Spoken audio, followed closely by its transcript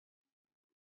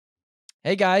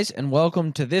Hey guys, and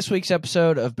welcome to this week's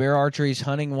episode of Bear Archery's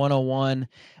Hunting 101.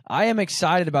 I am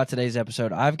excited about today's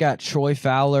episode. I've got Troy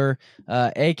Fowler,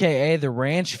 aka the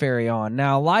Ranch Fairy, on.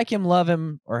 Now, like him, love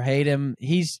him, or hate him,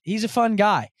 he's a fun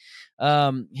guy.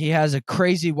 He has a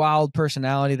crazy, wild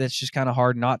personality that's just kind of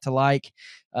hard not to like.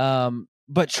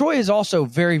 But Troy is also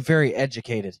very, very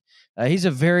educated. He's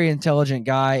a very intelligent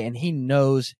guy, and he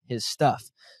knows his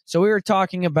stuff. So we were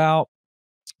talking about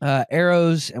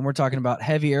arrows, and we're talking about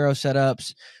heavy arrow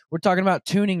setups. We're talking about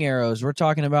tuning arrows. We're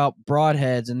talking about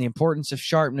broadheads and the importance of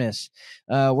sharpness.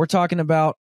 We're talking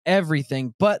about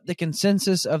everything, but the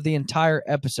consensus of the entire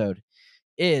episode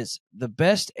is the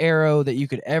best arrow that you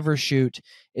could ever shoot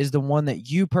is the one that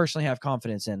you personally have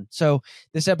confidence in. So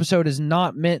this episode is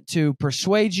not meant to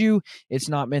persuade you. It's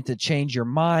not meant to change your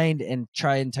mind and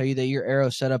try and tell you that your arrow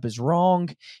setup is wrong.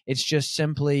 It's just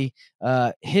simply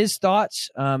his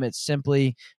thoughts. It's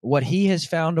simply what he has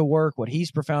found to work, what he's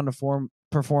found to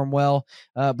perform well.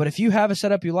 But if you have a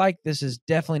setup you like, this is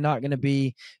definitely not going to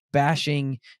be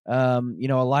bashing, a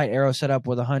light arrow setup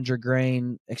with 100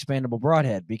 grain expandable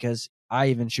broadhead, because I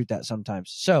even shoot that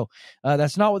sometimes. So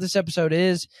that's not what this episode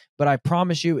is, but I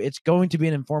promise you it's going to be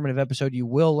an informative episode. You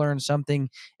will learn something.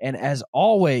 And as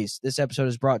always, this episode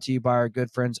is brought to you by our good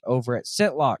friends over at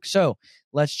ScentLock. So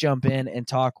let's jump in and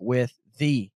talk with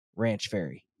the Ranch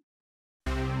Fairy.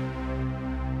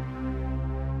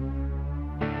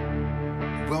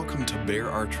 Welcome to Bear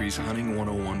Archery's Hunting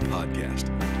 101 podcast,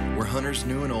 where hunters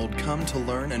new and old come to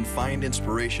learn and find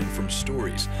inspiration from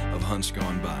stories of hunts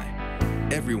gone by.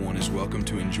 Everyone is welcome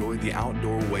to enjoy the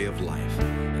outdoor way of life,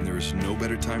 and there is no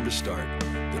better time to start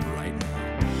than right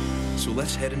now. So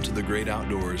let's head into the great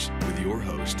outdoors with your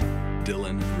host,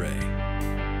 Dylan Ray.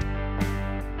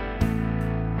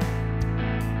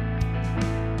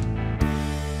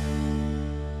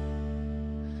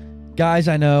 Guys,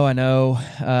 I know.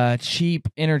 Cheap,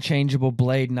 interchangeable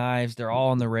blade knives, they're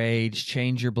all on the rage.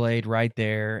 Change your blade right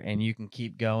there, and you can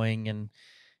keep going. And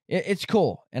it's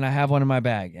cool. And I have one in my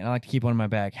bag, and I like to keep one in my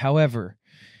bag. However,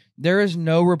 there is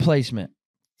no replacement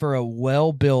for a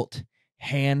well-built,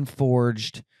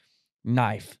 hand-forged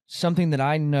knife. Something that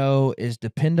I know is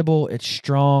dependable. It's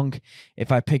strong.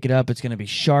 If I pick it up, it's going to be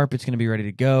sharp. It's going to be ready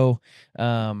to go.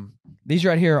 These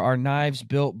right here are knives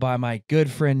built by my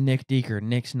good friend Nick Deeker,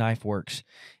 Nick's Knife Works.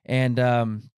 And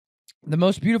the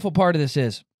most beautiful part of this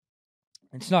is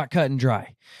it's not cut and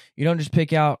dry. You don't just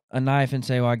pick out a knife and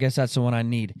say, well, I guess that's the one I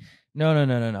need.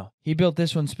 No. He built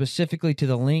this one specifically to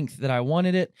the length that I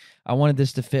wanted it. I wanted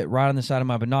this to fit right on the side of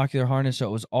my binocular harness, so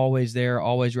it was always there,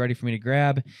 always ready for me to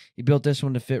grab. He built this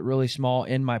one to fit really small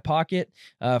in my pocket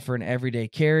for an everyday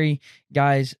carry.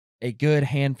 Guys, a good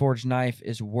hand-forged knife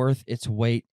is worth its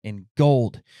weight in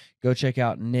gold. Go check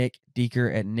out Nick Deeker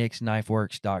at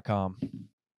nicksknifeworks.com.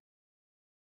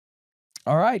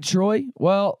 All right, Troy.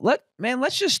 Well,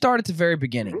 let's just start at the very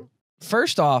beginning.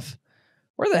 First off,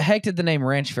 where the heck did the name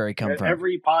Ranch Fairy come from?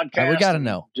 Every podcast, we got to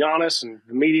know. Jonas and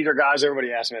the Meat Eater guys,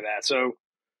 everybody asks me that. So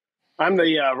I'm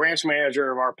the ranch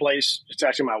manager of our place. It's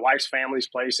actually my wife's family's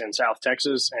place in South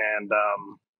Texas. And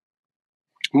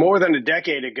more than a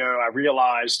decade ago, I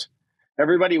realized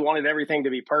everybody wanted everything to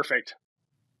be perfect,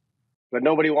 but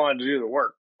nobody wanted to do the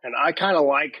work. And I kind of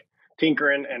like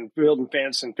tinkering and building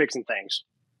fence and fixing things.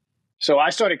 So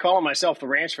I started calling myself the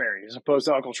Ranch Fairy as opposed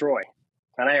to Uncle Troy.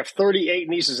 And I have 38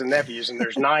 nieces and nephews, and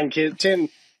there's 9 kids, 10.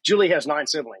 Julie has 9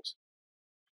 siblings.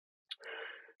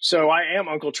 So I am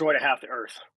Uncle Troy to half the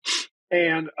earth.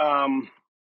 And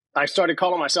I started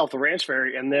calling myself the Ranch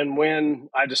Fairy. And then when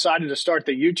I decided to start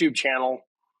the YouTube channel,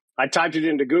 I typed it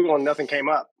into Google and nothing came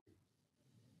up.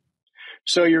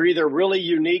 So you're either really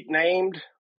unique named,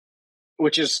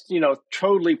 which is,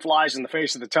 totally flies in the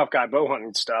face of the tough guy bow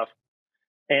hunting stuff.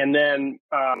 And then,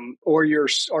 or you're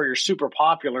super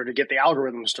popular to get the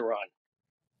algorithms to run.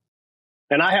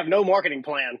 And I have no marketing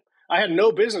plan. I had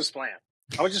no business plan.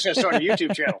 I was just going to start a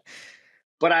YouTube channel.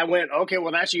 But I went, okay,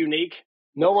 well, that's unique.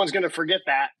 No one's going to forget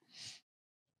that.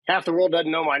 Half the world doesn't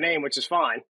know my name, which is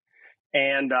fine.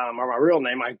 And, or my real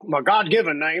name, my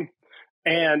God-given name.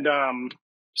 And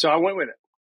so I went with it.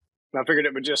 I figured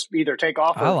it would just either take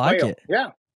off or I like fail. it.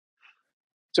 Yeah.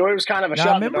 So it was kind of a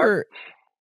shot in the dark.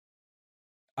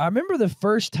 I remember the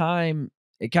first time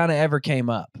it kind of ever came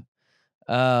up.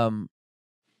 I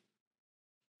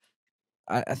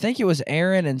think it was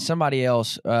Aaron and somebody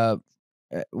else,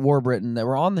 Warbriton, that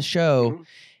were on the show,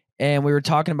 and we were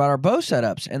talking about our bow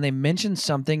setups, and they mentioned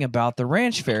something about the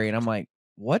Ranch Fairy, and I'm like,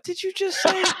 what did you just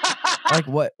say? Like,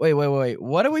 what? Wait.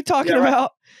 What are we talking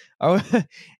about?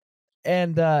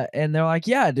 And they're like,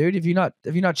 yeah, dude, have you not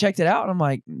checked it out? And I'm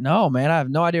like, no, man, I have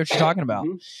no idea what you're talking about.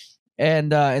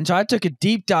 And so I took a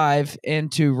deep dive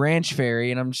into Ranch Fairy,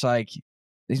 and I'm just like,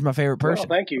 he's my favorite person.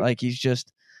 Well, thank you. Like, it's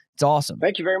awesome.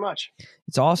 Thank you very much.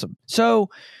 It's awesome. So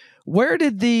what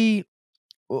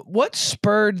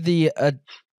spurred the, I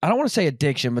don't want to say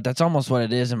addiction, but that's almost what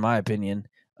it is in my opinion,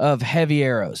 of heavy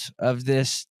arrows, of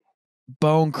this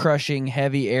bone crushing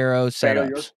heavy arrow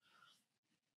setups?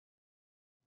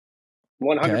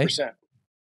 100%.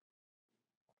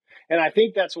 And I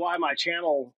think that's why my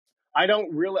channel, I'm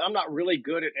not really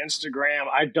good at Instagram.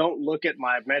 I don't look at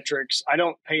my metrics. I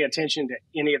don't pay attention to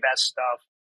any of that stuff.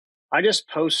 I just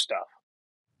post stuff,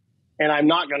 and I'm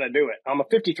not going to do it. I'm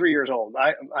 53 years old.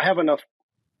 I have enough.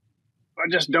 I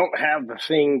just don't have the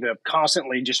thing to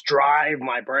constantly just drive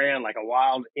my brand like a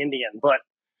wild Indian. But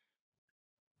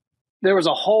there was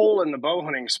a hole in the bow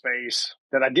hunting space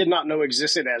that I did not know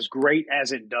existed as great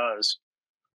as it does,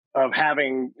 of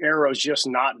having arrows just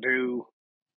not do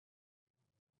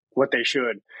what they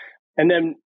should. And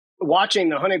then watching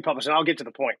the hunting public, and I'll get to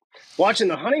the point, watching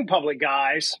the hunting public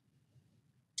guys,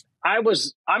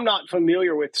 I'm not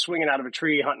familiar with swinging out of a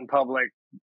tree, hunting public,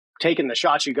 taking the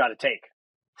shots you got to take.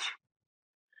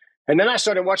 And then I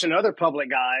started watching other public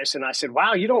guys, and I said,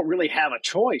 wow, you don't really have a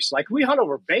choice. Like, we hunt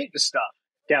over bait and stuff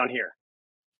down here.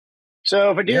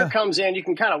 So if a deer comes in, you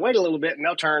can kind of wait a little bit and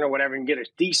they'll turn or whatever and get a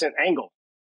decent angle.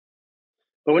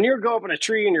 But when you're going up in a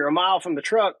tree and you're a mile from the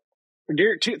truck,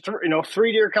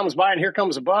 three deer comes by and here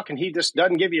comes a buck and he just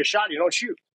doesn't give you a shot, you don't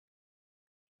shoot.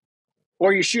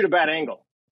 Or you shoot a bad angle.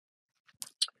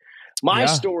 My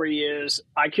story is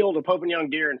I killed a Pope and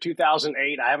Young deer in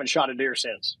 2008. I haven't shot a deer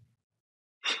since.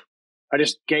 I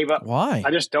just gave up. Why?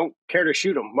 I just don't care to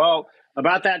shoot them. Well,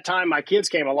 about that time, my kids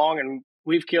came along and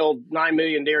we've killed 9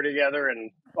 million deer together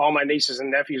and all my nieces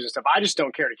and nephews and stuff. I just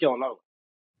don't care to kill them over.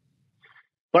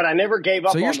 But I never gave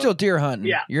up. So you're still deer hunting.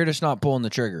 Yeah. You're just not pulling the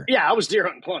trigger. Yeah, I was deer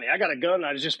hunting plenty. I got a gun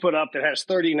I just put up that has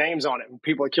 30 names on it. And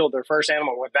people have killed their first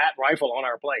animal with that rifle on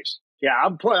our place. Yeah,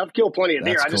 I've killed plenty of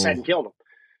deer. I just hadn't killed them.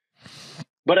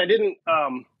 But I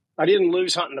didn't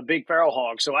lose hunting the big feral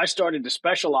hog. So I started to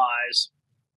specialize,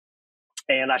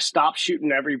 and I stopped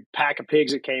shooting every pack of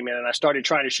pigs that came in, and I started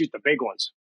trying to shoot the big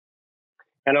ones.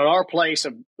 And on our place,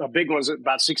 a big one's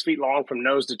about 6 feet long from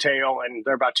nose to tail, and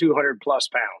they're about 200 plus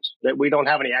pounds. That we don't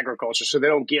have any agriculture, so they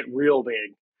don't get real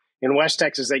big. In West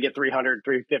Texas, they get 300,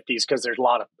 350s because there's a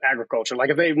lot of agriculture.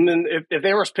 Like if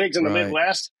there was pigs in the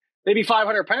Midwest, they'd be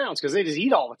 500 pounds because they just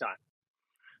eat all the time.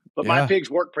 But my pigs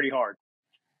work pretty hard.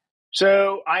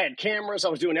 So I had cameras. I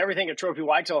was doing everything a trophy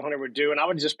whitetail hunter would do, and I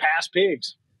would just pass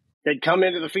pigs. They'd come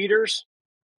into the feeders,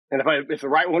 and if the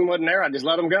right one wasn't there, I'd just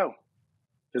let them go.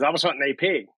 Because I was hunting a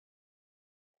pig.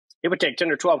 It would take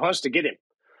 10 or 12 hunts to get him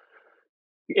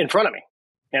in front of me.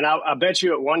 And I bet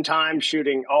you at one time,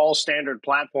 shooting all standard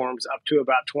platforms up to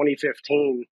about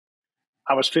 2015,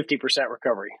 I was 50%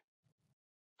 recovery.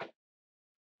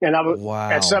 And I was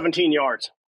at 17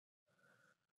 yards.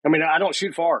 I mean, I don't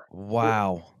shoot far.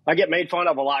 Wow. I get made fun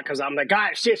of a lot because I'm the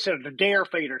guy that sits at the dare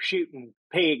feeder shooting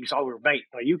pigs over bait.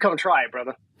 Well, you come try it,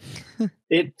 brother.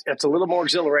 It's a little more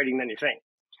exhilarating than you think.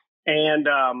 And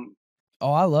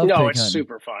I love pig hunting. It's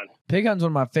super fun. Pig hunting's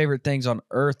one of my favorite things on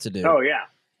earth to do. Oh yeah.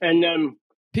 And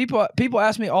people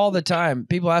ask me all the time.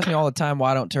 Why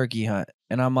I don't turkey hunt,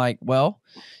 and I'm like, well,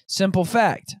 simple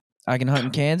fact: I can hunt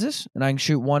in Kansas and I can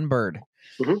shoot one bird,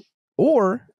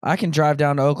 or I can drive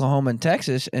down to Oklahoma and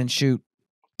Texas and shoot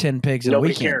 10 pigs in a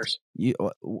weekend. Nobody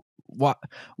cares.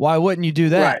 Why wouldn't you do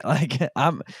that? Right. Like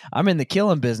I'm in the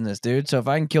killing business, dude. So if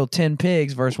I can kill 10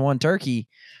 pigs versus one turkey,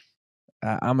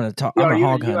 I'm gonna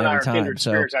hog hunt every time.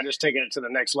 So I just taken it to the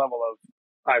next level of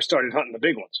I started hunting the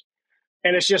big ones,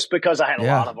 and it's just because I had a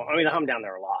lot of them. I mean, I'm down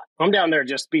there a lot. I'm down there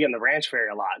just being the ranch fairy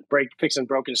a lot, fixing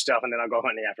broken stuff, and then I'll go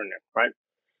hunt in the afternoon, right?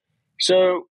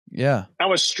 So I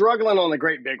was struggling on the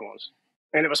great big ones,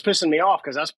 and it was pissing me off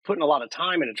because I was putting a lot of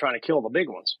time into trying to kill the big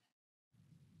ones,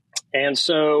 and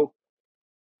so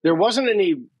there wasn't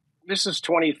any. This is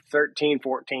 2013,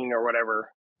 14, or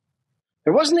whatever.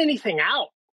 There wasn't anything out.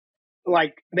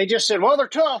 Like, they just said, well, they're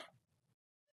tough.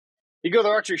 You go to the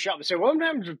archery shop and say, well,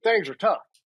 them things are tough.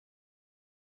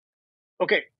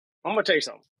 Okay, I'm going to tell you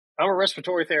something. I'm a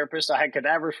respiratory therapist. I had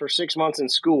cadavers for 6 months in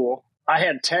school. I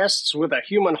had tests with a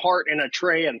human heart in a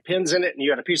tray and pins in it, and you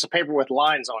had a piece of paper with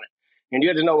lines on it. And you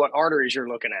had to know what arteries you're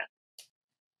looking at.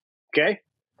 Okay?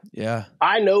 Yeah.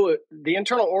 I know it. The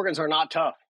internal organs are not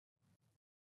tough.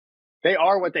 They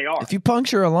are what they are. If you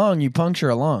puncture a lung, you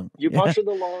puncture a lung. You puncture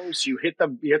the lungs, you hit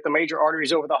the major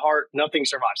arteries over the heart, nothing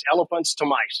survives. Elephants to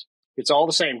mice. It's all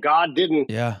the same. God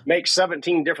didn't make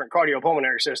 17 different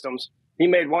cardiopulmonary systems. He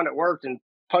made one that worked and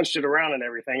punched it around and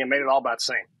everything and made it all about the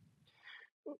same.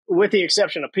 with the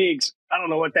exception of pigs. I don't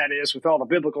know what that is with all the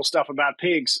biblical stuff about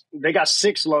pigs. They got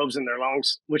 6 lobes in their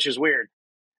lungs, which is weird.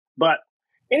 But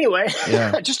anyway,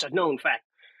 just a known fact.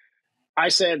 I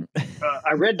said,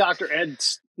 I read Dr. Ed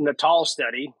Natal's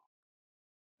study,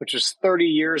 which was 30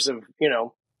 years of,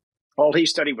 all he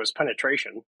studied was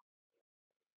penetration.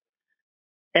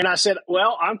 And I said,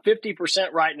 well, I'm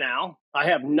 50% right now. I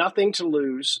have nothing to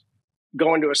lose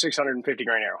going to a 650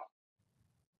 grain arrow.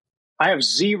 I have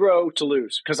 0 to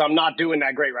lose because I'm not doing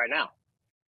that great right now.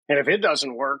 And if it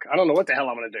doesn't work, I don't know what the hell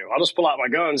I'm going to do. I'll just pull out my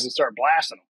guns and start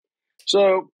blasting them.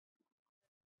 So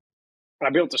I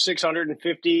built a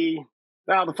 650.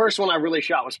 Now, the first one I really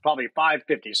shot was probably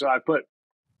 550. So I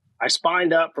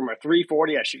spined up from a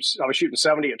 340. I was shooting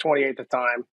 70 at 28 at the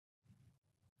time.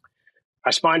 I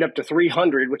spined up to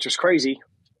 300, which is crazy,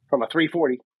 from a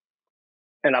 340.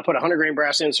 And I put a 100 grain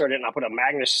brass insert in, and I put a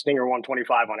Magnus Stinger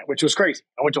 125 on it, which was crazy.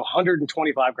 I went to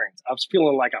 125 grains. I was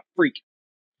feeling like a freak.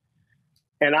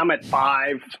 And I'm at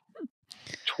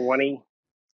 520,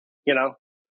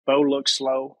 bow looks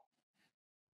slow.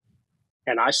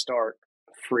 And I start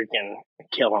freaking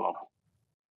killing them.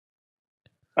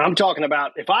 I'm talking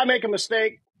about if I make a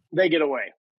mistake, they get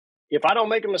away. If I don't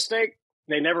make a mistake,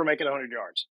 they never make it 100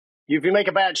 yards. If you make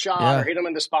a bad shot or hit them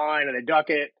in the spine and they duck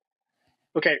it,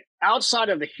 okay, outside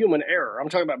of the human error, I'm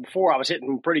talking about before I was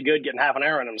hitting pretty good, getting half an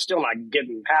arrow, and I'm still not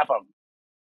getting half of them.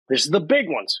 This is the big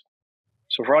ones.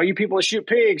 So for all you people that shoot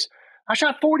pigs, I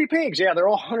shot 40 pigs. Yeah, they're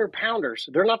all 100-pounders.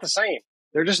 They're not the same.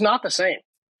 They're just not the same.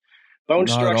 Bone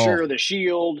structure, the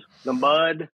shield, the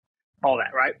mud, all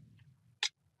that, right?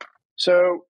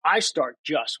 So I start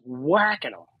just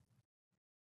whacking them.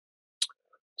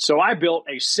 So I built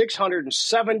a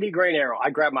 670 grain arrow.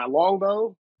 I grabbed my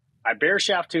longbow. I bare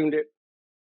shaft tuned it.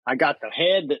 I got the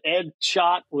head that Ed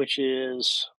shot, this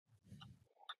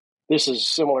is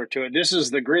similar to it. This is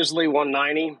the Grizzly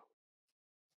 190.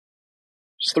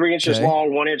 It's 3 inches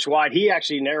long, 1 inch wide. He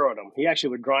actually narrowed them. He actually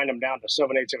would grind them down to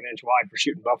 7/8 of an inch wide for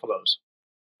shooting buffaloes.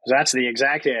 That's the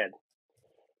exact head.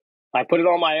 I put it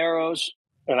on my arrows,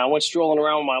 and I went strolling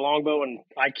around with my longbow, and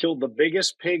I killed the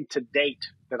biggest pig to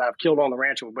date that I've killed on the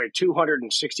ranch. It weighed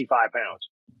 265 pounds.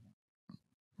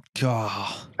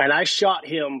 God. And I shot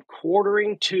him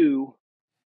quartering to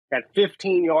at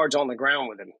 15 yards on the ground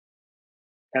with him.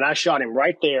 And I shot him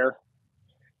right there,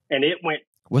 and it went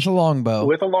with a longbow.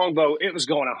 With a longbow, it was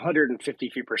going 150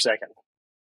 feet per second.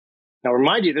 Now,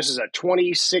 remind you, this is a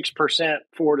 26%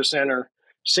 forward to center,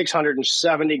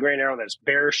 670 grain arrow that's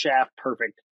bare shaft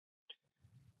perfect.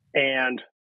 And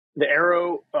the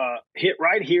arrow hit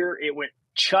right here. It went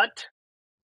chut,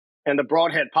 and the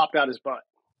broadhead popped out his butt.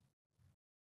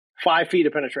 5 feet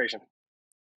of penetration.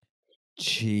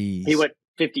 Jeez. He went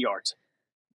 50 yards.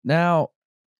 Now,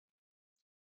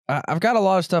 I've got a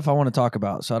lot of stuff I want to talk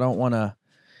about, so I don't want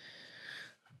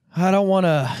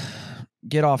to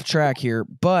get off track here,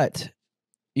 but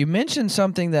you mentioned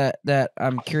something that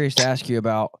I'm curious to ask you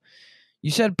about. You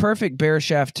said perfect bare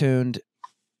shaft tuned.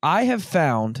 I have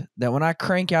found that when I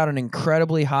crank out an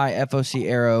incredibly high FOC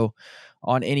arrow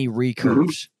on any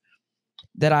recurves,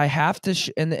 that I have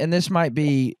to, and this might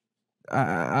be,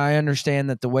 I understand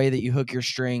that the way that you hook your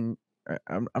string,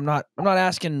 I'm not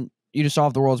asking you to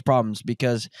solve the world's problems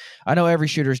because I know every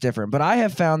shooter is different, but I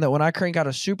have found that when I crank out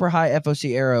a super high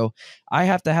FOC arrow, I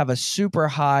have to have a super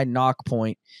high knock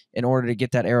point in order to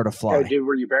get that arrow to fly. Oh, dude,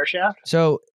 were you bare shaft?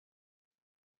 So,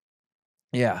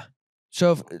 yeah.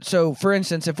 So for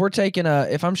instance, if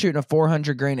I'm shooting a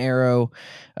 400 grain arrow,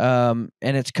 and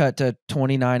it's cut to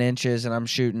 29 inches and I'm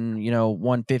shooting,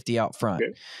 150 out front,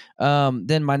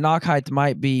 then my knock height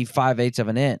might be 5/8 of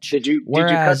an inch. Did you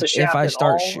cut the shaft at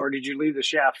all, or did you leave the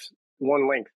shaft one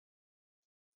length?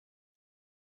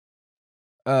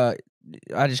 I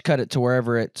just cut it to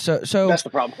wherever it. So that's the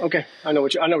problem. Okay, I know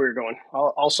where you're going.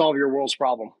 I'll solve your world's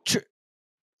problem.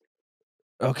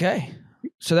 Okay.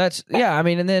 So that's, yeah, I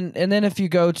mean, and then if you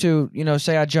go to,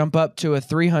 say I jump up to a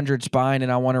 300 spine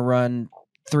and I want to run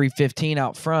 315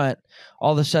 out front,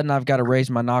 all of a sudden I've got to raise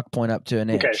my knock point up to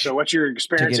an inch. Okay, so what you're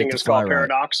experiencing is called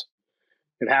paradox.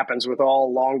 It happens with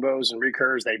all longbows and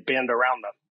recurves. They bend around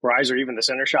the riser, even the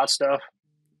center shot stuff.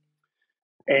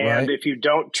 And if you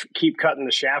don't keep cutting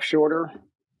the shaft shorter,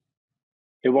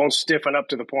 it won't stiffen up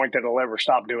to the point that it'll ever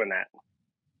stop doing that.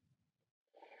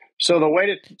 So the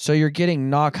way So you're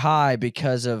getting knock high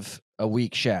because of a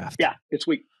weak shaft. Yeah, it's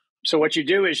weak. So what you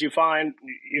do is you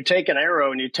take an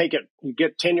arrow and you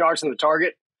get 10 yards from the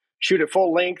target, shoot it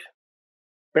full length,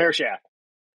 bare shaft.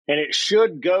 And it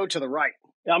should go to the right.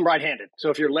 I'm right-handed.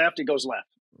 So if you're left, it goes left.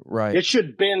 Right. It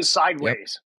should bend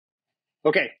sideways.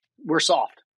 Yep. Okay, we're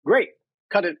soft. Great.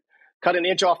 Cut an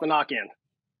inch off the knock end.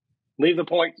 Leave the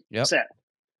point Yep. set.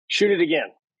 Shoot it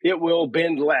again. It will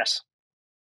bend less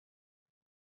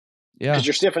Yeah. because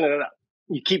you're stiffening it up.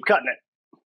 You keep cutting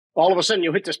it. All of a sudden,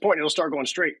 you'll hit this point and it'll start going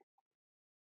straight.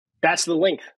 That's the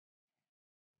length.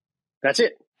 That's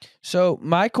it. So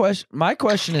my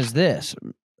question is this: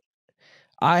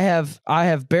 I have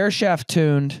bear shaft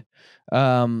tuned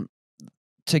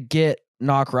to get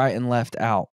knock right and left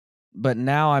out, but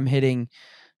now I'm hitting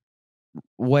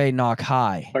way knock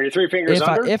high. Are your 3 fingers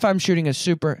under? If I'm shooting a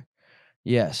super,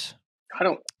 yes. I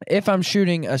don't. If I'm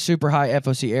shooting a super high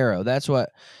FOC arrow, that's what.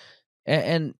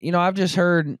 And you know, I've just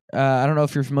heard. I don't know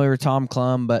if you're familiar with Tom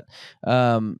Klum, but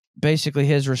basically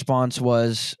his response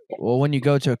was, "Well, when you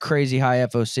go to a crazy high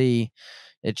FOC,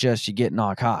 it's just you get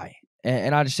knock high."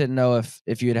 And I just didn't know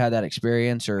if you had that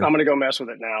experience or. I'm going to go mess with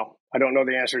it now. I don't know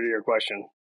the answer to your question.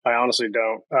 I honestly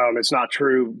don't. It's not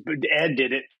true. Ed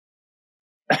did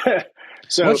it.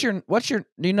 So what's your?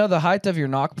 Do you know the height of your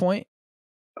knock point?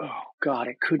 Oh God,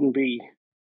 it couldn't be.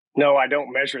 No, I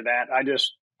don't measure that.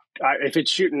 If it's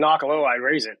shooting knock low, I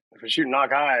raise it. If it's shooting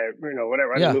knock high,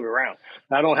 whatever, I just move it around.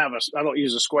 I don't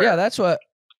use a square. Yeah, that's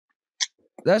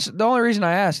the only reason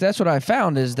I asked. That's what I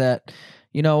found is that,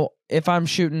 you know, if I'm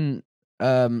shooting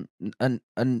a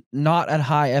not at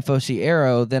high FOC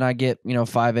arrow, then I get,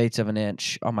 5/8 of an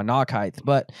inch on my knock height.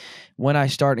 But when I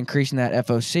start increasing that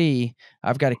FOC,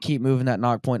 I've got to keep moving that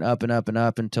knock point up and up and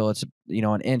up until it's,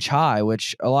 an inch high,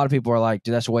 which a lot of people are like,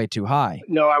 dude, that's way too high.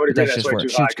 No, I would agree. That's just way where too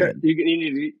it high. shoots good. You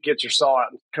need to get your saw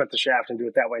out and cut the shaft and do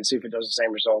it that way and see if it does the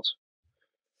same results.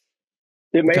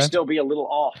 It may still be a little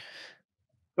off.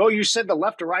 Oh, you said the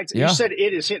left to right. Yeah. You said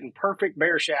it is hitting perfect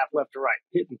bear shaft left to right,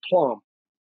 hitting plumb.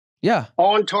 Yeah.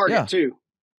 On target too.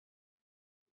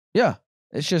 Yeah.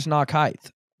 It's just knock height.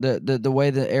 The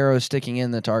way the arrow is sticking in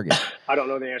the target. I don't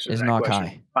know the answer to that knock question.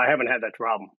 high. I haven't had that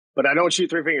problem. But I don't shoot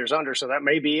 3 fingers under, so that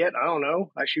may be it. I don't know.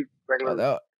 I shoot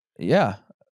regular. Yeah.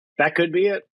 That could be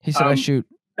it. He said I shoot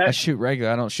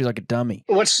regular. I don't shoot like a dummy.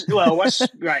 What's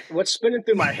right? What's spinning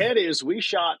through my head is we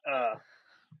shot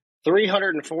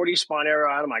 340 spine arrow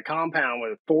out of my compound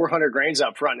with 400 grains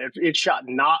up front. It shot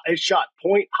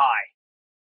point high.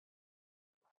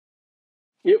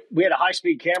 We had a high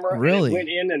speed camera. Really? And it went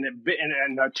in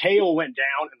and the tail went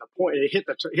down and the point it hit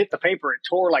the paper. It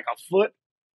tore like a foot,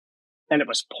 and it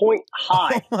was point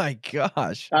high. Oh my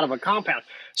gosh! Out of a compound.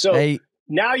 So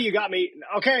now you got me.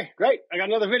 Okay, great. I got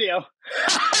another video.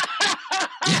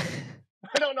 I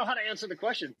don't know how to answer the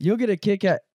question. You'll get a kick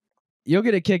out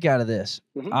of this.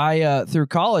 Mm-hmm. I through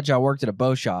college I worked at a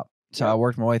bow shop, so I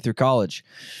worked my way through college.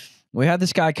 We had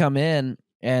this guy come in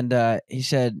and he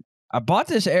said, I bought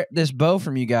this bow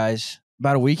from you guys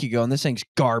about a week ago, and this thing's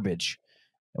garbage.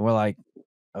 And we're like,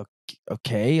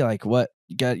 okay, like what?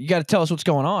 You got to tell us what's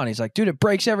going on. He's like, dude, it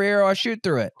breaks every arrow I shoot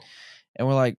through it. And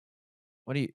we're like,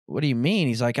 what do you mean?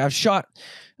 He's like, I've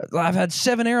had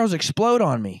 7 arrows explode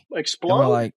on me. Explode? And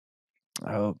we're like,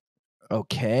 oh,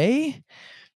 okay.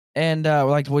 And we're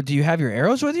like, well, do you have your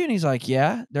arrows with you? And he's like,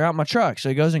 yeah, they're out in my truck. So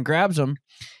he goes and grabs them,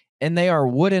 and they are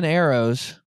wooden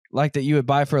arrows. Like that you would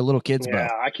buy for a little kid's bow. Yeah,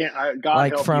 I can't. God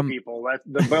like help you people.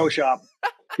 The bow shop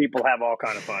people have all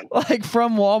kind of fun. Like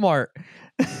from Walmart.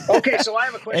 Okay, so I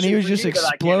have a question. And he was just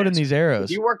exploding these arrows.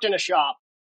 If you worked in a shop,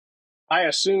 I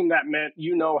assume that meant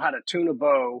you know how to tune a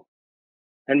bow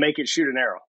and make it shoot an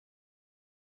arrow.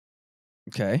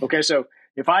 Okay. Okay, so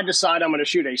if I decide I'm going to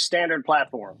shoot a standard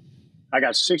platform, I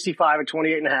got 65 and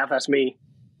 28.5. That's me.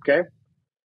 Okay,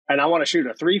 and I want to shoot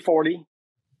a 340.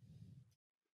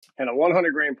 And a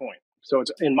 100 grain point. So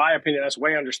it's, in my opinion, that's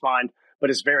way underspined,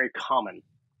 but it's very common.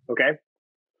 Okay.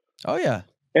 Oh yeah.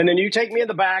 And then you take me in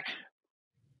the back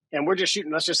and we're just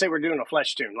shooting. Let's just say we're doing a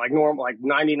fletch tune like normal, like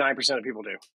 99% of people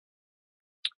do.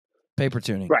 Paper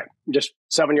tuning. Right. Just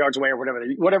 7 yards away or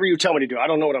whatever you tell me to do. I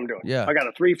don't know what I'm doing. Yeah. I got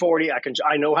a 340.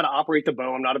 I know how to operate the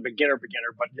bow. I'm not a beginner,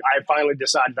 but I finally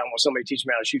decided I want somebody to teach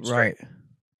me how to shoot straight.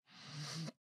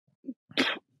 Right.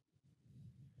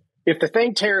 If the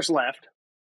thing tears left,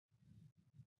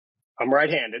 I'm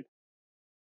right-handed.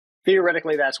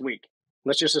 Theoretically, that's weak.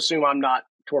 Let's just assume I'm not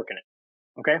torquing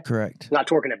it. Okay? Correct. Not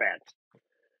torquing it bad.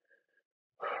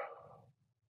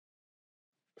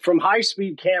 From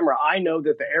high-speed camera, I know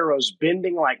that the arrow's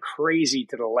bending like crazy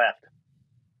to the left.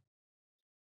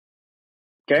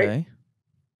 Okay?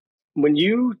 When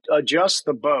you adjust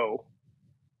the bow,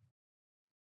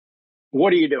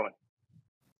 what are you doing?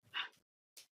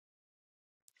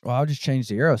 Well, I'll just change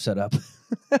the arrow setup.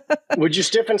 Would you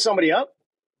stiffen somebody up?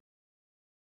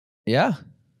 Yeah.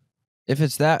 If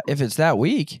it's that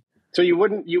weak. So you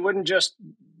wouldn't just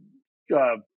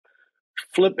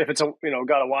flip if it's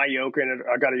got a Y yoke in it,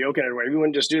 or got a yoke in it, you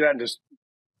wouldn't just do that and just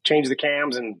change the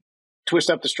cams and twist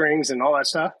up the strings and all that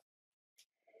stuff?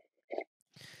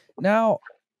 Now,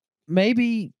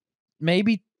 maybe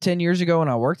 10 years ago when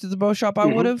I worked at the bow shop, I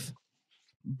would have.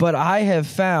 But I have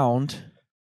found,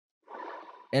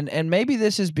 and maybe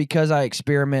this is because I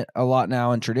experiment a lot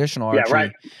now in traditional archery. Yeah,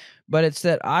 right. But it's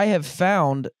that I have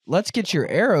found, let's get your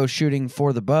arrow shooting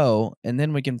for the bow, and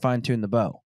then we can fine-tune the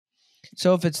bow.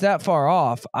 So if it's that far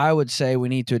off, I would say we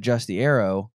need to adjust the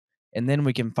arrow, and then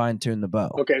we can fine-tune the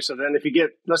bow. Okay, so then if you get,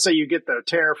 let's say you get the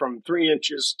tear from 3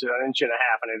 inches to 1.5 inches,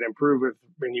 and it improved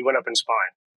when you went up in spine.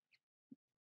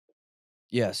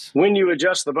 Yes. When you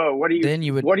adjust the bow, what are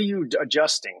you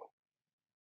adjusting?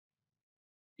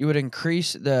 You would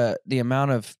increase the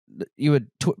amount of, you would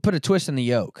put a twist in the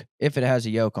yoke if it has a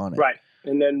yoke on it. Right.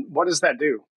 And then what does that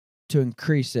do? To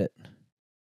increase it.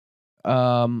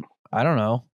 I don't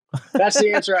know. That's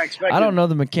the answer I expected. I don't know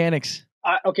the mechanics.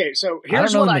 Okay, so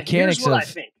here's what I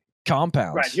think.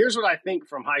 Compounds. Right. Here's what I think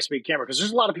from high-speed camera, because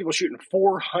there's a lot of people shooting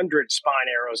 400 spine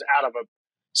arrows out of a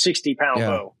 60-pound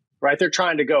bow. Right? They're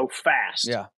trying to go fast.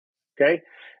 Yeah. Okay?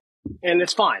 And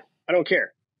it's fine. I don't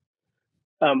care.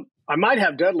 I might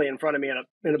have Dudley in front of me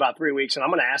in about 3 weeks, and I'm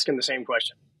going to ask him the same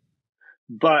question.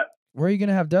 But where are you going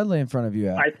to have Dudley in front of you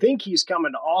at? I think he's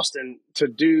coming to Austin to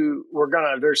do,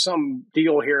 there's some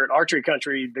deal here at Archery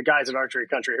Country. The guys at Archery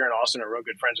Country here in Austin are real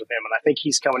good friends with him. And I think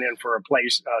he's coming in for a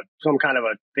place, some kind of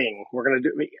a thing. We're going to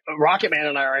do, Rocket Man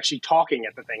and I are actually talking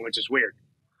at the thing, which is weird.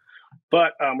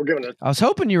 But we're giving it. I was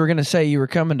hoping you were going to say you were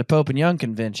coming to Pope and Young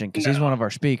convention because he's one of our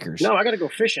speakers. No, I got to go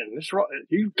fishing.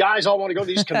 You guys all want to go to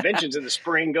these conventions in the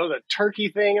spring, go to the turkey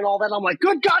thing and all that. I'm like,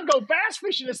 good God, go bass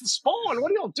fishing. It's the spawn.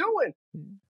 What are y'all doing?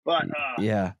 But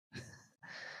yeah,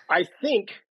 I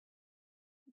think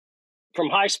from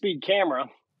high-speed camera,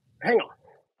 hang on.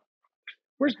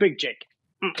 Where's Big Jake?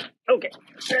 Okay.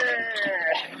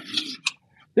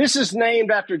 This is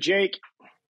named after Jake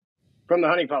from the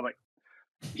hunting public.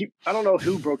 I don't know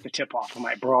who broke the tip off of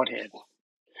my broadhead.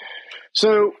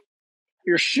 So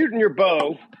you're shooting your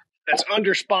bow that's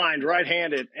underspined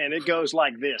right-handed, and it goes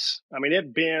like this. I mean,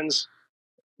 it bends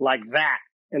like that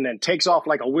and then takes off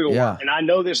like a wheel. Yeah. And I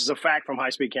know this is a fact from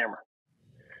high-speed camera.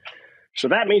 So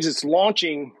that means it's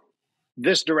launching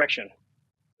this direction.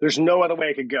 There's no other way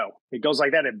it could go. It goes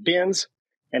like that. It bends,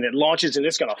 and it launches, and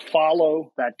it's going to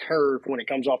follow that curve when it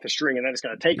comes off the string, and then it's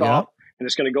going to take off, and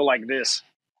it's going to go like this.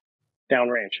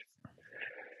 Downrange.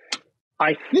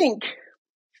 I think,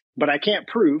 but I can't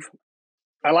prove.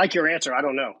 I like your answer. I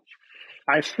don't know.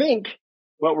 I think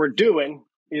what we're doing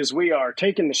is we are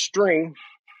taking the string.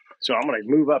 So I'm going to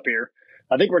move up here.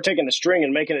 I think we're taking the string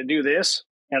and making it do this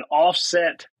and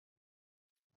offset.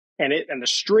 And the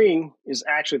string is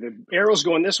actually, the arrow's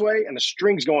going this way and the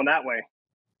string's going that way.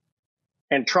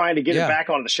 And trying to get it back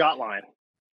on the shot line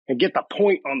and get the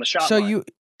point on the shot line.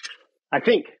 I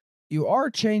think. You are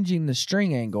changing the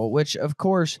string angle, which, of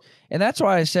course, and that's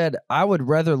why I said I would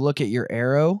rather look at your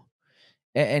arrow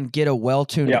and get a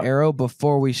well-tuned arrow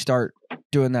before we start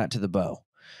doing that to the bow.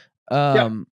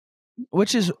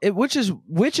 Which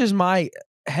is my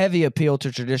heavy appeal to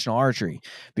traditional archery,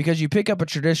 because you pick up a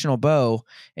traditional bow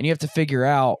and you have to figure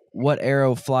out what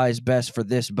arrow flies best for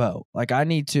this bow. Like, I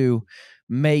need to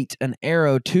mate an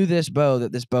arrow to this bow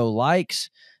that this bow likes.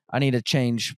 I need to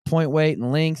change point weight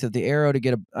and length of the arrow to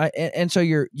get and so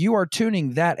you are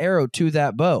tuning that arrow to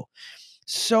that bow.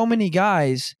 So many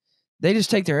guys, they just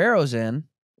take their arrows in,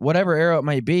 whatever arrow it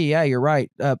may be. Yeah, you're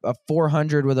right. A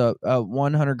 400 with a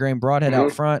 100 grain broadhead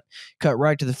out front, cut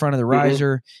right to the front of the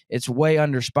riser. It's way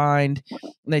underspined.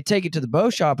 And they take it to the bow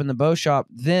shop, and the bow shop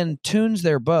then tunes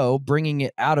their bow, bringing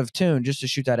it out of tune just to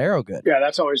shoot that arrow good. Yeah,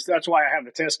 that's why I have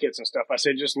the test kits and stuff. I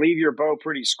said just leave your bow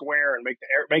pretty square and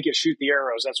make it shoot the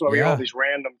arrows. That's why we have all these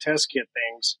random test kit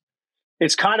things.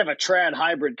 It's kind of a trad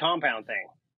hybrid compound thing.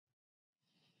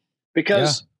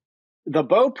 Because the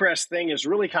bow press thing is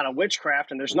really kind of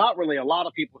witchcraft, and there's not really a lot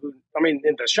of people who, I mean,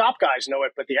 the shop guys know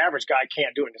it, but the average guy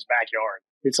can't do it in his backyard.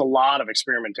 It's a lot of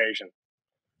experimentation.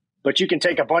 But you can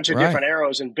take a bunch of different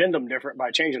arrows and bend them different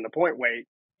by changing the point weight,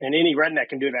 and any redneck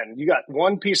can do that. And you got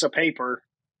one piece of paper,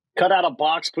 cut out a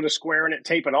box, put a square in it,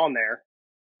 tape it on there,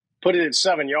 put it at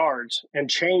 7 yards,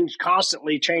 and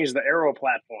constantly change the arrow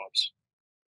platforms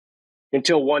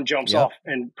until one jumps off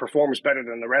and performs better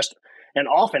than the rest. And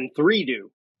often 3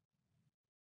 do.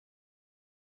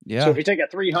 Yeah. So if you take a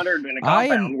 300 in a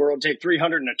compound, we'll take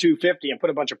 300 and a 250 and put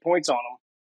a bunch of points on them.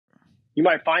 You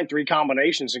might find 3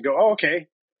 combinations and go, oh, okay.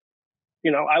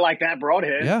 You know, I like that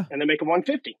broadhead. Yeah. And then make a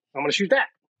 150. I'm going to shoot that.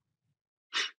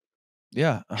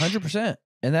 Yeah, 100%.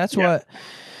 And that's what.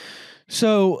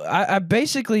 So I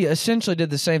basically essentially did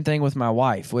the same thing with my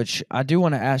wife, which I do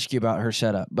want to ask you about her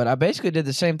setup. But I basically did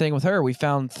the same thing with her. We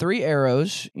found 3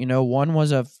 arrows. One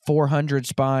was a 400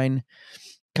 spine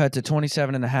cut to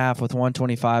 27.5 with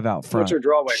 125 out front. What's her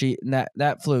draw weight?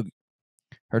 That flew.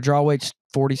 Her draw weight's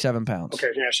 47 pounds.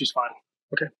 Okay, yeah, she's fine.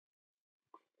 Okay.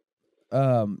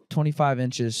 25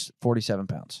 inches, 47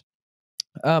 pounds.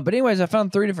 But anyways, I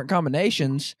found 3 different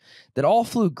combinations that all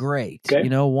flew great. Okay.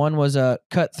 One was a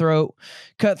cutthroat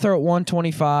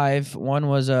 125. One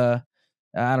was I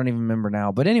don't even remember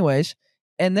now. But anyways,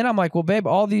 and then I'm like, well, babe,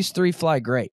 all these 3 fly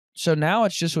great. So now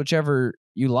it's just whichever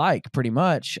you like, pretty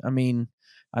much. I mean,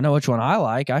 I know which one I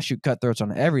like. I shoot cutthroats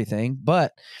on everything,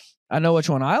 but I know which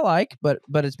one I like. But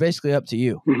it's basically up to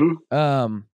you.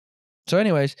 Mm-hmm. So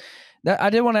anyways, I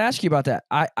did want to ask you about that.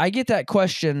 I get that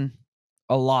question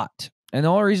a lot. And the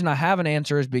only reason I have an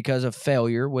answer is because of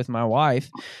failure with my wife.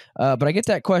 But I get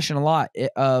that question a lot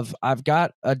of I've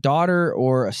got a daughter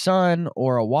or a son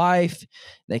or a wife.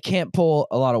 They can't pull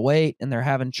a lot of weight and they're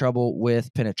having trouble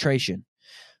with penetration.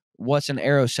 What's an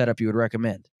arrow setup you would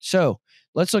recommend? So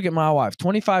let's look at my wife.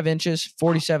 25 inches,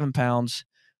 47 pounds.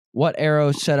 What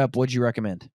arrow setup would you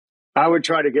recommend? I would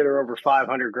try to get her over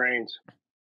 500 grains.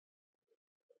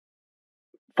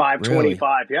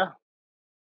 525, really? Yeah.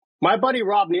 My buddy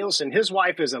Rob Nielsen, his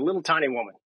wife is a little tiny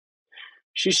woman.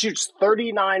 She shoots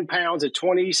 39 pounds at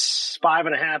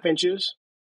 25.5 inches.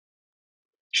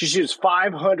 She shoots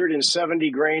 570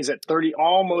 grains at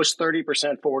almost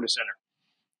 30% forward to center.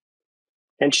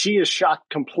 And she is shot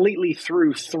completely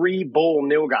through 3 bull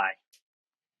nilgai.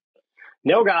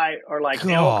 Nilgai are like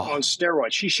elk on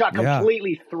steroids. She shot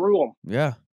completely through them.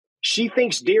 Yeah. She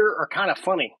thinks deer are kind of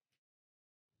funny.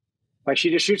 Like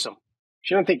she just shoots them.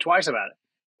 She doesn't think twice about it.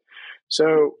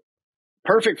 So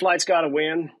perfect flight's got to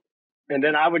win. And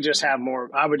then I would just have more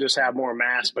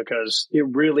mass because it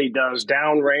really does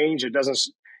downrange.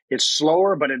 It's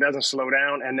slower, but it doesn't slow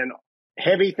down. And then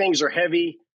heavy things are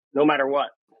heavy no matter what.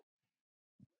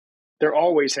 They're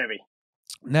always heavy.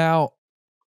 Now,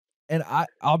 and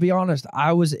I'll be honest,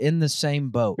 I was in the same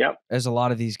boat as a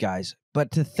lot of these guys.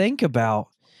 But to think about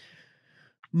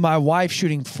my wife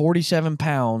shooting 47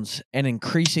 pounds and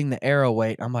increasing the arrow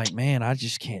weight, I'm like, man, I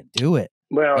just can't do it.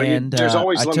 Well, there's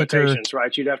always limitations,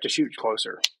 right? You'd have to shoot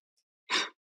closer.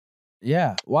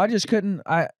 Yeah. Well, I just couldn't.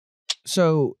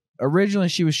 So originally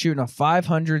she was shooting a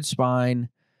 500 spine,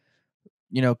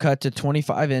 cut to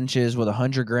 25 inches with a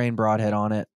 100 grain broadhead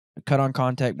on it, cut on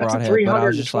contact broadhead. That's a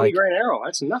 320 grain arrow.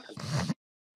 That's nothing.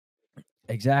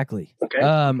 Exactly. Okay.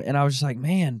 And I was just like,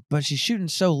 man, but she's shooting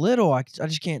so little, I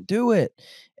just can't do it.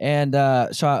 And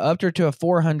so I upped her to a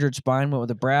 400 spine, went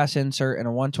with a brass insert and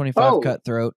a 125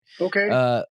 cutthroat.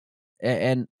 Okay.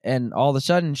 And all of a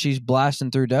sudden she's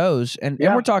blasting through does, and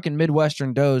we're talking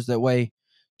Midwestern does that weigh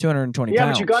 220 pounds.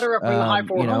 Yeah, but you got her up in the high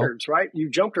 400s, right? You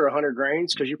jumped her 100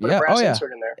 grains because you put a brass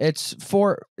insert in there. It's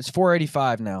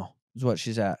 485 now is what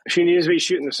she's at. She needs to be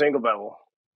shooting the single bevel.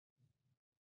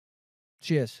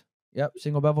 She is. Yep,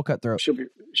 single bevel cutthroat.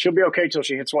 She'll be okay till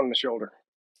she hits one in the shoulder,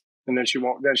 and then she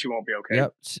won't be okay.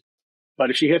 Yep. But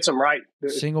if she hits them right,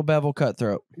 single bevel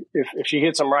cutthroat. If she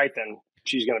hits them right, then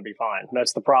she's going to be fine.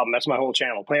 That's the problem. That's my whole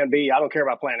channel. Plan B. I don't care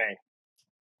about Plan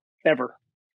A. Ever,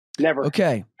 never.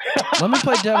 Okay. Let me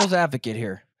play devil's advocate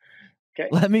here. Okay.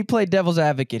 Let me play devil's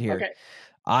advocate here. Okay.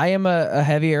 I am a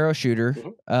heavy arrow shooter.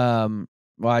 Mm-hmm.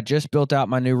 Well, I just built out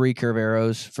my new recurve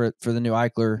arrows for the new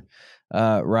Eichler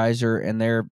riser, and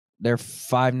they're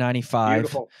 595.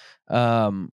 Beautiful.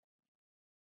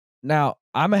 Now,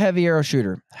 I'm a heavy arrow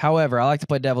shooter. However, I like to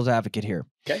play devil's advocate here.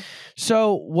 Okay.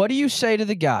 So what do you say to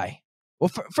the guy? Well,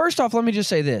 first off, let me just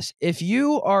say this. If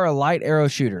you are a light arrow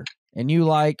shooter and you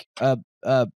like a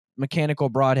mechanical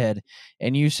broadhead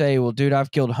and you say, well, dude,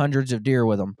 I've killed hundreds of deer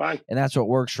with them, fine, and that's what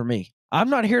works for me.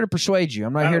 I'm not here to persuade you.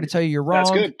 I'm not here to tell you you're wrong.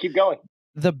 That's good. Keep going.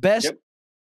 The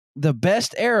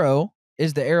best arrow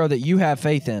is the arrow that you have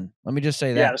faith in. Let me just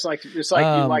say that. Yeah, it's like you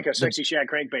like a sexy shad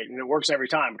crankbait, and it works every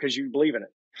time because you believe in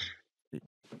it.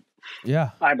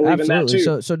 Yeah, I believe in that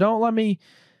too. So don't let me.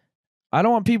 I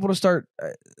don't want people to start.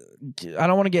 I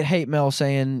don't want to get hate mail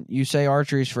saying you say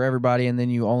archery is for everybody and then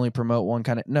you only promote one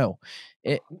kind of. No,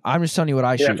 I'm just telling you what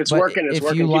I shoot. If it's working, it's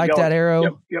working. If you like that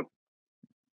arrow, yep.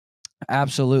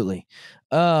 Absolutely.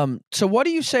 So what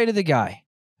do you say to the guy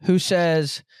who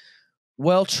says,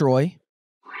 "Well, Troy,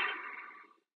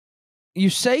 you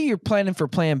say you're planning for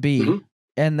Plan B,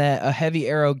 and that a heavy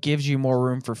arrow gives you more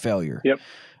room for failure,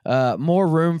 more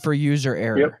room for user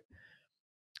error,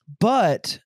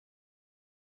 but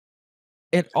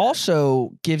it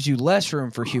also gives you less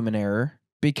room for human error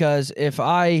because if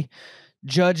I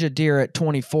judge a deer at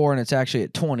 24 and it's actually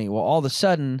at 20. Well, all of a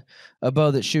sudden, a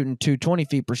bow that's shooting 220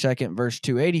 feet per second versus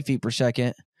 280 feet per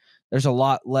second, there's a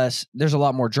lot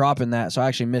more drop in that. So I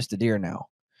actually missed the deer now.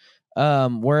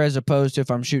 Whereas opposed to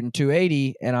if I'm shooting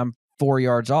 280 and I'm 4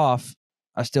 yards off,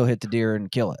 I still hit the deer and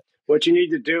kill it. What you need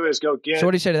to do is go get. So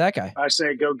what do you say to that guy? I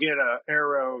say go get an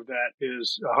arrow that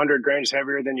is 100 grains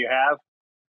heavier than you have,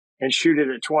 and shoot it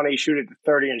at 20, shoot it at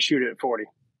 30, and shoot it at 40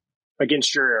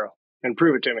 against your arrow, and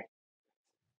prove it to me.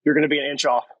 You're going to be an inch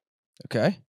off.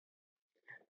 Okay.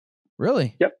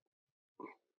 Really? Yep.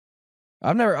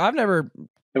 I've never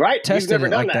right. tested You've never it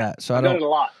done like that. So I've I don't. done it a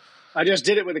lot. I just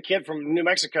did it with a kid from New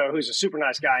Mexico who's a super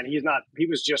nice guy, and he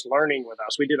was just learning with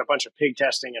us. We did a bunch of pig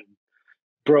testing and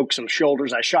broke some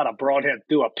shoulders. I shot a broadhead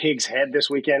through a pig's head this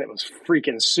weekend. It was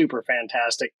freaking super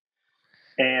fantastic.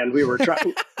 And we were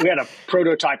trying. We had a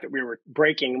prototype that we were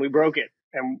breaking, and we broke it.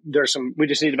 And we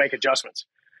just need to make adjustments.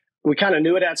 We kind of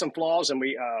knew it had some flaws, and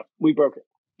we broke it.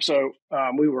 So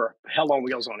we were hell on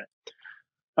wheels on it.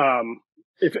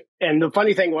 And the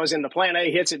funny thing was, in the Plan A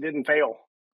hits, it didn't fail.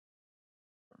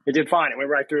 It did fine. It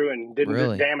went right through and didn't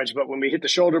do damage. But when we hit the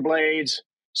shoulder blades,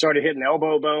 started hitting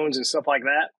elbow bones and stuff like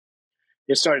that,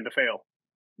 it started to fail.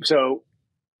 So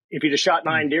if you'd have shot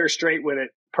 9 deer straight with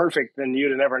it perfect, then you'd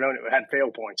have never known it had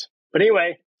fail points. But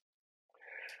anyway,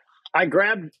 I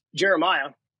grabbed Jeremiah,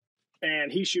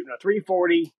 and he's shooting a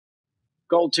 340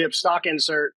 gold tip stock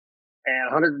insert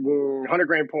and 100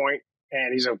 grain point.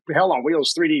 And he's a hell on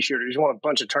wheels 3D shooter. He's won a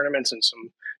bunch of tournaments and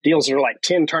some deals that are like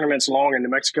 10 tournaments long in New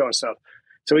Mexico and stuff.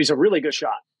 So he's a really good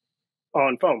shot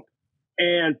on foam.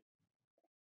 And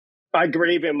I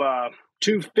gave him a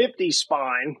 250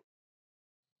 spine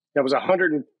that was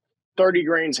 130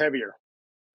 grains heavier.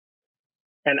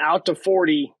 And out to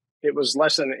 40, it was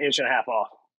less than 1.5 inches off.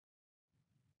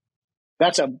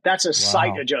 That's a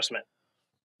sight adjustment.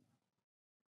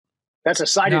 That's a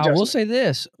sight adjustment. I will say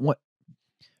this.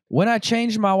 When I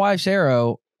changed my wife's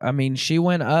arrow, I mean, she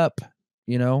went up,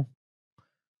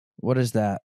 what is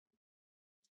that?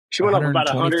 She went up about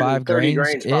 130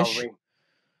 grains probably.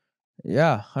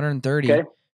 Yeah, 130.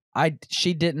 Okay.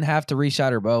 She didn't have to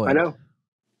resight her bow. I know.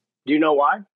 Do you know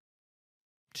why?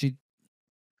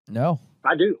 No.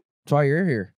 I do. That's why you're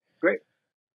here. Great.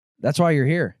 That's why you're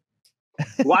here.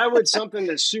 Why would something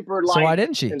that's super light so why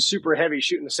didn't she? and super heavy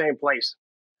shoot in the same place?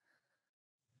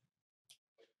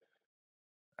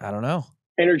 I don't know.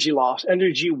 Energy loss,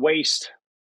 energy waste.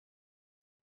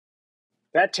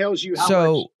 That tells you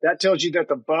how much. That tells you that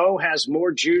the bow has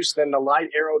more juice than the light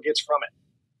arrow gets from it.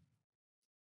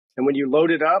 And when you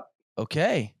load it up,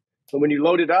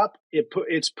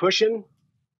 it's pushing.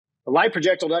 The light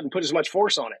projectile doesn't put as much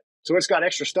force on it, so it's got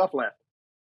extra stuff left.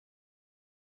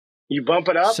 You bump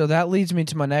it up. So that leads me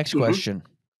to my next question.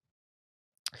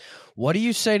 What do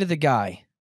you say to the guy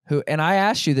who? And I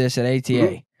asked you this at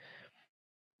ATA.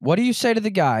 What do you say to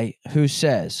the guy who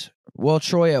says, "Well,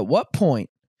 Troy, at what point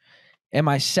am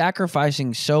I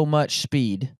sacrificing so much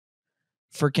speed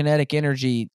for kinetic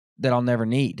energy that I'll never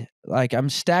need? Like, I'm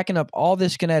stacking up all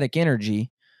this kinetic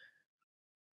energy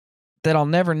that I'll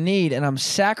never need, and I'm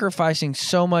sacrificing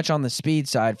so much on the speed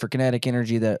side for kinetic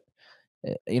energy that,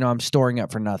 I'm storing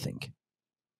up for nothing."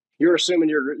 You're assuming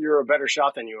you're a better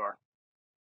shot than you are.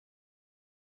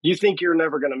 You think you're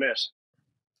never going to miss.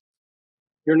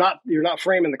 You're not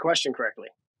framing the question correctly.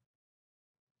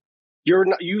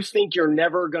 You think you're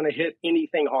never going to hit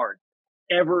anything hard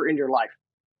ever in your life.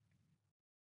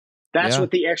 That's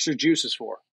what the extra juice is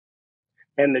for.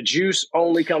 And the juice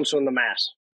only comes from the mass.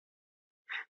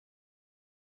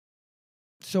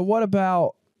 So what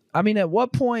about, at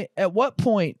what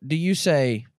point do you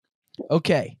say,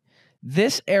 okay,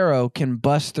 this arrow can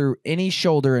bust through any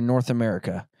shoulder in North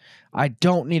America. I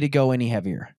don't need to go any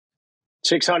heavier.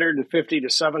 650 to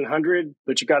 700,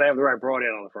 but you got to have the right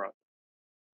broadhead on the front.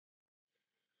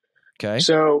 Okay.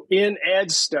 So in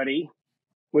Ed's study,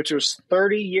 which was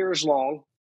 30 years long,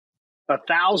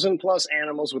 1,000 plus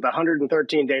animals with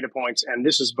 113 data points, and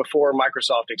this is before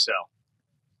Microsoft Excel.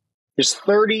 It's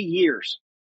 30 years.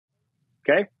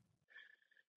 Okay.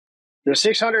 The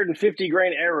 650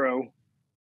 grain arrow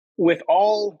with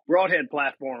all broadhead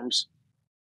platforms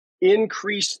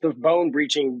increased the bone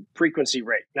breaching frequency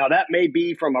rate. Now, that may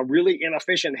be from a really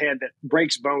inefficient head that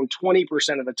breaks bone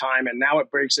 20% of the time, and now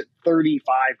it breaks it 35%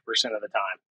 of the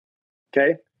time.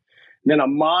 Okay. Then a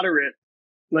moderate,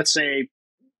 let's say,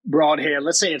 broadhead,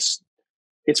 let's say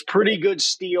it's pretty good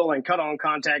steel and cut on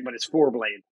contact, but it's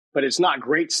 4-blade, but it's not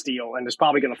great steel, and it's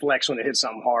probably going to flex when it hits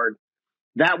something hard.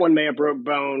 That one may have broke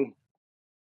bone.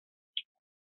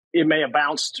 It may have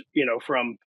bounced,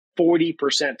 from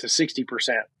 40% to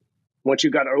 60%. once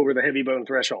you got over the heavy bone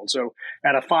threshold. So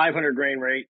at a 500 grain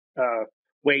rate,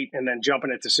 weight, and then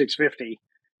jumping it to 650,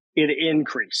 it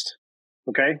increased.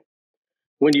 Okay.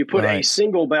 When you put a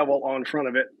single bevel on front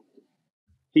of it,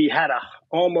 he had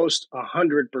almost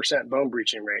 100% bone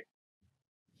breaching rate.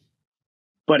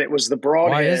 But it was the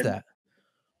broadhead. Why is that?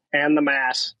 And the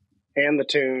mass, and the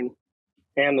tune,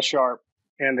 and the sharp,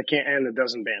 and the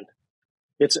doesn't bend.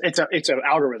 It's an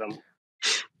algorithm.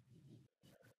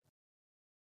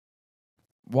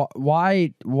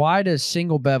 Why does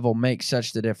single bevel make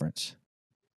such the difference?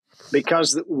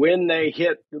 Because when they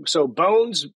hit, so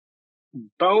bones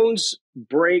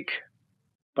break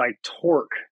by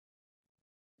torque.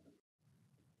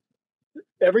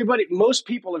 Most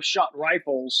people have shot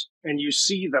rifles and you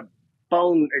see the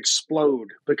bone explode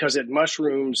because it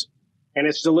mushrooms and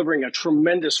it's delivering a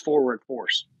tremendous forward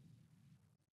force.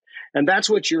 And that's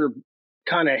what your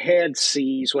kind of head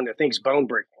sees when it thinks bone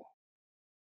breaking.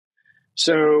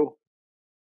 So,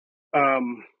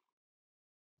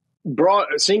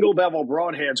 single bevel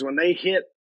broadheads, when they hit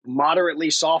moderately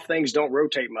soft things, don't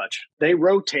rotate much. They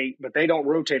rotate, but they don't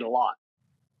rotate a lot.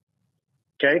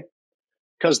 Okay?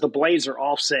 Because the blades are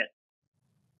offset.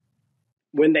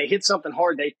 When they hit something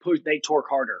hard, they torque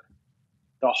harder.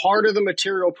 The harder the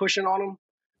material pushing on them,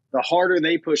 the harder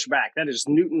they push back. That is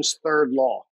Newton's third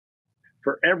law.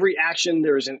 For every action,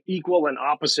 there is an equal and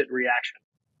opposite reaction.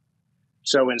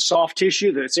 So in soft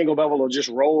tissue, the single bevel will just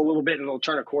roll a little bit and it'll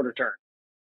turn a quarter turn.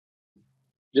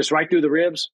 Just right through the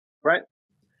ribs, right?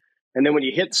 And then when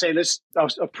you hit, say, this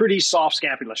a pretty soft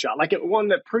scapula shot, like one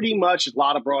that pretty much a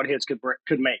lot of broadheads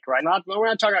could make, right? We're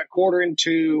not talking about quarter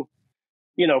into,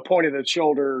 point of the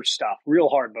shoulder stuff, real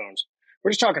hard bones.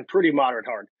 We're just talking pretty moderate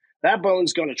hard. That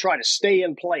bone's going to try to stay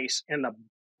in place, and the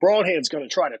broadhead's going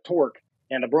to try to torque,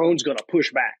 and the bone's going to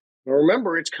push back. Now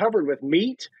remember, it's covered with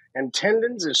meat and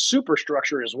tendons and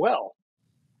superstructure as well.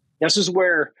 This is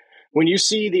where, when you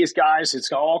see these guys,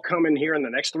 it's all coming here in the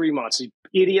next 3 months. These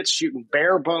idiots shooting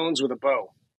bare bones with a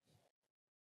bow.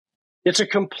 It's a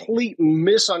complete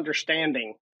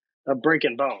misunderstanding of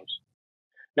breaking bones.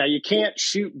 Now, you can't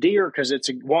shoot deer because it's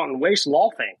a wanton waste law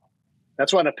thing.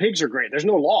 That's why the pigs are great. There's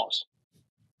no laws.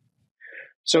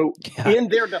 So in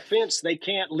their defense, they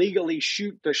can't legally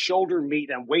shoot the shoulder meat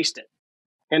and waste it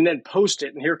and then post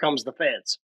it, and here comes the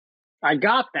feds. I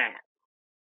got that.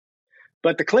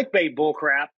 But the clickbait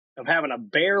bullcrap of having a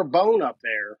bare bone up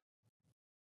there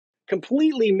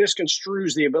completely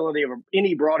misconstrues the ability of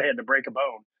any broadhead to break a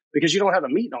bone because you don't have the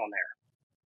meat on there.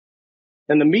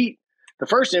 And the meat, the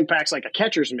first impact's like a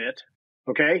catcher's mitt,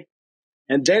 okay?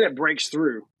 And then it breaks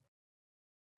through.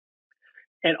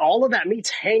 And all of that meat's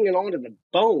hanging onto the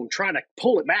bone, trying to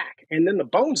pull it back. And then the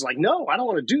bone's like, no, I don't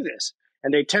want to do this.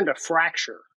 And they tend to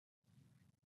fracture.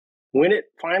 When it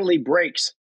finally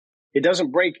breaks, it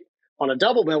doesn't break on a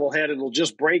double bevel head. It'll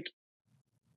just break.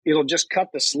 It'll just cut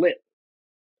the slit.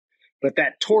 But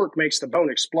that torque makes the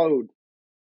bone explode.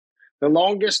 The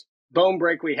longest bone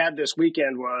break we had this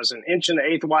weekend was 1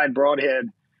 1/8 wide broadhead,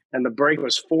 and the break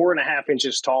was 4.5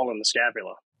 inches tall in the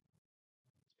scapula.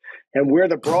 And where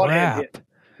the broadhead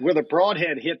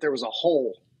hit, there was a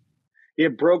hole.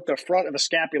 It broke the front of the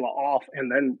scapula off,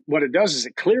 and then what it does is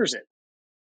it clears it.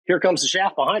 Here comes the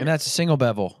shaft behind it. And that's a single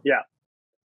bevel. Yeah.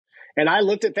 And I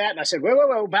looked at that, and I said,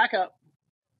 whoa, back up.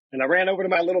 And I ran over to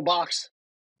my little box.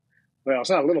 Well,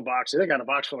 it's not a little box. They got a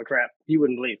box full of crap you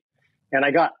wouldn't believe. And I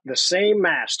got the same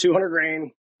mass, 200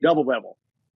 grain, double bevel,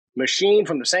 machine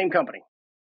from the same company.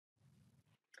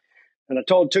 And I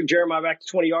took Jeremiah back to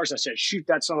 20 yards. And I said, shoot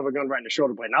that son of a gun right in the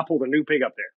shoulder blade. And I pulled a new pig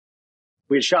up there.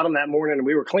 We had shot him that morning, and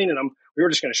we were cleaning him. We were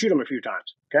just going to shoot him a few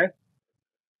times, okay?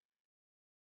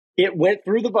 It went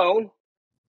through the bone.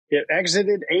 It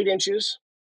exited 8 inches,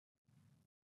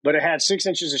 but it had 6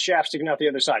 inches of shaft sticking out the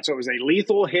other side. So it was a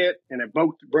lethal hit, and it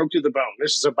broke through the bone.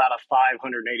 This is about a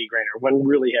 580 grainer, one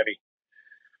really heavy.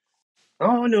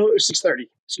 Oh, no, it was 630.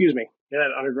 Excuse me. It had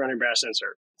an underground brass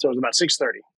insert. So it was about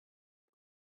 630.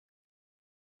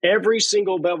 Every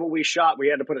single bevel we shot, we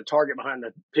had to put a target behind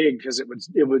the pig because it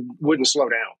wouldn't slow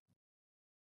down.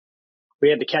 We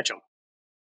had to catch them.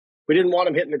 We didn't want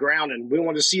them hitting the ground, and we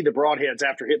wanted to see the broadheads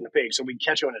after hitting the pig, so we'd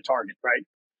catch them in a target, right?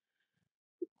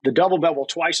 The double bevel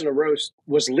twice in a row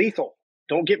was lethal.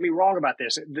 Don't get me wrong about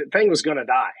this. The thing was going to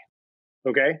die,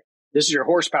 okay? This is your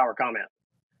horsepower comment.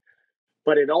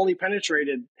 But it only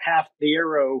penetrated half the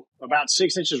arrow. About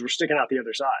 6 inches were sticking out the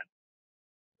other side.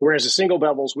 Whereas the single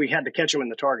bevels, we had to catch them in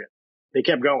the target. They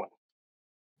kept going.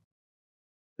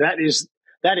 That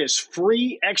is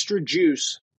free extra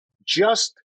juice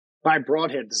just by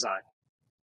broadhead design.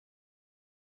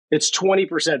 It's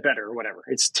 20% better or whatever.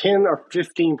 It's 10 or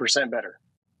 15% better.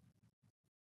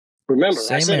 Remember,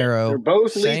 Same I said arrow, they're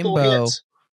both same lethal bow. hits.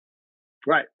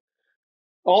 Right.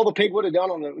 All the pig would have done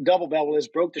on the double bevel is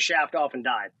broke the shaft off and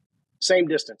died. Same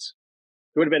distance.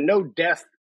 There would have been no death.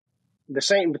 The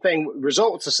same thing.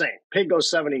 Result's the same. Pig goes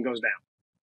 70 and goes down.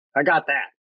 I got that.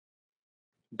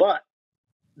 But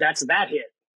that's that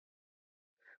hit.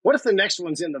 What if the next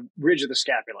one's in the ridge of the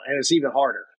scapula and it's even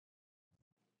harder?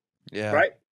 Yeah.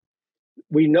 Right?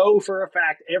 We know for a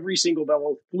fact every single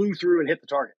bevel flew through and hit the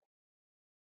target.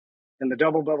 And the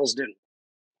double bevels didn't.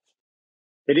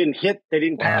 They didn't hit, they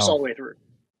didn't pass all the way through.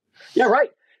 Yeah, right.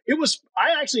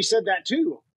 I actually said that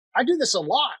too. I do this a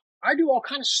lot. I do all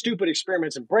kinds of stupid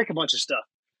experiments and break a bunch of stuff.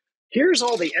 Here's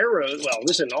all the arrows. Well,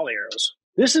 this isn't all the arrows.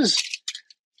 This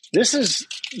is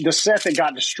the set that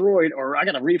got destroyed, or I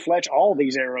got to refletch all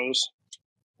these arrows.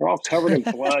 They're all covered in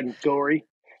blood and gory.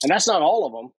 And that's not all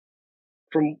of them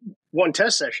from one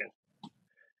test session.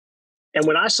 And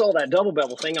when I saw that double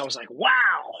bevel thing, I was like,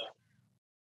 wow,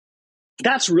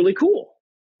 that's really cool.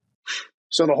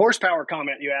 So the horsepower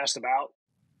comment you asked about,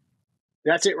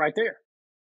 that's it right there.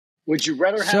 Would you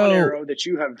rather have an arrow that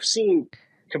you have seen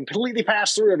completely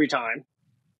pass through every time,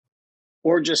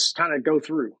 or just kind of go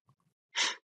through?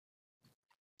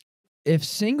 If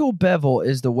single bevel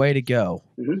is the way to go,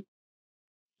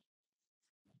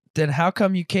 then how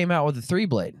come you came out with a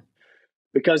 3-blade?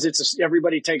 Because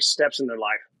everybody takes steps in their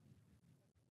life.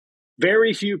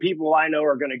 Very few people I know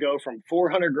are going to go from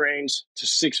 400 grains to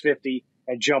 650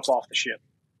 and jump off the ship.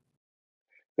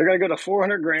 They're going to go to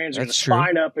 400 grains, they're going to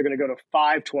spine up, they're going to go to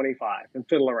 525 and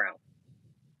fiddle around.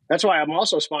 That's why I'm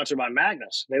also sponsored by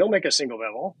Magnus. They don't make a single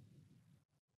bevel,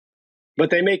 but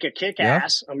they make a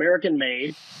kick-ass,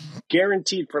 American-made,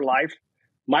 guaranteed for life.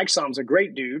 Mike Som's a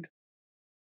great dude.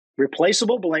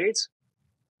 Replaceable blades.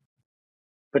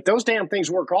 But those damn things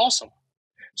work awesome.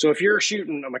 So if you're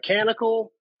shooting a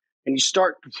mechanical and you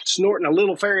start snorting a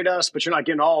little fairy dust, but you're not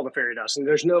getting all the fairy dust, and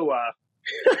there's no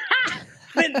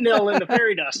fentanyl in the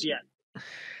fairy dust yet,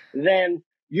 then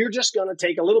you're just going to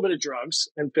take a little bit of drugs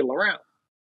and fiddle around.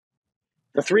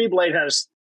 The 3-blade has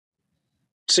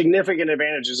significant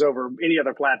advantages over any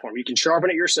other platform. You can sharpen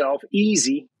it yourself,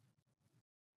 easy.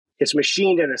 It's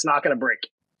machined and it's not going to break.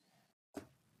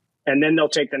 And then they'll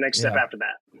take the next step after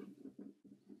that.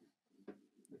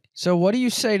 So what do you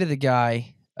say to the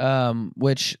guy,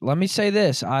 which let me say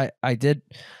this, I did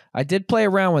play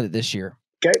around with it this year.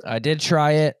 Okay. I did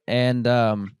try it. And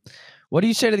what do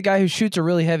you say to the guy who shoots a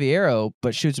really heavy arrow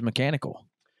but shoots a mechanical?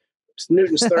 It's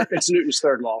Newton's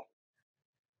third law.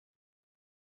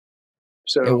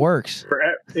 So it works.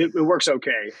 It works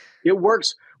okay. It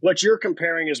works. What you're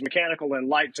comparing is mechanical and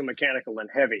light to mechanical and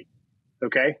heavy.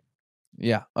 Okay?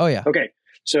 Yeah. Oh, yeah. Okay.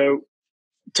 So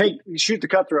shoot the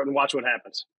cutthroat and watch what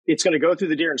happens. It's going to go through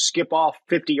the deer and skip off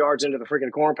 50 yards into the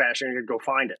freaking corn pasture and you're going to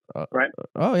go find it. Right?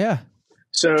 Oh, yeah.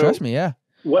 So trust me, yeah.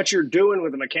 What you're doing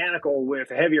with the mechanical with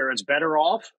heavier, it's better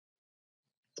off,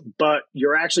 but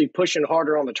you're actually pushing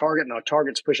harder on the target and the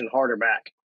target's pushing harder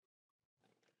back.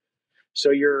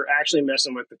 So you're actually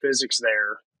messing with the physics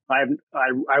there.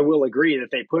 I will agree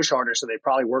that they push harder, so they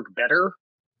probably work better.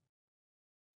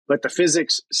 But the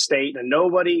physics state, and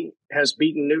nobody has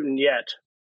beaten Newton yet,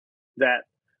 that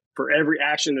for every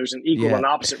action, there's an equal and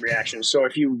opposite reaction. So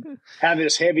if you have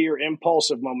this heavier impulse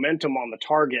of momentum on the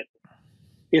target,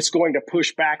 it's going to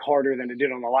push back harder than it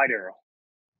did on the light arrow.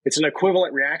 It's an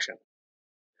equivalent reaction.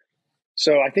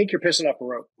 So I think you're pissing up a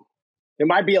rope. It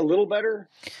might be a little better.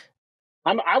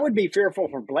 I would be fearful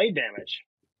for blade damage.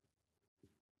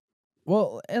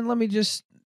 Well, and let me just,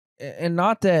 and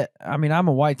not that, I mean, I'm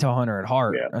a whitetail hunter at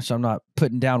heart, so I'm not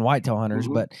putting down whitetail hunters,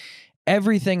 but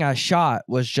everything I shot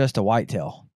was just a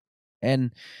whitetail.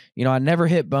 And, you know, I never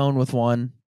hit bone with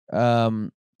one.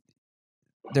 There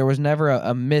was never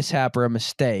a mishap or a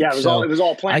mistake. Yeah, it was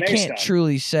all plan A stuff. I can't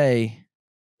truly say.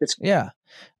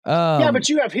 But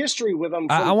you have history with them.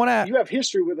 You have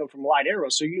history with them from light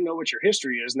arrows, so you know what your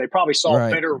history is, and they probably saw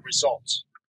better results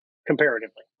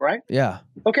comparatively, right? Yeah.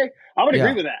 Okay, I would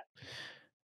agree with that.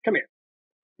 Come here.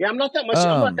 Yeah, I'm not that much.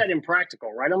 I'm not that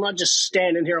impractical, right? I'm not just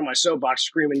standing here on my soapbox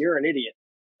screaming, "You're an idiot."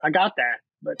 I got that,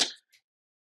 but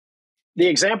the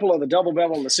example of the double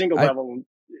bevel and the single bevel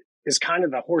is kind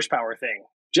of the horsepower thing.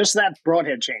 Just that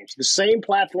broadhead change. The same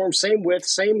platform, same width,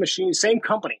 same machine, same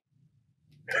company.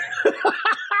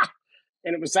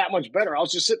 And it was that much better. I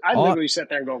literally sat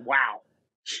there and go, wow.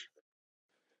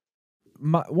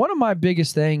 One of my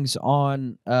biggest things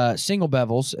on single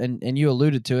bevels, and you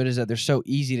alluded to it, is that they're so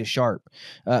easy to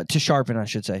sharpen, I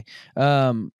should say.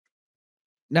 Now,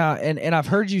 and I've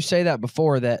heard you say that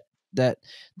before, that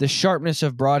the sharpness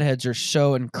of broadheads are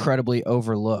so incredibly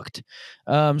overlooked.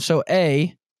 So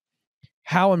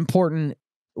how important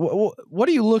What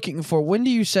are you looking for? When do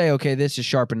you say, okay, this is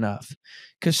sharp enough?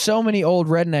 Because so many old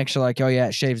rednecks are like, oh yeah,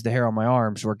 it shaves the hair on my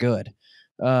arms. We're good.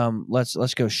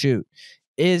 Let's go shoot.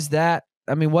 Is that?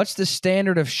 I mean, what's the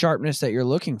standard of sharpness that you're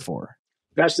looking for?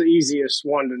 That's the easiest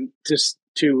one to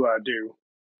do.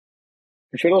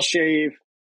 If it'll shave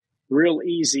real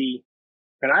easy,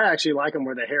 and I actually like them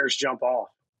where the hairs jump off.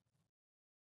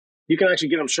 You can actually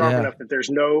get them sharp enough that there's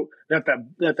that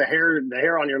the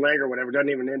hair on your leg or whatever doesn't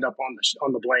even end up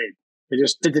on the blade. It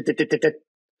just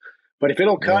but if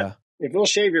it'll cut, if it'll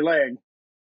shave your leg,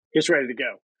 it's ready to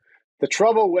go. The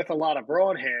trouble with a lot of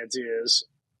broadheads is,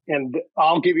 and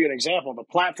I'll give you an example. The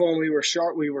platform we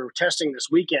were testing this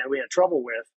weekend, we had trouble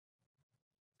with.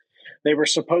 They were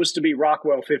supposed to be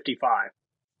Rockwell 55.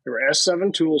 They were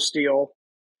S7 tool steel,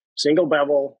 single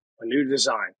bevel, a new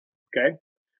design. Okay.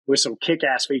 With some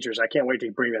kick-ass features. I can't wait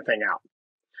to bring the thing out.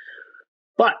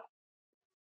 But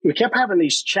we kept having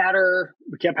these chatter.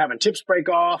 We kept having tips break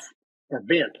off or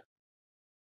bend.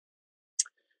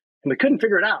 And we couldn't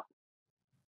figure it out.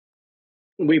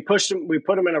 We pushed them. We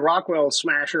put them in a Rockwell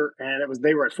smasher, and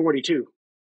they were at 42.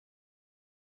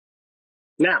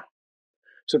 Now,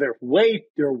 so they're way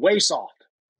soft.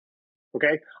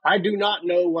 Okay. I do not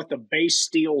know what the base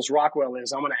steel's Rockwell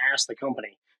is. I'm going to ask the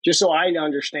company. Just so I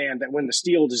understand that when the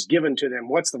steel is given to them,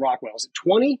 what's the Rockwell? Is it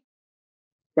 20?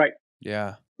 Right.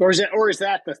 Yeah. Or is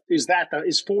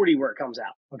 40 where it comes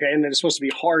out? Okay. And then it's supposed to be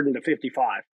hardened to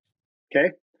 55.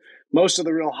 Okay. Most of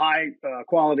the real high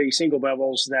quality single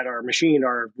bevels that are machined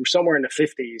are somewhere in the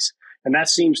 50s. And that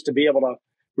seems to be able to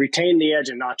retain the edge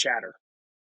and not chatter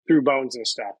through bones and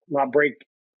stuff, not break.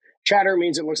 Chatter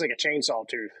means it looks like a chainsaw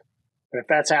tooth. And if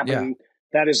that's happening,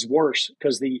 that is worse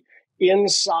because the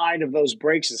inside of those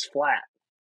breaks is flat.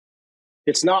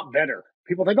 It's not better.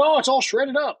 People think, oh, it's all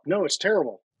shredded up. No, it's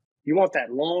terrible. You want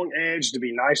that long edge to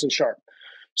be nice and sharp.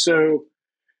 So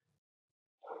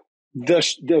the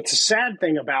sad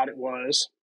thing about it was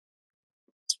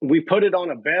we put it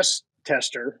on a best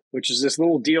tester, which is this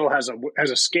little deal, has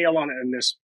a scale on it and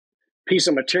this piece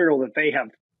of material that they have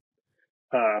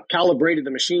calibrated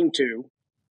the machine to,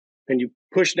 and you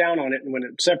push down on it, and when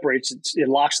it separates, it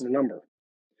locks the number.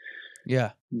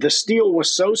 Yeah. The steel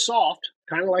was so soft,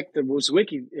 kind of like the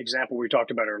Wozwicki example we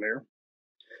talked about earlier,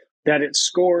 that it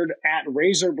scored at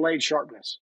razor blade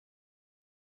sharpness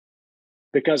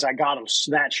because I got them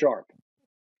that sharp.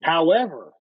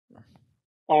 However,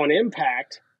 on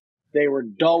impact, they were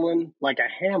dulling like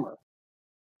a hammer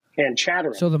and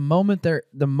chattering. So the moment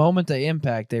they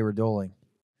impact, they were dulling.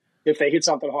 If they hit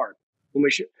something hard.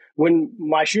 When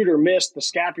my shooter missed the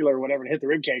scapula or whatever and hit the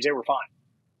rib cage, they were fine.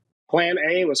 Plan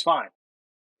A was fine.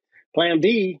 Plan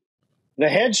B, the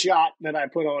headshot that I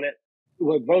put on it,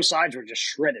 with both sides were just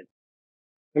shredded.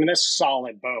 I mean, that's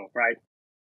solid bone, right?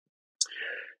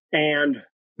 And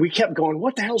we kept going,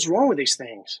 what the hell's wrong with these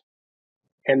things?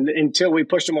 And until we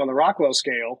pushed them on the Rockwell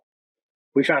scale,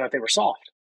 we found out they were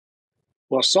soft.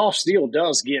 Well, soft steel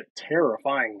does get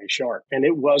terrifyingly sharp. And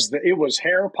it was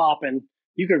hair popping.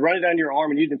 You could run it down your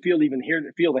arm and you didn't feel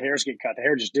the hairs get cut. The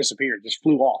hair just disappeared, just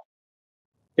flew off.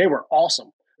 They were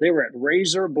awesome. They were at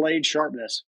razor blade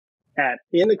sharpness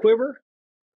in the quiver,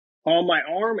 on my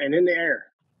arm, and in the air.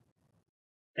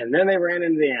 And then they ran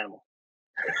into the animal.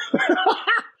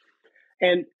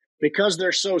 And because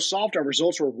they're so soft, our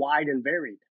results were wide and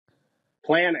varied.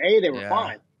 Plan A, they were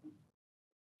fine.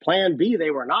 Plan B,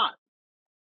 they were not.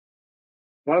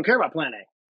 I don't care about plan A.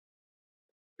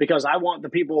 Because I want the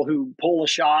people who pull a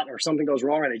shot or something goes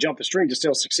wrong or they jump the string to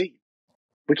still succeed.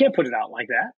 We can't put it out like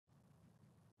that.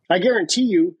 I guarantee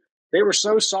you, they were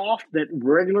so soft that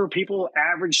regular people,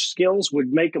 average skills,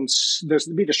 would make them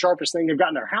be the sharpest thing they've got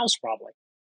in their house probably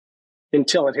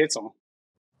until it hits them,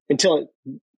 until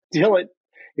it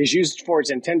is used for its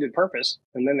intended purpose,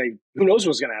 and then who knows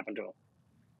what's going to happen to them.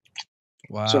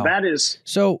 Wow! So that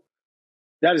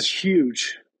is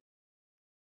huge.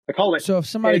 I call it. So if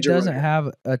somebody doesn't have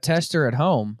a tester at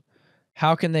home,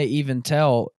 how can they even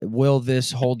tell, will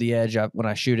this hold the edge up when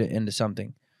I shoot it into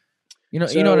something? You know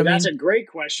what I mean? That's a great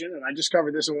question, and I just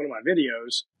covered this in one of my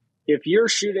videos. If you're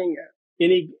shooting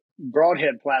any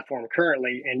broadhead platform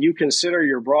currently and you consider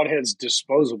your broadheads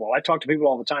disposable, I talk to people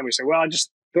all the time who say, well, I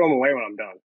just throw them away when I'm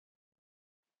done.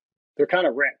 They're kind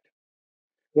of wrecked.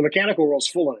 The mechanical world's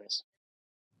full of this.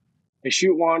 They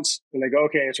shoot once, and they go,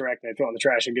 okay, it's wrecked, and they throw it in the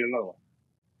trash and get another one.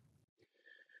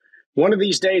 One of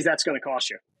these days, that's going to cost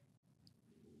you.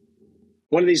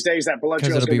 One of these days, that blood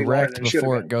trail is going to be wrecked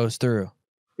before it goes through.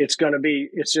 It's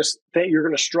just that you're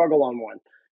going to struggle on one.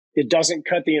 It doesn't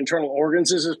cut the internal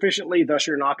organs as efficiently, thus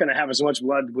you're not going to have as much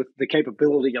blood with the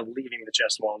capability of leaving the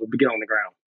chest wall to get on the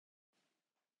ground.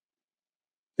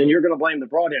 then you're going to blame the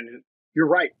broadhead. You're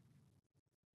right.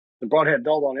 The broadhead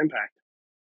dulled on impact.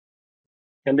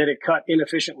 And then it cut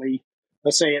inefficiently.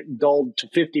 Let's say it dulled to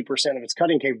 50% of its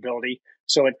cutting capability.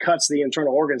 So it cuts the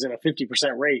internal organs at a 50%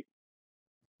 rate.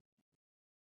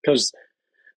 Because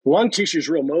lung tissue is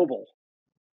real mobile.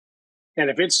 And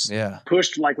if it's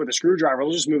pushed like with a screwdriver,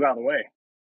 it'll just move out of the way.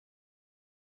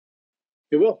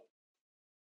 It will.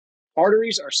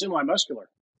 Arteries are semi-muscular.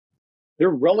 They're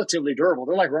relatively durable.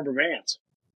 They're like rubber bands.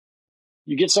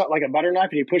 You get something like a butter knife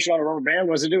and you push it on a rubber band,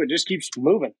 what does it do? It just keeps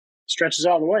moving, stretches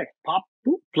out of the way, pop,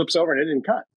 boop, flips over, and it didn't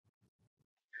cut.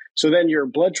 So then your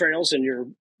blood trails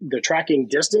and the tracking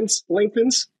distance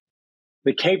lengthens.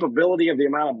 The capability of the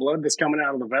amount of blood that's coming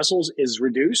out of the vessels is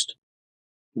reduced.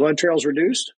 Blood trails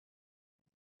reduced.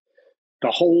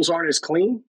 The holes aren't as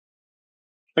clean.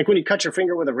 Like when you cut your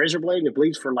finger with a razor blade and it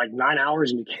bleeds for like 9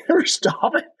 hours and you can't ever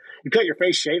stop it. You cut your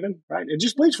face shaving, right? It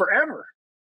just bleeds forever.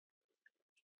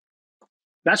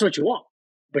 That's what you want.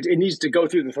 But it needs to go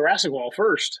through the thoracic wall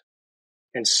first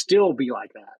and still be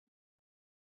like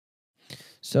that.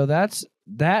 So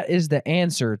that is the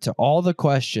answer to all the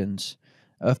questions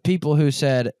of people who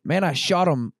said, man, I shot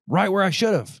him right where I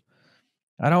should have.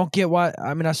 I don't get why.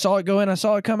 I mean, I saw it go in, I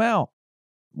saw it come out.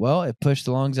 Well, it pushed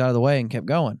the lungs out of the way and kept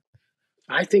going.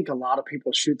 I think a lot of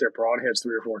people shoot their broadheads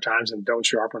 3 or 4 times and don't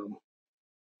sharpen them.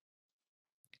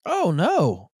 Oh,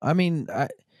 no. I mean,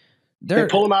 they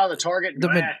pull them out of the target and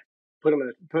put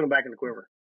them back in the quiver.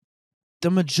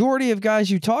 The majority of guys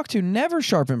you talk to never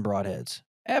sharpen broadheads,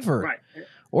 ever. Right.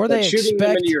 Or but they shooting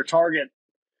them expect into your target,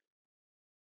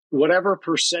 whatever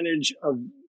percentage of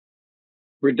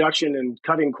reduction in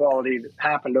cutting quality that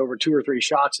happened over 2 or 3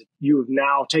 shots, you have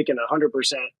now taken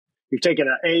 100%. You've taken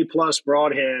an A+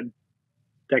 broadhead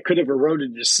that could have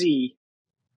eroded to C.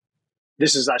 I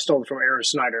stole it from Aaron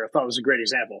Snyder. I thought it was a great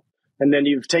example. And then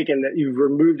you've taken that, you've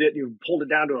removed it, you've pulled it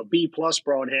down to a B+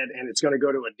 broadhead, and it's going to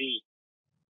go to a D.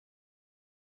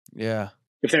 Yeah.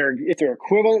 If they're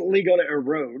equivalently going to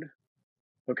erode,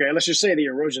 okay, let's just say the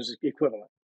erosion is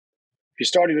equivalent. If you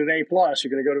started at A+,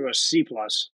 you're going to go to a C+.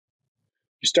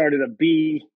 You started a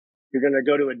B, you're going to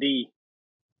go to a D.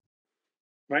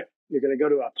 Right? You're going to go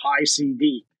to a pi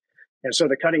CD. And so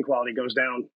the cutting quality goes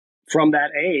down from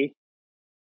that A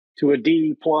to a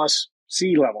D+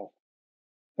 C level,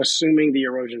 assuming the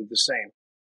erosion is the same.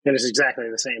 And it's exactly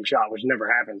the same shot, which never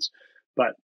happens.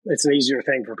 But it's an easier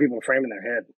thing for people to frame in their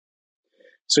head.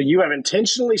 So you have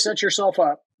intentionally set yourself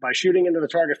up by shooting into the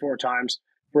target 4 times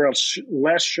for a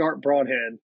less sharp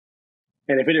broadhead.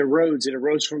 And if it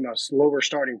erodes from a lower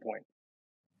starting point.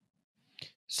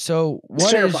 So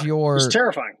it's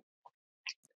terrifying.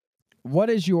 What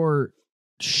is your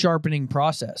sharpening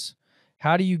process?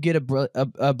 How do you get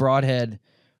a broadhead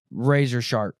razor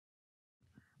sharp?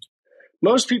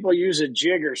 Most people use a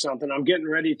jig or something. I'm getting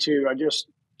ready to. I just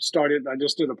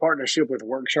did a partnership with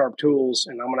Work Sharp Tools,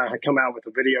 and I'm going to come out with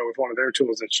a video with one of their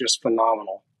tools that's just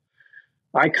phenomenal.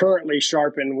 I currently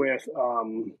sharpen with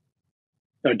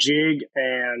a jig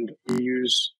and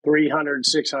use 300,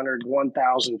 600,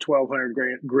 1,000,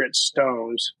 1,200 grit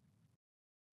stones.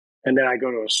 And then I go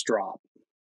to a strop.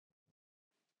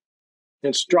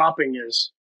 And stropping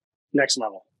is next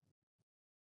level.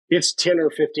 It's 10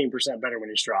 or 15% better when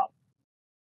you strop.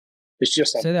 It's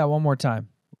just say that one more time.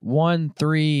 1,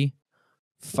 3,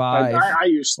 5. I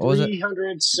use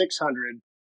 300, 600,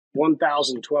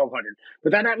 1,000, 1,200.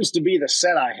 But that happens to be the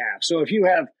set I have. So if you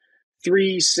have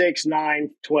 3, 6, 9,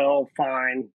 12,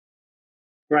 fine,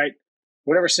 right?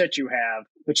 Whatever set you have,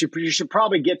 but you should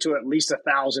probably get to at least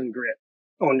 1,000 grit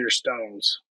on your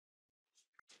stones.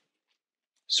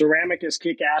 Ceramic is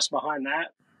kick ass behind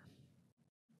that.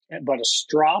 But a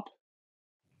strop,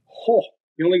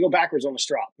 you only go backwards on a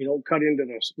strop. You don't cut into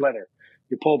the leather.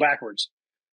 You pull backwards.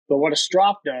 But what a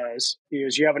strop does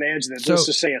is you have an edge that, let's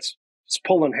just say it's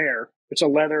pulling hair. It's a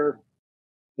leather.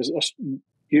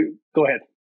 You go ahead.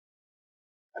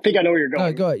 I think I know where you're going.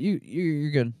 No, go ahead.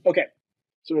 You're good. Okay.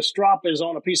 So a strop is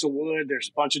on a piece of wood. There's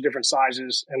a bunch of different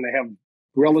sizes, and they have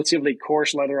relatively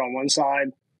coarse leather on one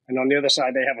side, and on the other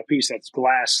side they have a piece that's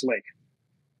glass slick.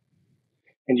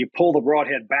 And you pull the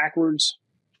broadhead backwards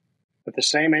at the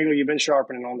same angle you've been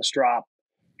sharpening on the strop.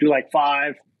 Do like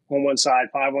 5 on one side,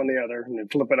 5 on the other, and then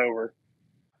flip it over.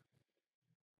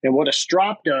 And what a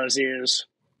strop does is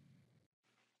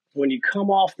when you come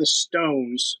off the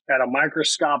stones at a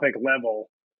microscopic level,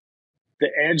 the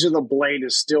edge of the blade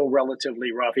is still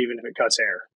relatively rough, even if it cuts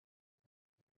hair.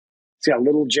 It's got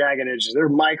little jagged edges. They're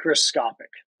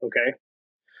microscopic, okay?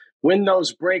 When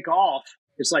those break off,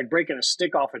 it's like breaking a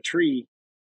stick off a tree.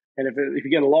 And if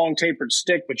you get a long tapered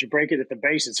stick, but you break it at the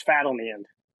base, it's fat on the end.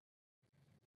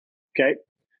 Okay?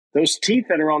 Those teeth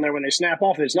that are on there, when they snap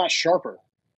off, it's not sharper.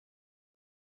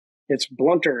 It's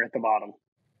blunter at the bottom.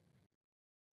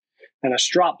 And a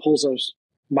strop pulls those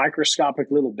microscopic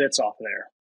little bits off there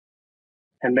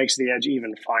and makes the edge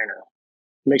even finer.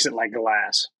 Makes it like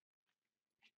glass.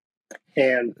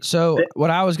 And so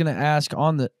what I was going to ask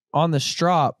on the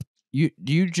strop, do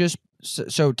you just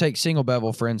so take single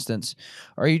bevel for instance,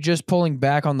 are you just pulling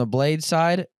back on the blade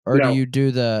side, or No. do you do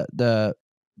the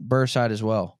burr side as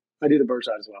well? I do the burr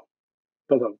side as well.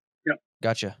 Both of them. Yep.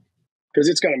 Gotcha. Because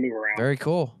it's going to move around. Very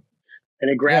cool. And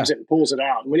it grabs it and pulls it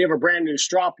out. And when you have a brand new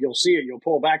strop, you'll see it. You'll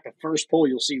pull back. The first pull,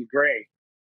 you'll see gray.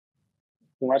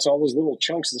 Well, that's all those little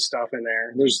chunks and stuff in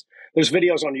there. There's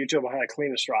videos on YouTube on how to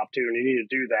clean a strop too, and you need to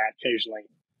do that occasionally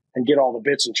and get all the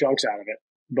bits and chunks out of it.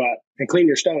 And clean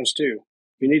your stones too.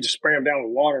 You need to spray them down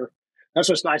with water. That's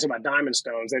what's nice about diamond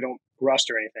stones. They don't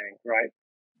rust or anything, right?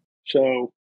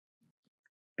 So,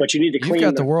 but you need to clean. You've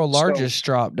got the world's stones. largest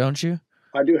strop, don't you?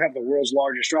 I do have the world's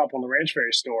largest strop on the Ranch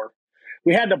Fairy store.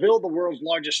 We had to build the world's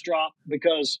largest strop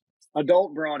because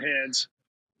adult broadheads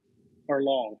are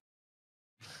long.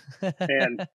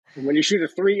 And when you shoot a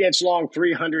 3-inch long,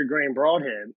 300 grain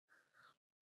broadhead,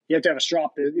 you have to have a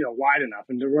strop that, wide enough,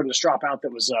 and to run the strop out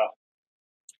that was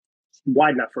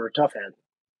wide enough for a tough head.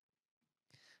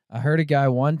 I heard a guy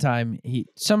one time,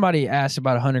 somebody asked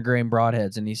about 100 grain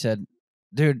broadheads, and he said,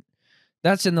 dude,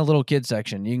 that's in the little kid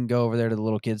section. You can go over there to the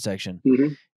little kid section.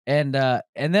 Mm-hmm. And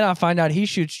then I find out he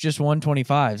shoots just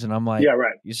 125s, and I'm like, yeah,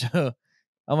 right. So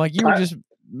I'm like, you were just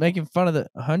making fun of the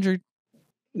 100?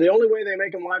 The only way they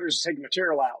make them lighter is to take the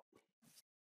material out,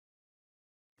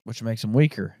 which makes them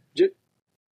weaker.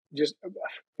 Just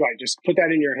put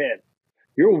that in your head.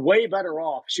 You're way better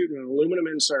off shooting an aluminum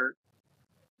insert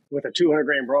with a 200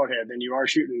 grain broadhead than you are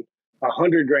shooting a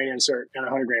 100 grain insert and a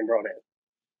 100 grain broadhead.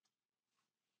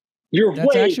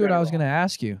 That's actually what I was going to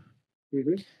ask you.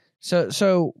 Mm-hmm.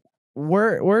 So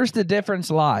where's the difference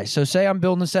lie? So say I'm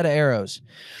building a set of arrows,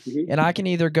 mm-hmm. and I can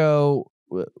either go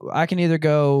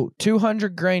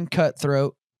 200 grain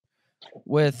cutthroat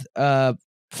with a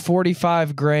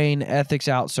 45 grain ethics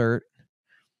outsert,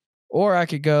 or I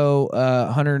could go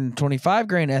 125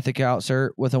 grain ethic outsert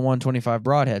with a 125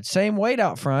 broadhead. Same weight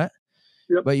out front,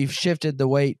 yep. But you've shifted the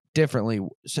weight differently.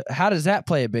 So how does that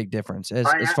play a big difference as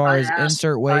far as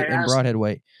insert weight and broadhead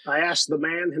weight? I asked the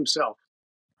man himself.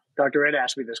 Dr. Ed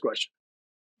asked me this question.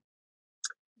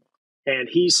 And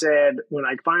he said, when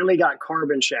I finally got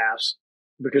carbon shafts,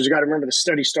 because you got to remember the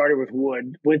study started with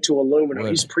wood, went to aluminum.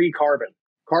 He's pre-carbon.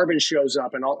 Carbon shows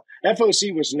up, and all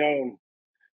FOC was known.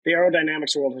 The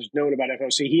aerodynamics world has known about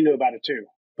FOC. He knew about it too,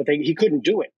 but he couldn't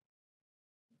do it.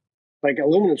 Like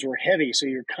aluminums were heavy, so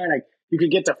you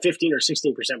could get to 15 or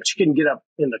 16%, but you couldn't get up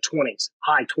in the 20s,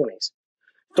 high 20s.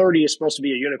 30 is supposed to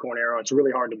be a unicorn arrow. It's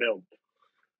really hard to build.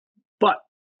 But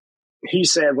he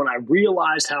said, when I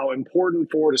realized how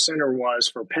important forward to center was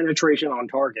for penetration on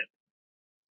target,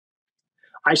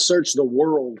 I searched the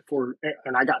world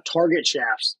and I got target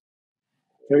shafts.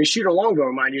 You shoot a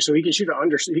longbow, mind you, so he can shoot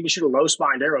a low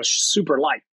spined arrow, super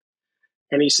light.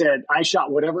 And he said, I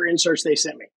shot whatever inserts they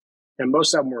sent me, and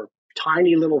most of them were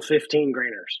tiny little 15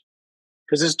 grainers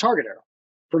because it's a target arrow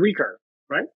for recurve,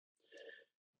 right?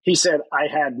 He said I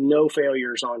had no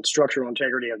failures on structural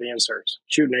integrity of the inserts,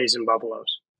 shooting A's and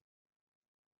buffaloes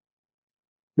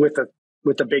with the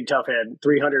big tough head,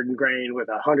 300 grain with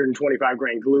 125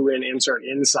 grain glue in insert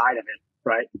inside of it,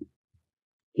 right?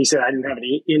 He said I didn't have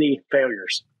any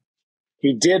failures.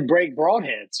 He did break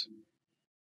broadheads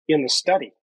in the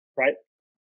study, right?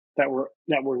 That were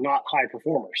not high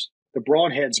performers. The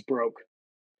broadheads broke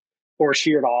or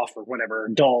sheared off or whatever,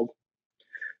 dulled.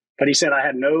 But he said I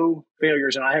had no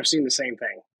failures, and I have seen the same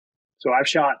thing. So I've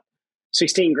shot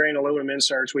 16 grain aluminum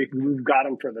inserts. We've got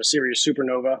them for the Sirius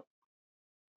Supernova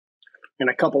and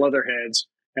a couple other heads.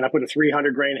 And I put a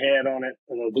 300 grain head on it.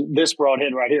 And this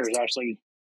broadhead right here is actually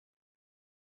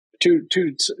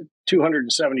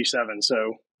 277.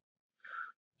 So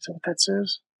is that what that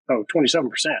says? Oh, 27%.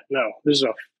 No, this is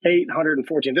a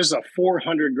 814. This is a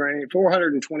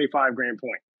 425 grain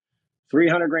point.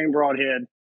 300 grain broadhead,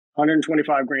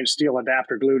 125 grain steel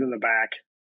adapter glued in the back.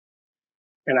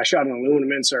 And I shot an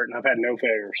aluminum insert, and I've had no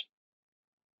failures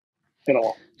at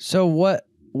all. So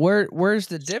where's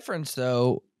the difference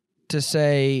though to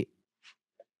say,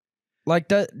 like,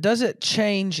 does it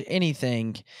change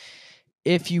anything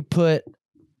if you put,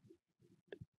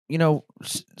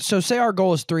 so say our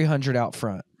goal is 300 out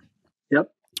front.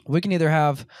 Yep. We can either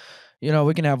have,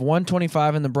 we can have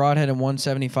 125 in the broadhead and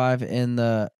 175 in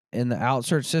the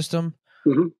outsert system,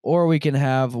 mm-hmm. or we can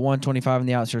have 125 in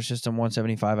the outsert system,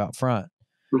 175 out front.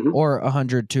 or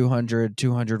 100, 200,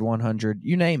 200, 100,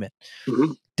 you name it.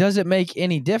 Mm-hmm. Does it make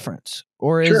any difference?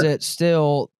 Or is it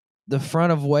still the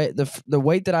front of weight, the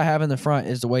weight that I have in the front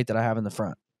is the weight that I have in the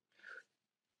front?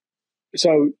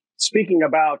 So speaking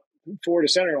about forward to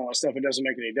center and all that stuff, it doesn't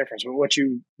make any difference. But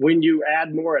when you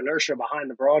add more inertia behind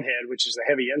the broadhead, which is the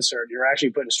heavy insert, you're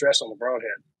actually putting stress on the broadhead.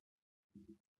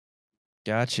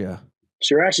 Gotcha.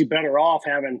 So you're actually better off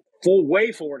having full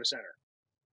way forward to center.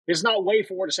 It's not way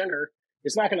forward to center.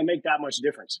 It's not going to make that much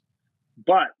difference.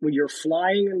 But when you're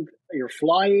flying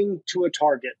to a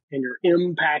target and you're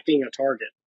impacting a target,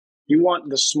 you want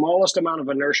the smallest amount of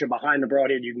inertia behind the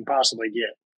broadhead you can possibly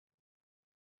get.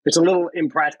 It's a little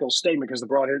impractical statement because the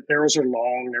broadhead arrows are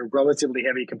long, they're relatively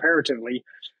heavy comparatively,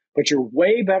 but you're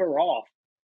way better off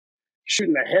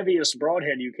shooting the heaviest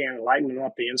broadhead you can and lightening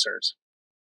up the inserts.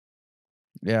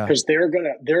 Yeah. Because they're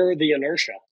the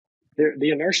inertia.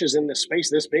 The inertia is in the space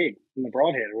this big in the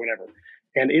broadhead or whatever.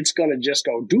 And it's going to just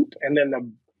go doop. And then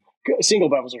the single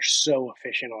bevels are so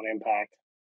efficient on impact.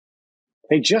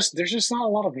 There's just not a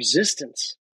lot of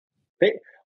resistance.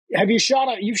 You've shot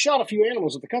a few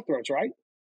animals with the cutthroats, right?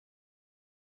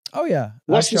 Oh yeah.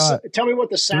 Tell me what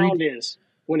the sound is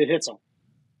when it hits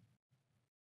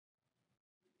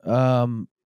them.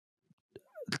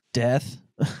 Death.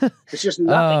 It's just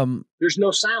nothing. There's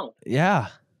no sound. Yeah.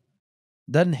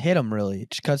 Doesn't hit them really. It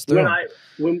just cuts through.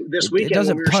 It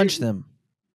doesn't punch them.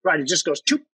 Right. It just goes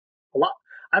choop a lot.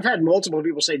 I've had multiple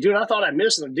people say, dude, I thought I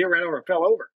missed and the deer ran over and fell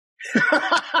over.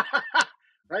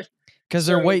 Right. Because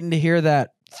they're waiting to hear that.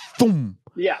 Boom.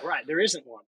 Yeah. Right. There isn't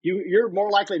one. You're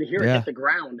more likely to hear it hit the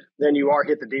ground than you are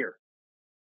hit the deer.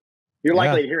 You're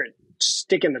likely to hear it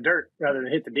stick in the dirt rather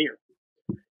than hit the deer.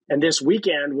 And this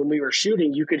weekend when we were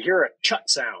shooting, you could hear a chut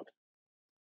sound.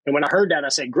 And when I heard that, I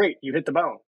said, great, you hit the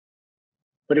bone.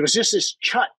 But it was just this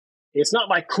chut. It's not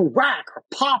like crack or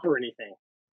pop or anything.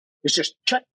 It's just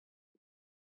chut.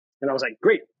 And I was like,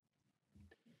 great.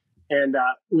 And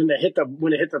when it hit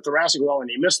the thoracic wall and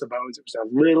he missed the bones, it was a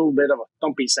little bit of a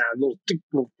thumpy sound, little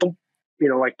thump,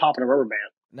 like popping a rubber band.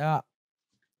 Now,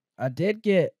 I did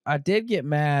get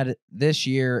mad this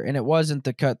year, and it wasn't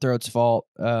the cutthroat's fault.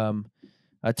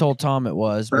 I told Tom it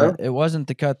was, but it wasn't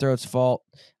the cutthroat's fault.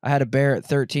 I had a bear at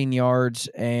 13 yards,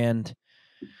 and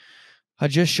I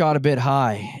just shot a bit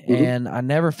high, and I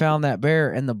never found that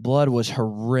bear, and the blood was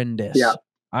horrendous. Yeah.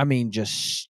 I mean,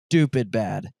 just stupid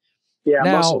bad. Yeah,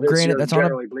 now, granted, that's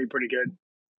generally bleed pretty good.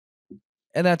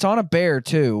 And that's on a bear,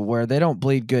 too, where they don't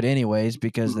bleed good anyways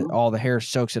because all the hair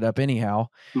soaks it up anyhow.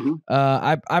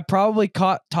 I probably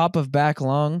caught top of back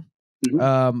lung.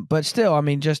 But still, I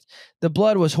mean, just the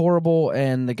blood was horrible,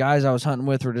 and the guys I was hunting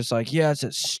with were just like, yeah, it's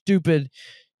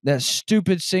that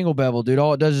stupid single bevel, dude.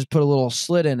 All it does is put a little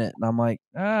slit in it. And I'm like,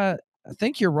 I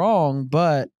think you're wrong,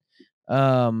 but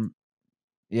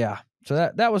yeah. So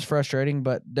that was frustrating,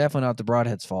 but definitely not the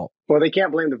broadhead's fault. Well, they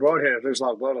can't blame the broadhead if there's a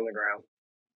lot of blood on the ground.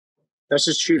 That's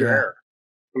just shooter error.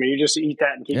 I mean, you just eat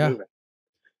that and keep moving.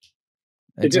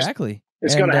 Exactly.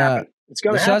 It's going to happen. It's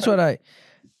going to happen. That's what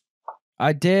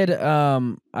I did.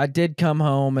 I did come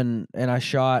home and I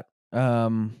shot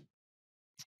 3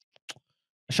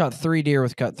 deer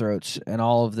with cutthroats, and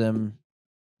all of them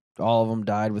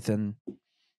died within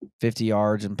 50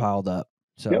 yards and piled up.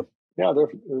 So yep. Yeah,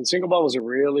 the single bevels are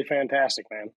really fantastic,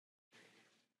 man.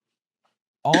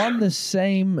 On the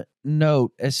same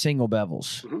note as single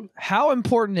bevels, how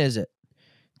important is it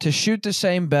to shoot the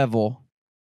same bevel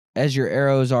as your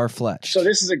arrows are fletched? So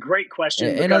this is a great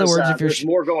question. In other words, if there's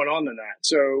more going on than that.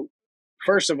 So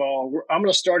first of all, I'm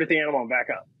going to start at the animal and back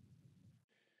up.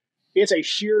 It's a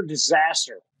sheer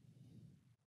disaster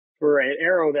for an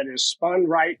arrow that is spun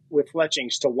right with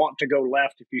fletchings to want to go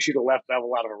left if you shoot a left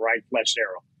bevel out of a right fletched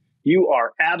arrow. You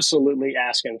are absolutely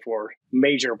asking for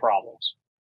major problems.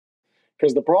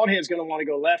 Because the broadhead's going to want to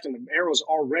go left and the arrow's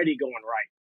already going right.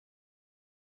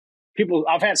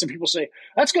 I've had some people say,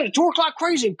 that's going to torque like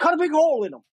crazy and cut a big hole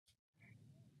in them.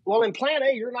 Well, in plan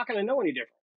A, you're not going to know any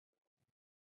different.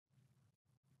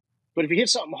 But if you hit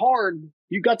something hard,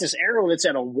 you've got this arrow that's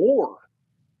at a war,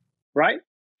 right?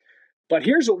 But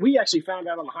here's what we actually found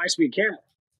out on the high-speed camera.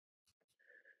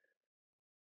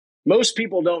 Most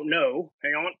people don't know,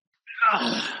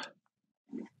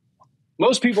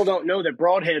 most people don't know that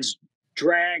broadheads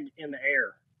drag in the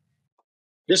air.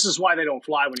 This is why they don't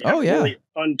fly when you have a really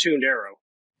untuned arrow.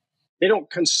 They don't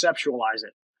conceptualize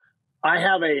it. I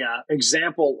have a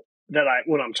example that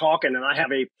when I'm talking, and I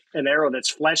have an arrow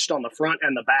that's fletched on the front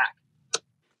and the back.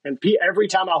 And every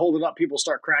time I hold it up, people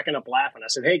start cracking up laughing. I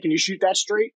said, hey, can you shoot that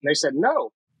straight? And they said,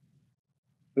 no.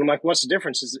 And I'm like, what's the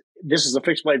difference? This is a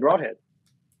fixed blade broadhead.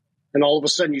 And all of a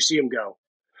sudden you see them go,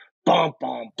 Bum,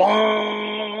 bum,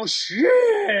 bum,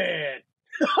 shit.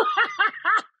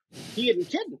 He isn't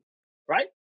kidding, right?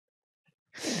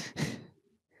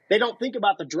 They don't think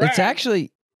about the drag It's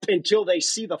actually until they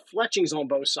see the fletchings on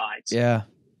both sides. yeah.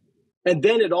 And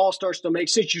then it all starts to make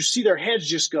sense. You see their heads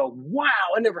just go, wow,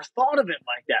 I never thought of it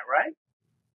like that, right?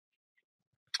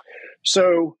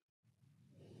 So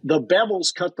the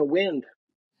bevels cut the wind.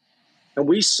 And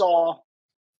we saw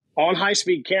on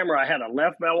high-speed camera, I had a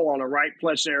left bevel on a right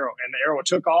fletched arrow, and the arrow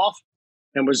took off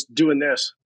and was doing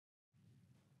this.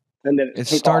 And then It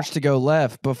starts off. to go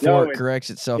left before it corrects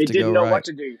itself to go right. It didn't know what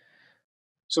to do.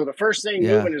 So the first thing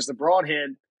moving is the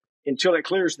broadhead until it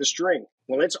clears the string.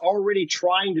 Well, it's already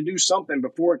trying to do something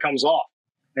before it comes off.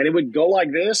 And it would go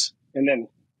like this, and then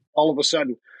all of a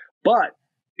sudden. But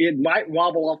it might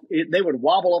wobble off. They would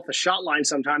wobble off the shot line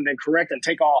sometime, then correct and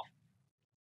take off.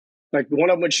 Like one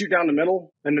of them would shoot down the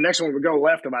middle, and the next one would go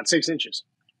left about 6 inches.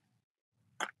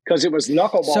 Because it was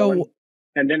knuckleballing,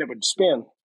 and then it would spin.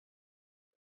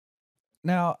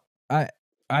 Now,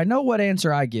 I know what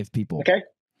answer I give people. Okay.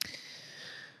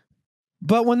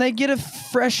 But when they get a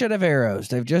fresh set of arrows,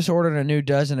 they've just ordered a new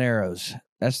dozen arrows.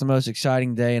 That's the most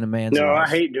exciting day in a man's life. No, I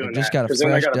hate doing that. Because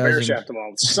then I got to bear shaft them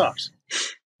all. It sucks.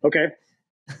 Okay.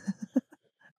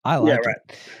 I like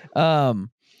it.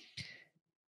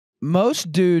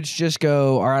 Most dudes just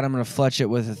go, all right, I'm going to fletch it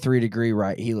with a 3-degree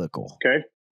right helical.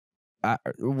 Okay.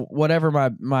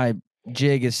 Whatever my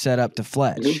jig is set up to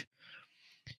fletch. Mm-hmm.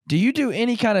 Do you do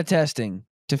any kind of testing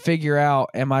to figure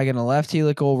out, am I going to left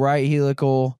helical, right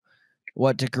helical,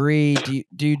 what degree?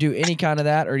 Do you do any kind of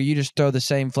that, or do you just throw the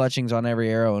same fletchings on every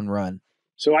arrow and run?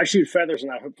 So I shoot feathers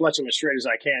and I fletch them as straight as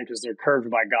I can because they're curved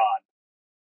by God.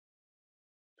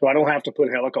 So I don't have to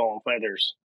put helical on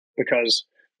feathers because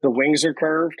the wings are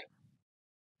curved,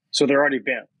 so they're already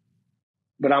bent.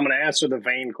 But I'm going to answer the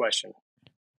vein question.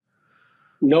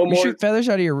 No more. You shoot feathers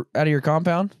out of your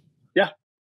compound? Yeah.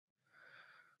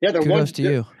 Yeah, they're Kudos to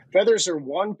you. Feathers are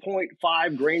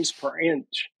 1.5 grains per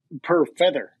inch per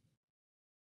feather.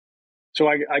 So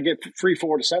I get free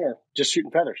forward to center just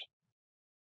shooting feathers.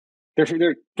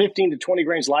 They're 15 to 20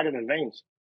 grains lighter than veins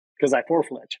because I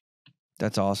four-fletch.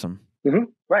 That's awesome. Mm-hmm.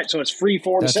 Right, so it's free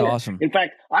forward to center. That's awesome. In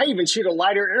fact, I even shoot a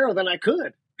lighter arrow than I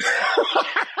could,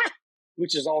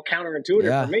 which is all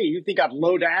counterintuitive for me. You think I'd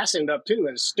load ass end up too,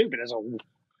 and it's stupid.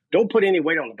 Don't put any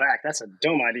weight on the back. That's a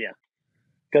dumb idea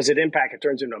because at impact it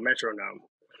turns into a metronome.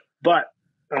 But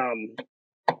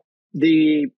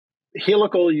the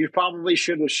helical, you probably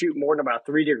shouldn't shoot more than about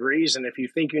 3 degrees. And if you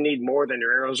think you need more, then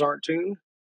your arrows aren't tuned.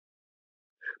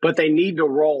 But they need to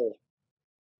roll.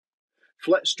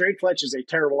 Straight fletch is a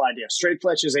terrible idea. Straight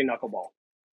fletch is a knuckleball.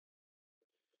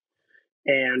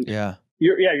 And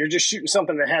you're just shooting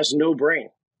something that has no brain.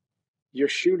 You're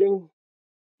shooting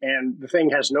and the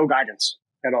thing has no guidance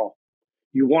at all.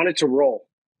 You want it to roll.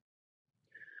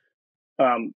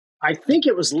 I think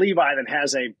it was Levi that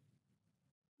has a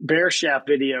bear shaft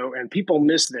video, and people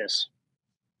miss this.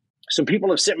 Some people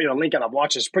have sent me the link, and I've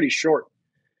watched it. It's pretty short.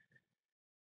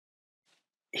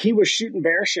 He was shooting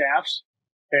bear shafts,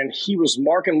 and he was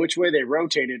marking which way they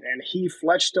rotated, and he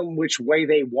fletched them which way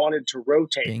they wanted to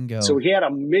rotate. Bingo. So he had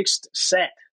a mixed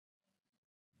set.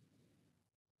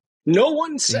 No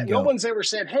one's ever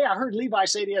said, hey, I heard Levi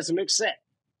say he has a mixed set.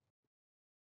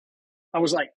 I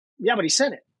was like, yeah, but he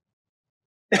said it.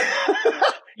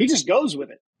 He just goes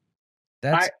with it.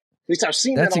 At least I've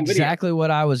seen that on video. That's exactly what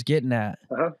I was getting at.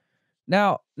 Uh-huh.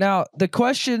 Now the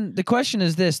question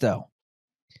is this though.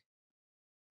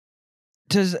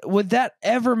 Would that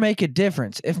ever make a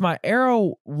difference if my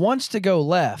arrow wants to go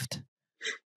left,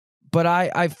 but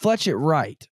I fletch it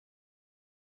right?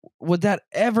 Would that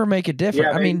ever make a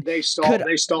difference? Yeah,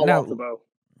 they stall off the bow.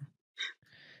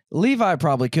 Levi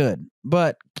probably could,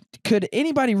 but could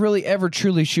anybody really ever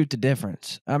truly shoot the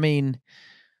difference? I mean,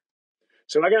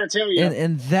 so I got to tell you,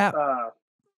 and that I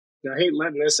hate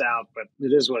letting this out, but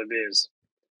it is what it is.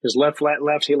 Because left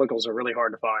helicals are really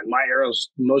hard to find.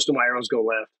 Most of my arrows go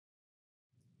left,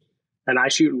 and I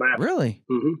shoot left. Really?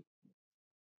 Mm-hmm.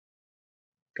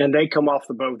 And they come off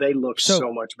the bow. They look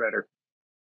so much better.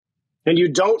 And you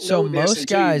don't know this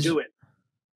until you do it.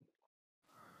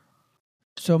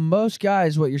 So most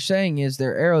guys, what you're saying is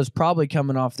their arrow's probably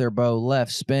coming off their bow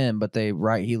left spin, but they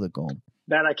right helical.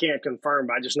 That I can't confirm,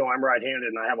 but I just know I'm right-handed,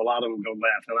 and I have a lot of them go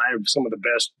left. And I have some of the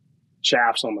best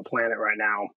shafts on the planet right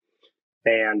now.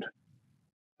 And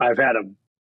I've had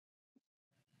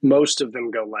most of them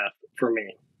go left for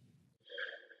me.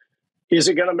 Is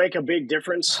it going to make a big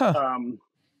difference? Huh.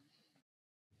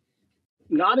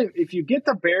 Not if you get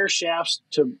the bear shafts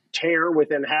to tear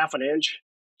within half an inch.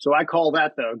 So I call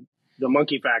that the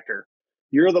monkey factor.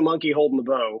 You're the monkey holding the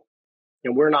bow.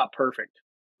 and we're not perfect,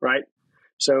 right?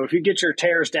 So if you get your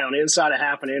tears down inside a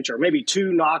half an inch or maybe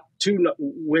two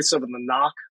widths of the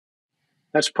knock,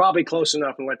 that's probably close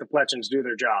enough and let the fletchings do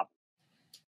their job.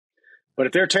 But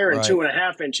if they're tearing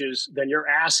 2.5 inches, then you're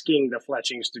asking the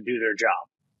fletchings to do their job,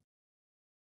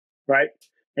 right?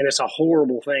 And it's a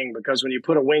horrible thing because when you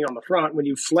put a wing on the front, when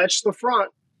you fletch the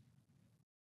front,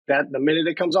 that the minute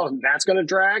it comes off, that's going to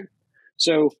drag.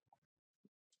 So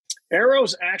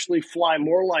arrows actually fly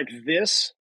more like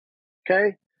this,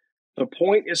 okay? The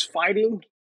point is fighting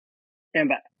and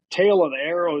the tail of the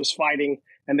arrow is fighting,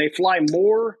 and they fly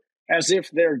more as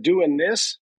if they're doing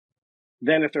this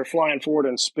than if they're flying forward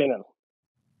and spinning.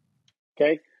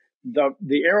 Okay? The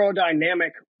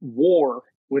aerodynamic war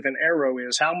with an arrow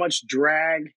is how much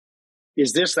drag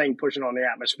is this thing pushing on the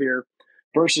atmosphere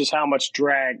versus how much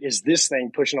drag is this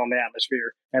thing pushing on the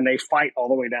atmosphere, and they fight all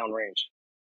the way down range.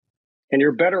 And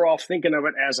you're better off thinking of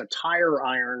it as a tire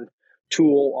iron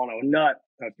tool on a nut,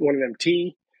 one of them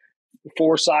T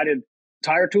four-sided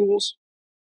tire tools.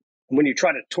 When you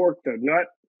try to torque the nut,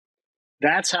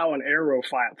 that's how an arrow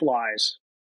flies.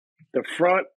 The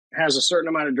front has a certain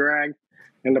amount of drag,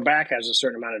 and the back has a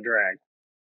certain amount of drag.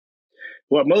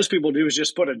 What most people do is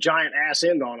just put a giant ass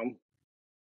end on them.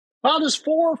 I'll just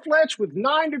fletch with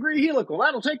 9-degree helical.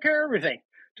 That'll take care of everything.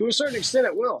 To a certain extent,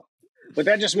 it will. But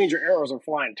that just means your arrows are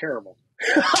flying terrible.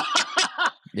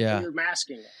 Yeah. You're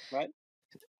masking it, right?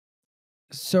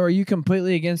 So are you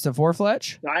completely against the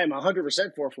four-fletch? I am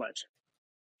 100% four-fletch.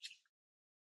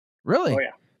 Really? Oh,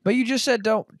 yeah. But you just said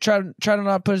don't try to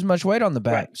not put as much weight on the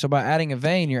back. Right. So by adding a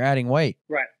vane, you're adding weight.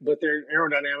 Right, but they're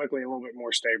aerodynamically a little bit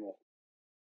more stable.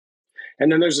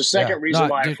 And then there's a second reason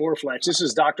why I four-fletch. This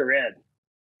is Dr. Ed.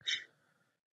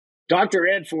 Dr.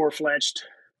 Ed four-fletched.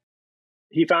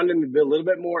 He found him to be a little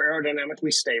bit more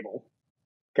aerodynamically stable.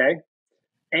 Okay?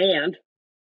 And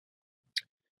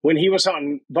when he was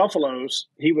hunting buffaloes,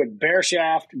 he would bare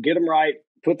shaft, get them right,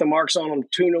 put the marks on them,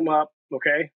 tune them up.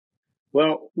 Okay?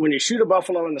 Well, when you shoot a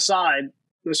buffalo in the side,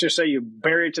 let's just say you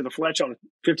bury it to the fletch on a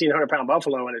 1,500-pound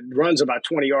buffalo and it runs about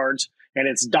 20 yards and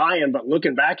it's dying but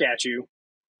looking back at you,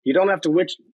 you don't have to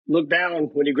look down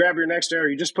when you grab your next arrow.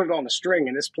 You just put it on the string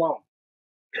and it's plumb.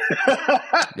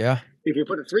 Yeah. If you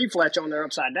put a 3-fletch on there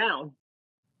upside down,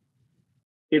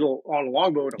 on a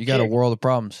longbow, you got a world of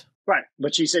problems. Right.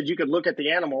 But she said you could look at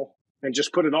the animal and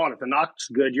just put it on. If the knock's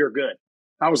good, you're good.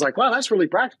 I was like, wow, that's really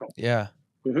practical. Yeah.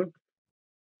 Mm-hmm.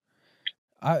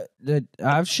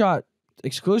 I've shot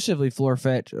exclusively floor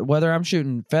fetch, whether I'm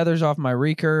shooting feathers off my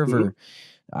recurve or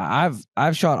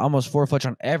I've shot almost four-fletch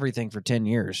on everything for 10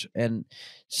 years. And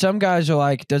some guys are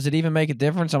like, does it even make a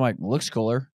difference? I'm like, looks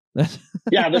cooler.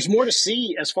 Yeah, there's more to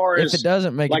see as far as if it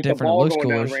doesn't make a difference, the ball it looks going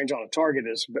cooler. down range on a target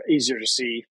is easier to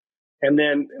see. And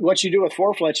then what you do with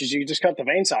four-fletch is you just cut the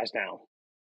vane size down.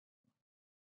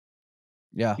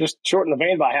 Yeah. Just shorten the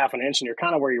vane by half an inch and you're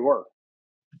kind of where you were.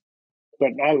 But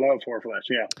I love four-fletch,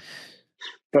 yeah.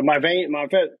 But my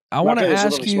I want to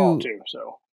ask really you, small too,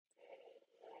 so.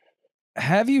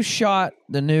 Have you shot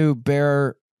the new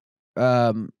Bear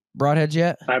broadheads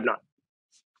yet? I have not.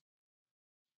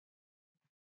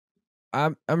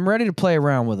 I'm ready to play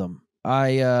around with them.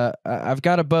 I've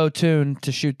got a bow tuned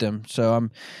to shoot them, so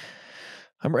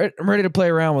I'm ready to play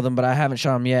around with them, but I haven't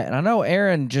shot them yet. And I know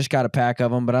Aaron just got a pack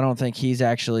of them, but I don't think he's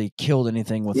actually killed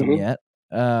anything with them yet.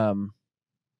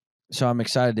 So I'm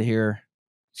excited to hear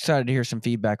some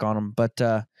feedback on them. But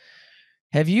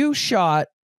have you shot?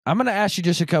 I'm going to ask you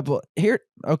just a couple here.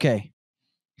 Okay.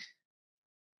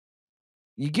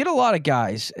 You get a lot of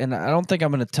guys, and I don't think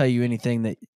I'm going to tell you anything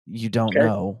that you don't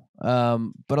know.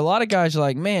 But a lot of guys are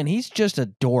like, man, he's just a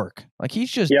dork. Like,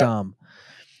 he's just dumb.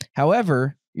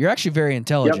 However, you're actually very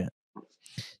intelligent. Yep.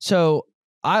 So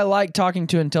I like talking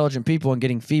to intelligent people and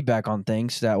getting feedback on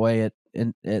things. That way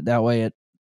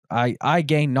I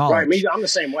gain knowledge. Right, me, I'm the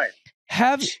same way.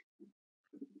 Have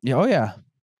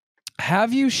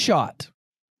you shot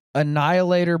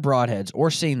Annihilator broadheads or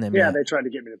seen them? Yeah, yet? they tried to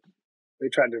get me. We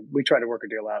tried to work a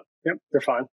deal out. Yep, they're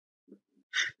fine.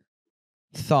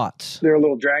 Thoughts? They're a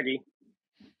little draggy.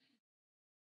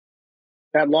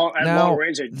 At long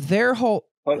range,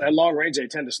 at long range they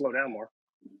tend to slow down more.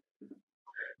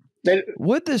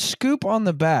 Would the scoop on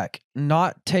the back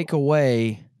not take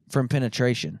away from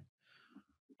penetration?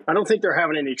 I don't think they're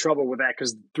having any trouble with that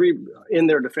because in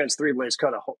their defense, 3-blades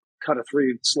cut a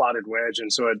 3-slotted wedge,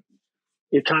 and so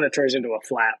it kind of turns into a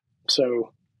flap.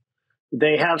 So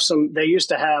they used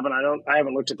to have, and I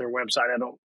haven't looked at their website.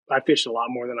 I fish a lot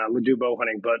more than I do bow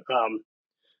hunting, but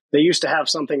they used to have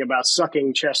something about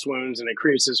sucking chest wounds and it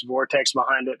creates this vortex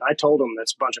behind it. I told them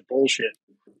that's a bunch of bullshit,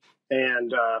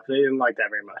 and they didn't like that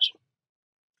very much.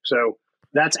 So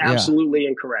That's absolutely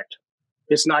incorrect.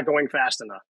 It's not going fast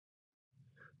enough.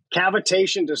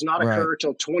 Cavitation does not occur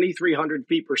until 2,300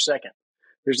 feet per second.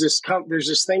 There's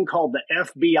this thing called the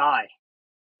FBI.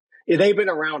 They've been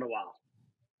around a while.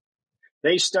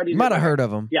 They studied. Might have heard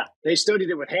of them. Yeah, they studied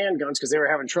it with handguns because they were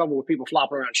having trouble with people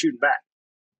flopping around shooting back.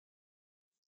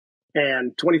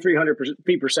 And 2,300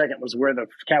 feet per second was where the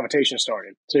cavitation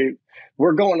started. So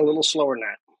we're going a little slower than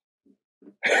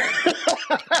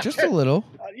that. Just a little.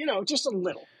 Just a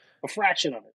little. A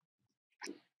fraction of it.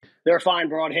 They're fine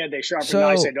broadhead. They sharpen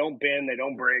nice. They don't bend. They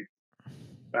don't break.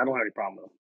 I don't have any problem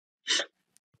with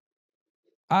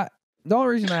them. The only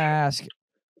reason I ask,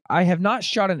 I have not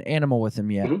shot an animal with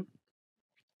them yet. Mm-hmm.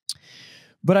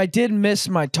 But I did miss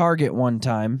my target one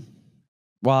time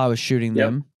while I was shooting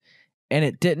them, and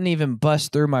it didn't even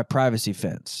bust through my privacy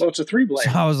fence. Well, it's a 3-blade.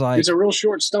 So I was like, it's a real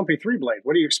short, stumpy 3-blade.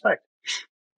 What do you expect?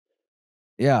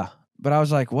 Yeah, but I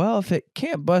was like, well, if it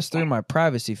can't bust through my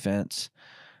privacy fence,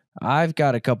 I've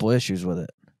got a couple issues with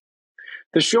it.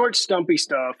 The short, stumpy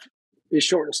stuff is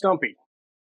short and stumpy.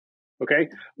 Okay?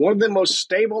 One of the most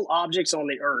stable objects on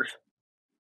the earth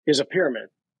is a pyramid.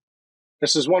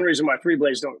 This is one reason why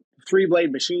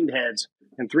 3-blade machined heads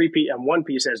and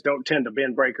 1-piece heads don't tend to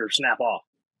bend, break, or snap off.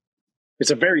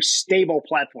 It's a very stable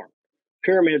platform.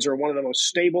 Pyramids are one of the most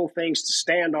stable things to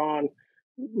stand on,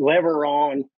 lever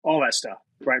on, all that stuff,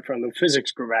 right from the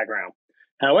physics background.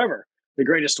 However, the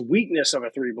greatest weakness of a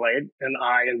 3-blade, and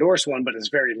I endorse one, but it's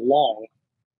very long.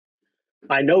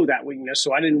 I know that weakness,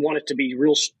 so I didn't want it to be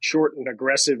real short and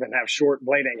aggressive and have short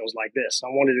blade angles like this. I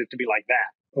wanted it to be like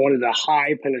that. I wanted a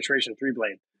high penetration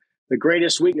 3-blade. The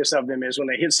greatest weakness of them is when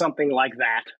they hit something like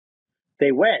that,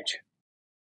 they wedge.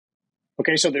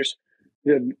 Okay, so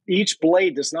each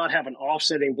blade does not have an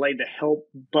offsetting blade to help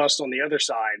bust on the other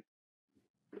side,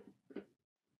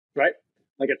 right?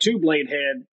 Like a 2-blade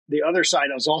head, the other side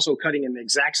is also cutting in the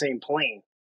exact same plane,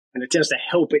 and it tends to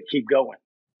help it keep going.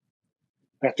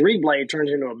 A 3-blade turns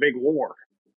into a big war.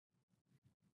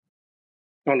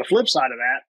 On the flip side of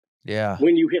that,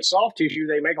 when you hit soft tissue,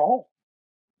 they make a hole.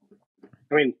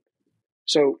 I mean,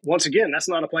 so once again, that's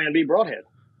not a Plan B broadhead.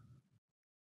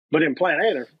 But in Plan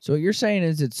A, so what you're saying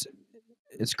is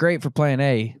it's great for Plan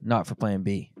A, not for Plan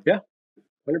B. Yeah,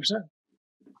 100%.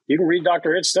 You can read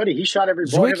Dr. Ed's study. He shot every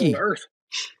broadhead on the earth.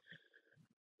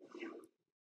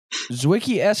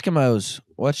 Zwicky Eskimos.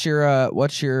 What's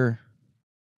your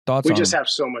thoughts on We just have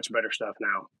so much better stuff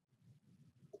now.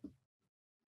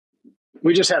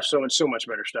 We just have so much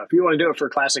better stuff. You want to do it for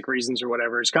classic reasons or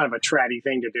whatever. It's kind of a tratty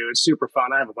thing to do. It's super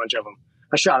fun. I have a bunch of them.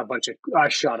 I shot a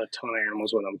ton of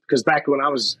animals with them because back when I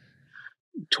was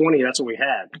 20, that's what we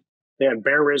had. They had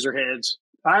bear razor heads.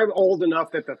 I'm old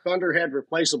enough that the Thunderhead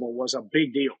replaceable was a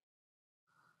big deal.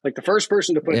 Like the first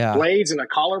person to put blades and a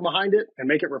collar behind it and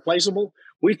make it replaceable,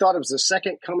 we thought it was the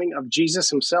second coming of Jesus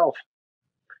himself.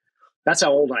 That's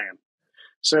how old I am.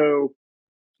 So,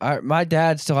 my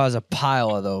dad still has a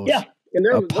pile of those. Yeah, and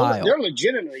they're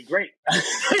legitimately great.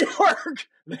 They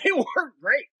work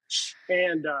great.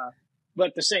 And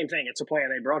but the same thing, it's a Plan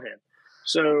A broadhead.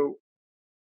 So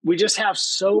we just have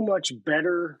so much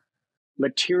better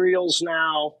materials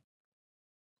now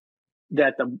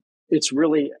that it's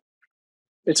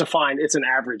an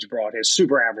average broadhead,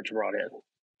 super average broadhead.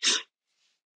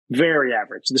 Very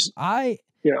average.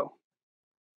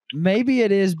 Maybe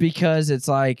it is because it's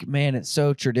like, man, it's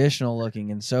so traditional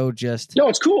looking and so just. No,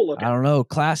 it's cool looking. I don't know,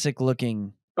 classic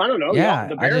looking. I don't know. Yeah,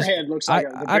 the bear head looks like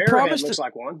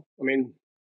like one. I mean,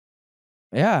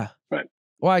 yeah. Right.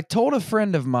 Well, I told a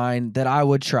friend of mine that I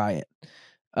would try it.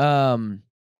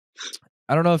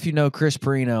 I don't know if you know Chris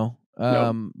Perino,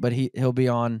 but he'll be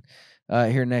on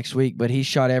here next week. But he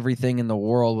shot everything in the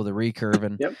world with a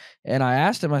recurve, and I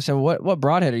asked him. I said, "What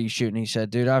broadhead are you shooting?" He said,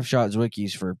 "Dude, I've shot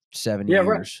Zwickies for 7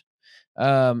 years."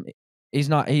 Right. He's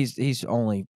not. He's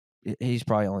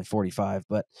probably only 45,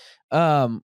 but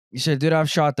he said, "Dude, I've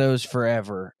shot those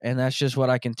forever, and that's just what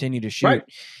I continue to shoot." Right.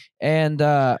 And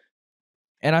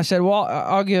I said, "Well,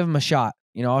 I'll give him a shot.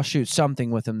 I'll shoot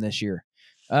something with him this year."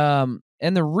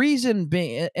 And the reason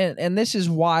being, and this is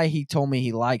why he told me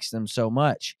he likes them so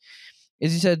much,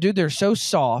 is he said, dude, they're so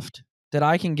soft that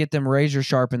I can get them razor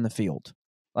sharp in the field.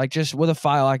 Like just with a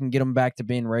file, I can get them back to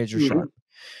being razor sharp.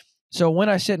 So when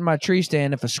I sit in my tree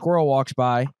stand, if a squirrel walks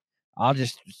by, I'll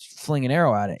just fling an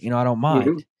arrow at it. I don't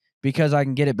mind because I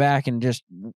can get it back and just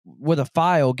with a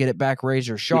file, get it back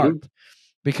razor sharp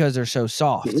because they're so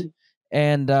soft.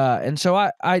 And so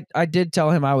I did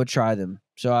tell him I would try them.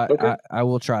 So I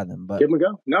will try them, but give them a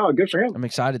go. No, good for him. I'm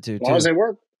excited to. As long as they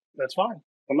work, that's fine.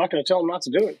 I'm not going to tell him not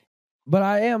to do it. But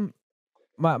I am.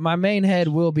 My main head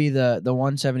will be the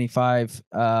 175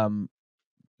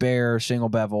 bare single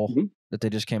bevel Mhm. that they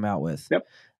just came out with. Yep.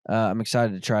 I'm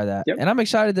excited to try that. Yep. And I'm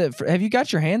excited that have you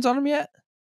got your hands on them yet?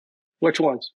 Which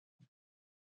ones?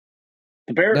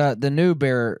 The bear? The new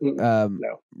bear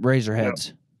No. razor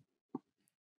heads.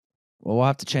 Well, we'll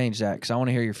have to change that because I want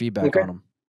to hear your feedback on them.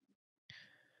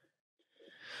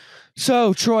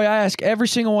 So, Troy, I ask every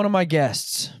single one of my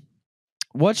guests,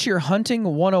 what's your hunting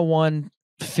 101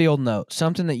 field note?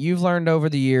 Something that you've learned over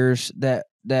the years that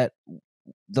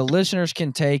the listeners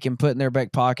can take and put in their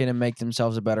back pocket and make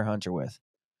themselves a better hunter with.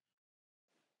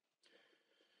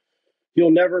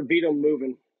 You'll never beat them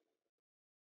moving.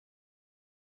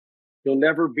 You'll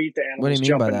never beat the animals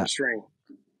jumping the string.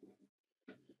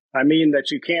 I mean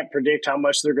that you can't predict how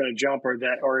much they're going to jump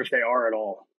or if they are at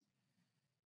all.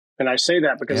 And I say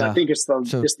that because I think it's the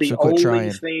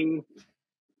only thing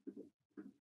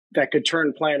that could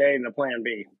turn plan A into plan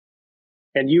B.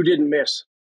 And you didn't miss.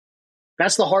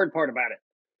 That's the hard part about it.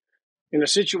 In a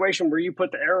situation where you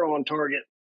put the arrow on target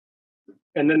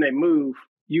and then they move,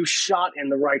 you shot in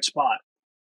the right spot.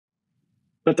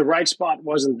 But the right spot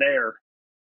wasn't there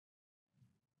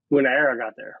when the arrow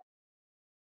got there.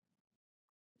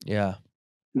 Yeah.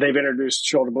 They've introduced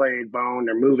shoulder blade, bone,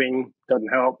 they're moving, doesn't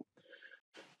help.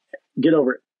 Get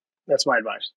over it. That's my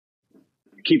advice.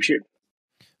 Keep shooting.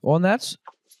 Well, and that's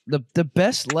the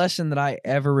best lesson that I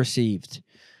ever received.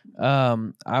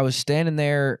 I was standing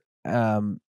there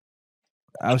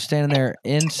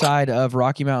inside of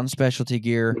Rocky Mountain Specialty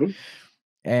Gear, mm-hmm.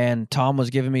 and Tom was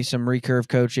giving me some recurve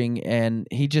coaching, and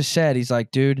he just said, he's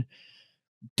like, dude,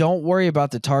 don't worry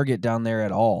about the target down there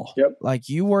at all. Yep. Like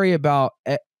you worry about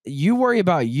you,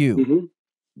 mm-hmm.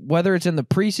 whether it's in the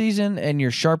preseason and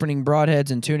you're sharpening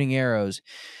broadheads and tuning arrows,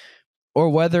 or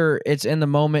whether it's in the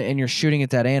moment and you're shooting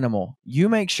at that animal. You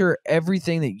make sure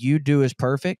everything that you do is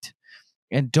perfect.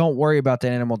 And don't worry about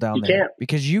that animal down there.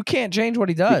 Because you can't change what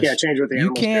he does. You can't change what the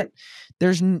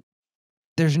animals do.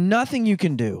 There's nothing you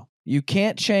can do. You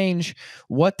can't change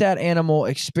what that animal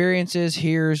experiences,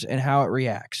 hears, and how it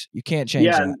reacts. You can't change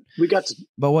that.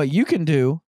 But what you can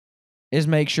do is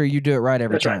make sure you do it right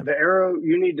every time. Right. The arrow,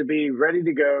 you need to be ready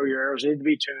to go. Your arrows need to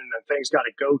be tuned, and things got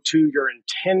to go to your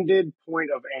intended point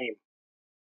of aim.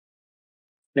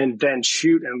 And then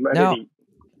shoot and let it eat.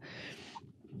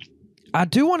 I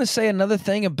do want to say another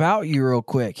thing about you real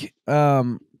quick.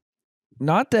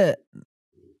 Not that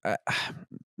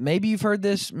maybe you've heard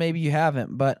this, maybe you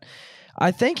haven't, but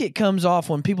I think it comes off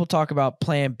when people talk about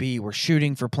plan B. We're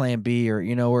shooting for plan B, or,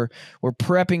 we're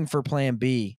prepping for plan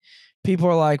B. People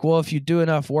are like, well, if you do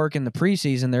enough work in the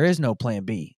preseason, there is no plan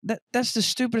B. That's the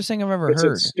stupidest thing I've ever heard.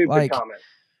 It's a stupid comment.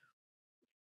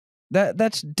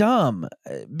 That's dumb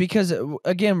because,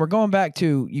 again, we're going back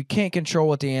to you can't control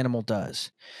what the animal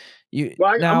does. I'm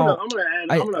going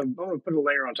to put a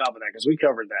layer on top of that because we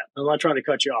covered that. I'm not trying to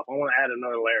cut you off. I want to add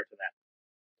another layer to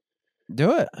that.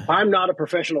 Do it. I'm not a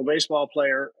professional baseball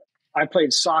player. I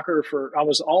played soccer I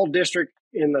was all district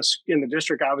in the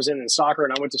district I was in soccer,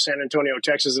 and I went to San Antonio,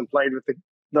 Texas, and played with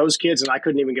those kids, and I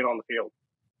couldn't even get on the field.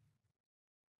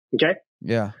 Okay?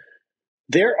 Yeah.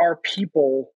 There are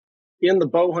people in the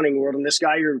bow hunting world, and this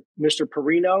guy, Mr.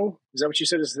 Perino, is that what you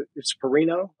said? It's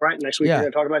Perino, right? Next week we're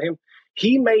going to talk about him.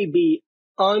 He may be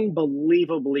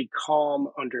unbelievably calm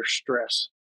under stress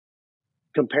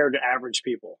compared to average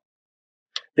people.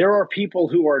 There are people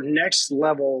who are next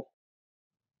level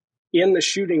in the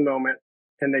shooting moment,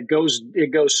 and it goes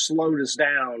slowed us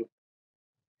down,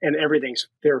 and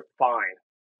they're fine.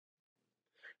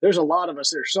 There's a lot of us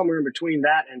that are somewhere in between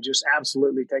that and just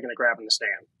absolutely taking a crap in the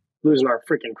stand, losing our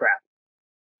freaking crap.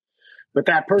 But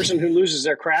that person who loses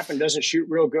their crap and doesn't shoot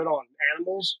real good on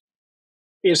animals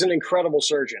is an incredible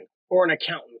surgeon or an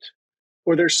accountant,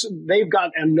 or they've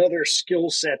got another skill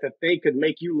set that they could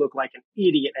make you look like an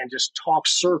idiot and just talk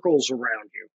circles around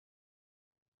you.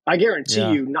 I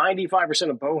guarantee you 95%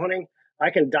 of bow hunting, I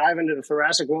can dive into the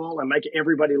thoracic wall and make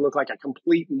everybody look like a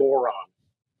complete moron.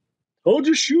 Oh,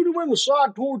 just shoot him in the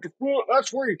side toward the front.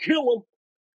 That's where you kill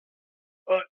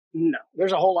him. No,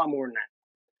 there's a whole lot more than that.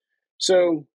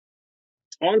 So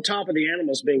on top of the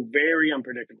animals being very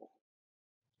unpredictable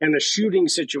and the shooting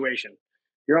situation,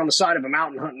 you're on the side of a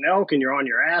mountain hunting elk and you're on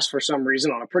your ass for some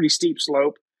reason on a pretty steep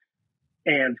slope,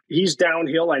 and he's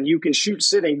downhill and you can shoot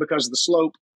sitting because of the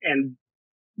slope, and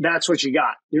that's what you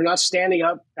got. You're not standing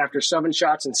up after 7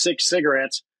 shots and 6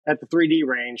 cigarettes at the 3D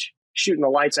range shooting the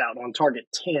lights out on target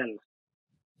 10,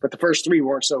 but the first 3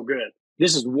 weren't so good.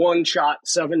 This is 1 shot,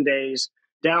 7 days,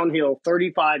 downhill,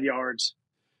 35 yards,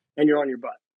 and you're on your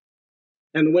butt.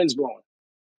 And the wind's blowing.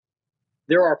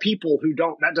 There are people who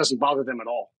that doesn't bother them at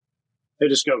all. They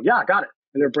just go, yeah, I got it.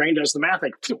 And their brain does the math.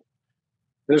 Like, phew.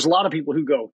 There's a lot of people who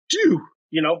go, phew,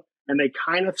 and they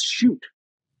kind of shoot.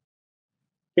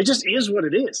 It just is what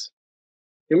it is.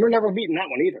 And we're never beating that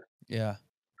one either. Yeah.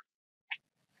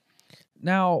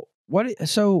 Now, let's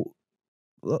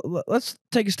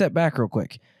take a step back real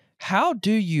quick. How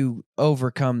do you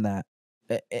overcome that?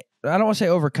 I don't want to say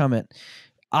overcome it.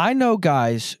 I know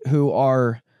guys who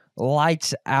are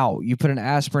lights out. You put an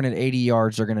aspirin at 80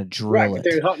 yards, they're going to drill it.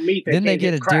 They're hunting meat. Then they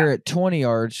get a deer at 20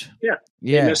 yards. Yeah.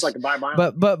 Yeah. Miss like a bye-bye.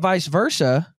 But vice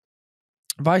versa.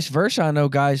 I know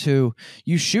guys who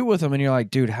you shoot with them and you're like,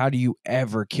 dude, how do you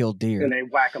ever kill deer? And they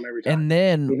whack them every time. And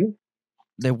then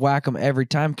they whack them every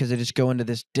time because they just go into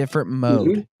this different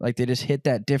mode. Like they just hit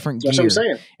that different gear. That's what I'm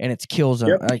saying. And it kills them.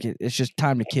 Yep. Like it's just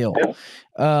time to kill. Yep.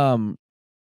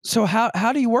 So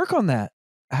how do you work on that?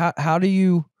 How do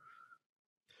you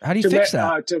fix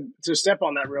that? To step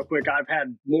on that real quick, I've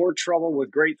had more trouble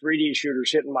with great 3D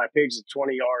shooters hitting my pigs at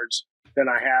 20 yards than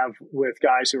I have with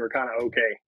guys who are kind of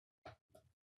okay.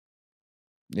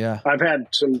 Yeah. I've had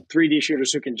some 3D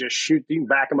shooters who can just shoot, you can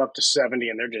back them up to 70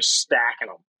 and they're just stacking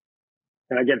them.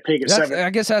 And I get a pig at 7. I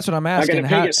guess that's what I'm asking. I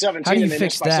get a pig at 17 how do you and they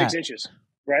fix miss by that? 6 inches.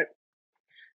 Right?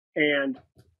 And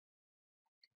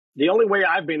the only way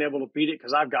I've been able to beat it,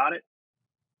 because I've got it,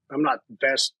 I'm not the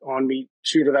best on meat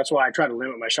shooter. That's why I try to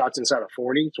limit my shots inside of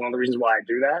 40. It's one of the reasons why I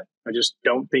do that. I just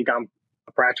don't think I'm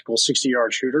a practical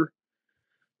 60-yard shooter.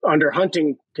 Under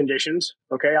hunting conditions,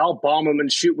 okay, I'll bomb them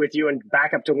and shoot with you and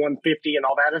back up to 150 and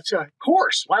all that. It's, of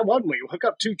course, why wouldn't we? Hook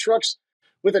up 2 trucks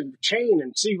with a chain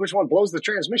and see which one blows the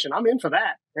transmission. I'm in for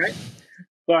that, right?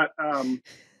 But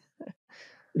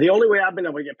the only way I've been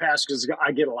able to get past is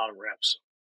I get a lot of reps.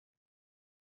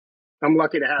 I'm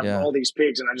lucky to have all these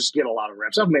pigs, and I just get a lot of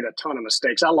reps. I've made a ton of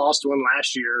mistakes. I lost one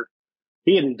last year.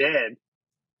 He isn't dead.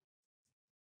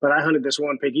 But I hunted this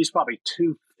one pig. He's probably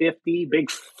 250,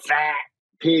 big, fat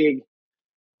pig.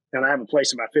 And I have a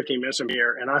place about 15 minutes from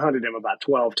here, and I hunted him about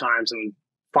 12 times, and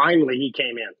finally he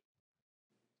came in.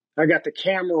 I got the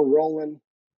camera rolling.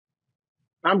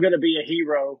 I'm going to be a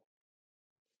hero.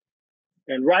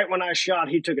 And right when I shot,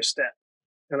 he took a step,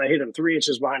 and I hit him 3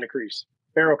 inches behind the crease.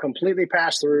 Barrel completely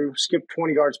passed through, skipped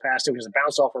 20 yards past him because it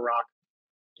bounced off a rock.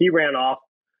 He ran off,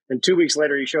 and 2 weeks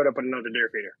later, he showed up with another deer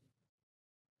feeder.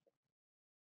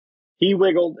 He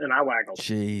wiggled, and I waggled.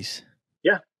 Jeez.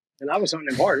 Yeah, and I was hunting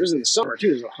him hard. It was in the summer, too.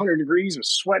 It was 100 degrees. It was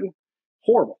sweating.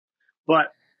 Horrible.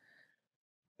 But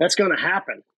that's going to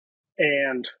happen.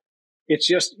 And it's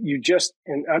just,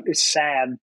 and it's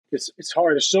sad. It's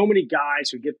hard. There's so many guys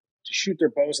who get to shoot their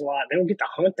bows a lot. They don't get to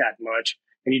hunt that much,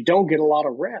 and you don't get a lot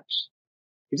of reps.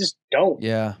 You just don't.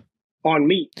 Yeah. On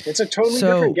meat. It's a totally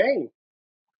different game.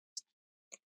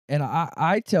 And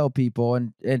I tell people,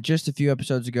 and just a few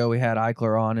episodes ago, we had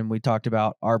Eichler on, and we talked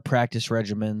about our practice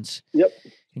regimens. Yep.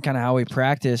 And kind of how we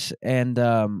practice. And,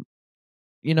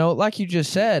 like you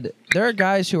just said, there are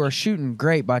guys who are shooting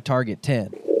great by target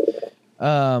 10.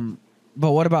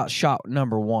 But what about shot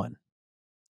number 1?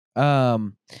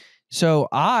 So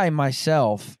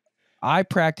I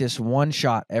practice one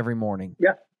shot every morning.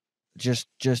 Yeah.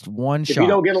 Just one shot. If you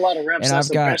don't get a lot of reps, and that's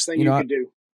the best thing you could do.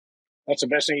 That's the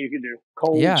best thing you could do.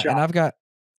 Cold shot. And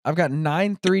I've got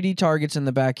 9 3D targets in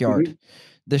the backyard. Mm-hmm.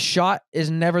 The shot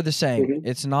is never the same. Mm-hmm.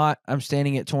 It's not I'm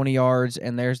standing at 20 yards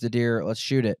and there's the deer, let's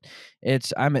shoot it.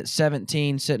 It's I'm at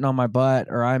 17 sitting on my butt,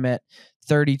 or I'm at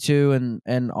 32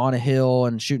 and on a hill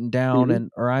and shooting down, mm-hmm.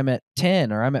 or I'm at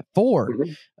 10, or I'm at 4.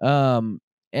 Mm-hmm.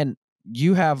 And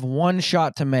you have one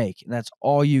shot to make, and that's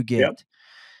all you get. Yep.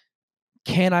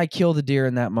 Can I kill the deer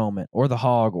in that moment, or the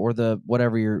hog, or the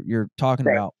whatever you're talking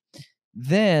about?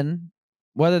 Then,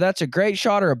 whether that's a great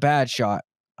shot or a bad shot,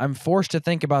 I'm forced to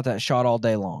think about that shot all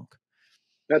day long.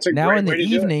 That's a great way to do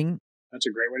it. That's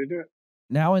a great way to do it.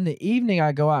 Now in the evening,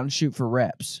 I go out and shoot for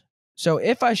reps. So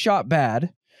if I shot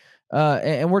bad,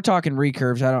 and we're talking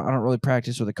recurves, I don't really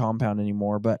practice with a compound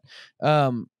anymore. But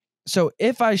so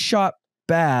if I shot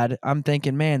bad, I'm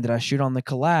thinking, man, did I shoot on the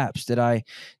collapse? Did I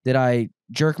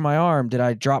jerk my arm? Did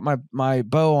I drop my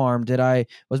bow arm?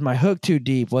 Was my hook too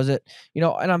deep? Was it,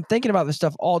 and I'm thinking about this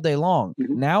stuff all day long.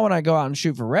 Mm-hmm. Now when I go out and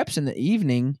shoot for reps in the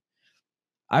evening,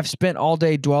 I've spent all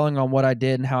day dwelling on what I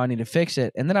did and how I need to fix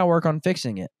it. And then I work on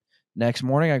fixing it. Next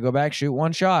morning I go back, shoot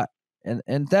one shot.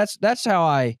 And that's how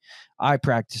I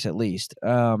practice, at least.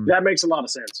 That makes a lot of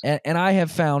sense. And I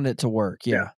have found it to work.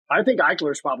 Yeah. I think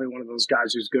Eichler's probably one of those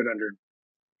guys who's good under,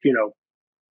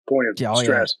 point of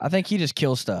stress. Yeah. I think he just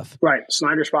kills stuff. Right.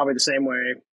 Snyder's probably the same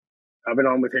way. I've been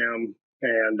on with him,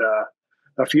 and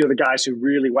a few of the guys who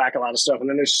really whack a lot of stuff. And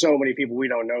then there's so many people we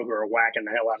don't know who are whacking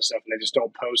the hell out of stuff, and they just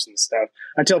don't post and stuff.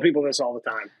 I tell people this all the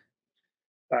time.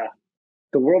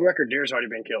 The world record deer's already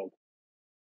been killed.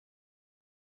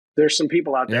 There's some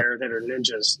people out there that are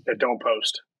ninjas that don't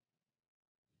post.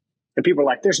 And people are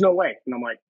like, there's no way. And I'm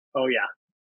like, oh, yeah.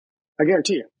 I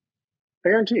guarantee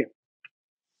you.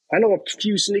 I know a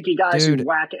few sneaky guys who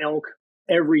whack elk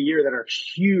every year that are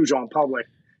huge on public.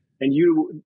 And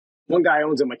one guy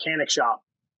owns a mechanic shop.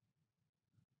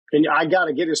 And I got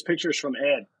to get his pictures from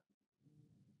Ed.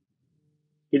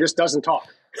 He just doesn't talk.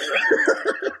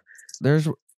 There's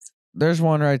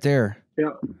one right there.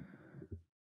 Yeah.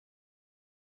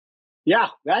 Yeah,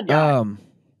 that guy.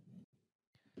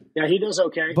 Yeah, he does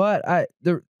okay. But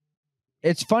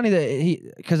it's funny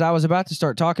that because I was about to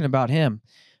start talking about him.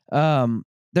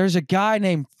 There's a guy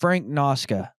named Frank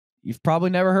Noska. You've probably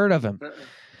never heard of him.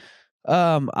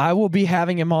 I will be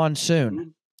having him on soon. Mm-hmm.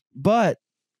 But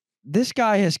this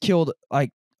guy has killed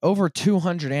like over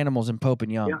 200 animals in Pope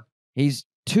and Young. Yeah. He's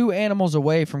 2 animals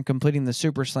away from completing the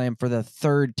Super Slam for the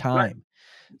 3rd time. Right.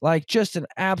 Like just an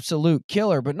absolute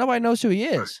killer, but nobody knows who he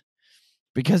is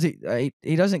because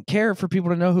he doesn't care for people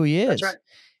to know who he is. That's right.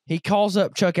 He calls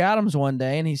up Chuck Adams one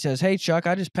day and he says, "Hey Chuck,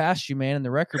 I just passed you, man, in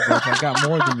the record book. I got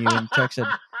more than you." And Chuck said,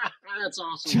 "That's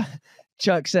awesome."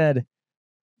 Chuck said,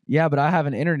 "Yeah, but I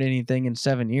haven't entered anything in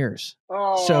 7 years."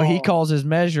 Oh. So he calls his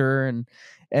measure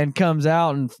and comes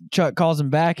out, and Chuck calls him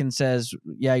back and says,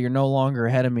 "Yeah, you're no longer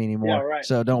ahead of me anymore. Yeah, right.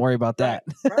 So don't worry about that."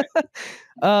 Right.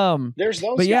 There's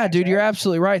those. But yeah, guys, dude, man. you're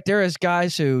absolutely right. There is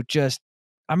guys who just,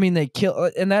 I mean, they kill,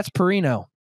 and that's Perino.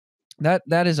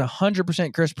 That is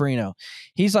 100% Chris Perino.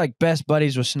 He's like best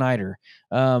buddies with Snyder.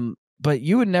 But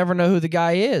you would never know who the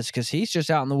guy is because he's just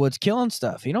out in the woods killing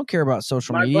stuff. He don't care about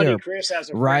social My media buddy or Chris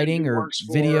has a writing friend who or works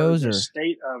for videos the or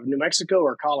state of New Mexico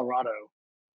or Colorado.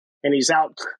 And he's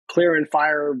out clearing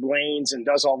fire lanes and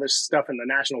does all this stuff in the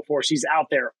national forest. He's out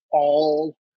there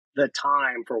all the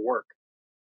time for work.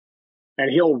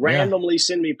 And he'll randomly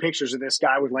send me pictures of this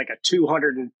guy with like a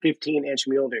 215-inch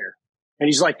mule deer. And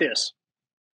he's like this.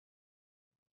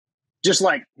 Just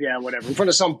like, yeah, whatever, in front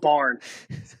of some barn.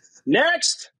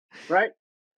 Next, right?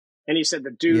 And he said the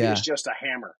dude is just a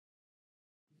hammer.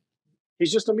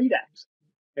 He's just a meat axe.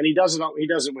 And he does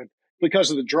it with, because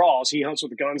of the draws, he hunts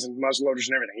with the guns and muzzleloaders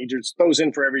and everything. He just throws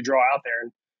in for every draw out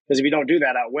there. Because if you don't do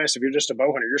that out west, if you're just a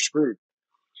bow hunter, you're screwed.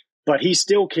 But he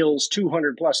still kills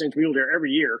 200+ inch mule deer every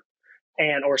year,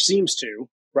 or seems to,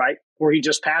 right? Or he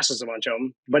just passes a bunch of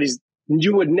them. But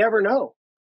you would never know.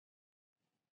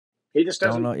 He just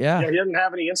doesn't. Don't know, yeah. He doesn't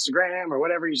have any Instagram or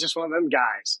whatever. He's just one of them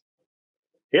guys.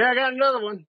 Yeah, I got another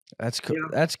one. That's cool. You know?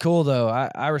 That's cool though.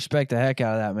 I respect the heck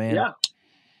out of that, man. Yeah.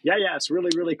 Yeah. It's really,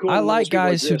 really cool. I like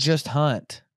guys who just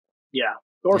hunt. Yeah.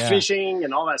 Or fishing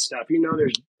and all that stuff. You know,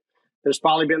 there's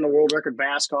probably been the world record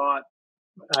bass caught.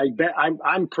 I bet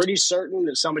I'm pretty certain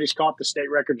that somebody's caught the state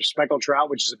record of speckled trout,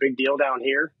 which is a big deal down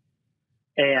here.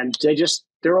 And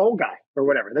they're an old guy or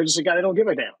whatever. They're just a guy that don't give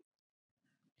a damn.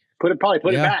 Put it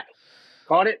back.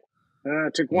 Caught it.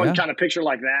 Took one kind of picture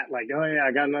like that. Like, oh yeah,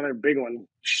 I got another big one.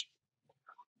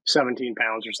 17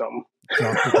 pounds or something.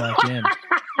 Dropped it back in.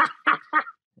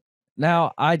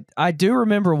 Now, I do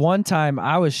remember one time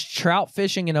I was trout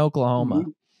fishing in Oklahoma. Mm-hmm.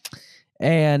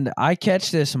 And I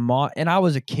catch this and I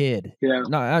was a kid. Yeah.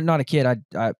 Not a kid.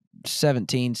 I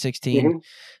 17, 16.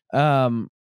 Mm-hmm.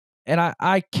 And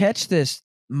I catch this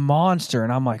monster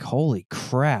and I'm like, holy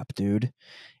crap, dude.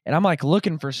 And I'm like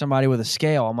looking for somebody with a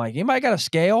scale. I'm like, anybody got a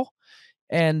scale?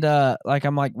 And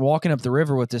I'm like walking up the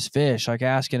river with this fish, like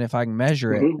asking if I can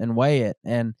measure it and weigh it.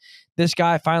 And this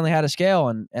guy finally had a scale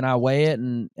and I weigh it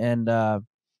and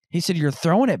he said, "You're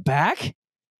throwing it back?"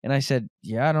 And I said,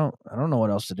 "Yeah, I don't know what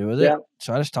else to do with it." Yeah.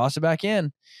 So I just toss it back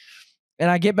in.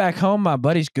 And I get back home, my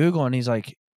buddy's Googling, he's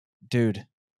like, "Dude,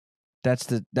 that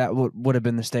would have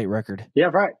been the state record." Yeah,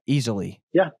 right. Easily.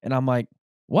 Yeah. And I'm like,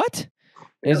 "What?"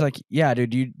 He's like, "Yeah,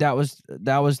 dude, that was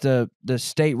the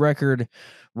state record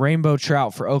rainbow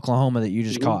trout for Oklahoma that you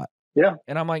just caught." Yeah.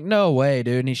 And I'm like, "No way,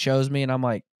 dude." And he shows me and I'm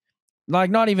like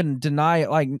not even deny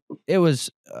it. Like it was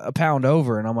a pound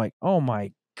over. And I'm like, "Oh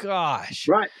my gosh."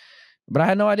 Right. But I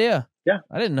had no idea. Yeah.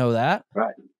 I didn't know that.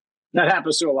 Right. That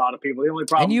happens to a lot of people. The only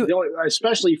problem,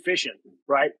 especially fishing,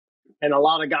 right? And a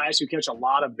lot of guys who catch a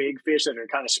lot of big fish that are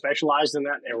kind of specialized in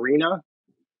that arena,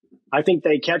 I think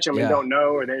they catch them and don't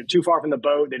know, or they're too far from the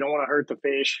boat. They don't want to hurt the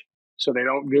fish, so they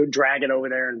don't go drag it over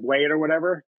there and weigh it or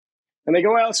whatever. And they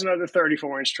go, well, it's another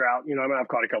 34-inch trout. You know, I mean, I've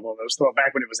caught a couple of those. Throw it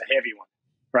back when it was a heavy one,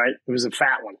 right? It was a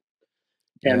fat one.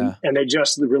 And they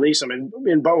just release them. And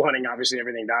in bow hunting, obviously,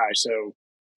 everything dies. So,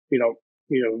 you know,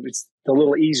 it's a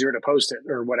little easier to post it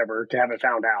or whatever to have it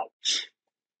found out.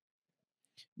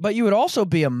 But you would also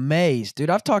be amazed, dude.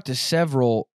 I've talked to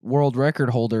several world record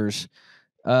holders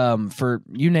for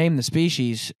you name the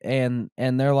species, and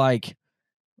they're like,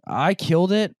 I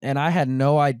killed it, and I had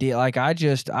no idea. Like, I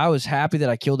was happy that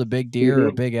I killed a big deer or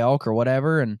a big elk or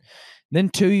whatever. And then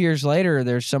 2 years later,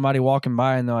 there's somebody walking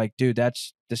by, and they're like, dude,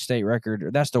 that's the state record,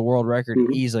 or that's the world record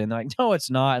easily. And they're like, no, it's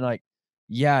not. And like,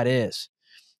 yeah, it is.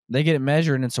 They get it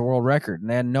measured, and it's a world record. And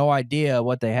they had no idea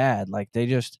what they had. Like,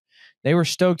 they were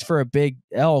stoked for a big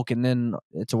elk, and then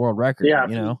it's a world record. Yeah,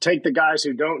 you know, take the guys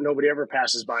who don't, nobody ever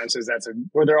passes by and says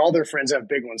where all their friends have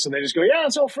big ones. So they just go, yeah,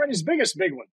 it's old Freddie's biggest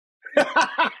big one.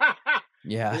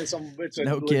 Yeah, it's a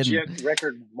no legit kidding.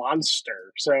 record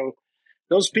monster. So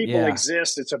those people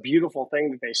exist. It's a beautiful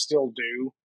thing that they still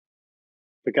do,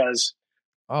 because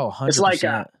 100%. It's like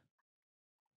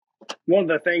one of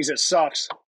the things that sucks.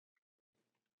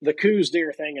 The Coos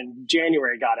deer thing in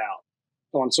January got out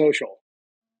on social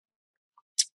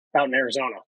out in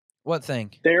Arizona. What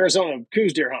thing? The Arizona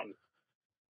Coos deer hunting.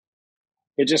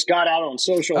 It just got out on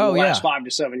social in the last 5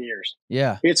 to 7 years.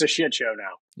 Yeah. It's a shit show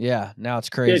now. Yeah, now it's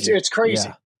crazy. It's crazy.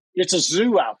 Yeah. It's a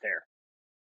zoo out there.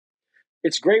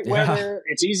 It's great weather.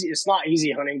 It's easy. It's not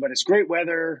easy hunting, but it's great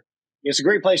weather. It's a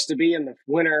great place to be in the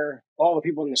winter. All the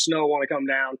people in the snow want to come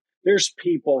down. There's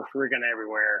people freaking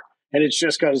everywhere. And it's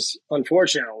just because,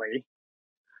 unfortunately,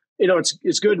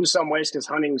 it's good in some ways because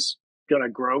hunting's going to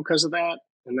grow because of that.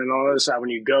 And then on the other side, when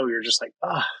you go, you're just like,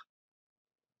 oh,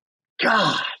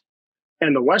 God.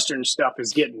 And the Western stuff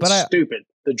is getting stupid.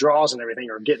 The draws and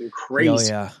everything are getting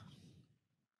crazy. Oh,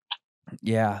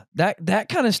 yeah. Yeah. That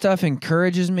kind of stuff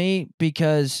encourages me,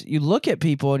 because you look at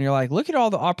people and you're like, look at all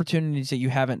the opportunities that you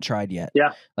haven't tried yet.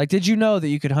 Yeah. Like, did you know that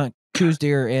you could hunt Coos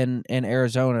deer in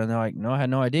Arizona? And they're like, no, I had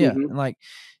no idea. And like,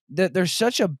 there's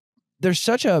such a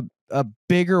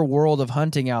bigger world of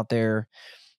hunting out there.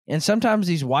 And sometimes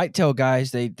these whitetail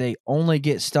guys, they only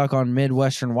get stuck on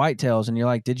Midwestern whitetails. And you're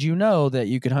like, did you know that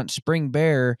you could hunt spring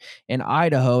bear in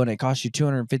Idaho and it costs you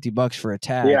 $250 for a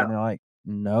tag? Yeah. And they're like,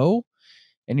 no.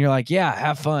 And you're like, yeah,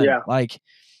 have fun. Yeah. Like,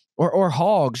 or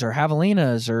hogs or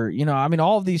javelinas, or, I mean,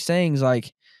 all of these things.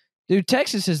 Like, dude,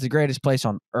 Texas is the greatest place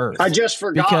on earth. I just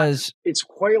forgot, because it's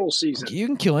quail season. You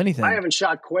can kill anything. I haven't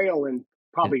shot quail in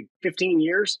probably 15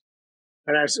 years.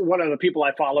 And one of the people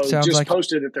I follow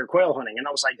posted that they're quail hunting. And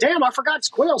I was like, damn, I forgot it's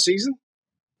quail season.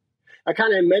 I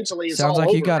kind of mentally, it's sounds all like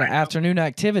over you got right an now. afternoon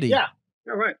activity. Yeah.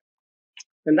 All right.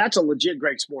 And that's a legit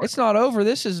great sport. It's not over.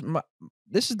 This is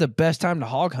the best time to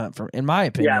hog hunt, in my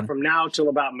opinion. Yeah, from now till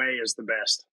about May is the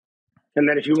best. And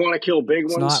then if you want to kill big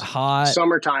ones, not hot.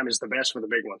 Summertime is the best for the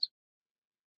big ones.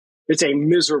 It's a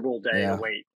miserable day to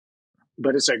wait,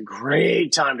 but it's a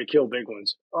great time to kill big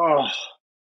ones. Oh.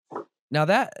 Now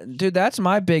that's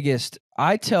my biggest,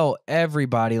 I tell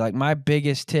everybody, like, my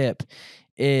biggest tip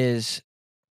is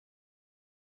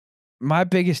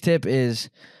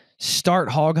start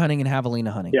hog hunting and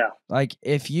javelina hunting. Yeah. Like,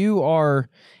 if you're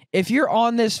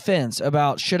on this fence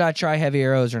about should I try heavy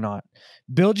arrows or not,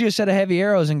 build you a set of heavy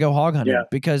arrows and go hog hunting,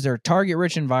 because they're a target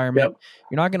rich environment.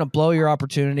 You're not going to blow your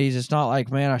opportunities. It's not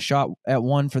like, man, I shot at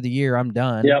one for the year, I'm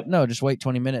done. No, just wait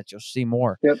 20 minutes. You'll see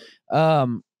more.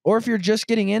 Or if you're just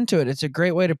getting into it, it's a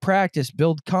great way to practice,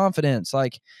 build confidence.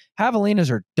 Like,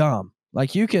 javelinas are dumb.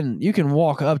 Like, you can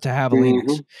walk up to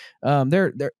javelinas.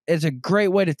 It's a great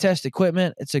way to test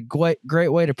equipment. It's a great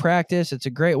way to practice. It's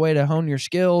a great way to hone your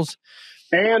skills.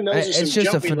 And those are it's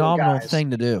just a phenomenal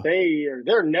thing to do.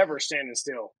 They're never standing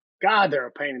still. God, they're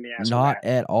a pain in the ass. Not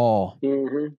at all.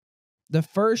 Mm-hmm. The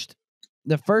first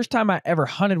time I ever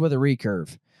hunted with a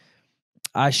recurve,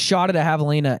 I shot at a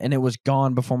javelina and it was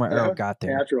gone before my arrow got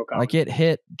there. That's real common. Like, it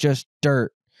hit just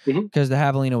dirt because the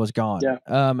javelina was gone.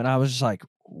 And I was just like,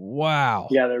 wow.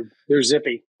 Yeah, they're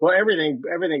zippy. Well,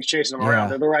 everything's chasing them around.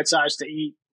 They're the right size to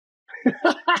eat.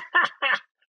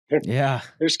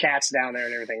 There's cats down there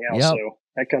and everything else. So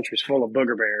that country's full of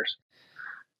booger bears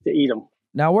to eat them.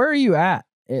 Now, where are you at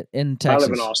in Texas? I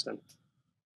live in Austin.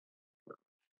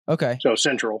 Okay. So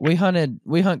central. We hunt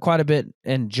quite a bit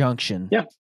in Junction. Yeah.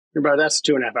 That's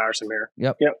 2.5 hours from here.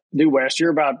 Yep. Due west.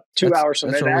 You're about 2 hours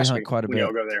from That's where we hunt me. quite a bit.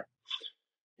 We'll go there.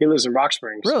 He lives in Rock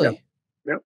Springs. Really?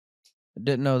 Yep. I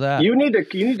didn't know that. You need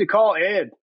to call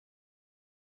Ed.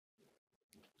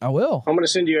 I will. I'm going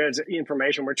to send you Ed's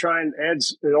information.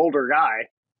 Ed's an older guy.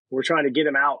 We're trying to get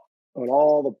him out on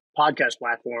all the podcast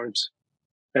platforms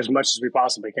as much as we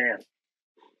possibly can.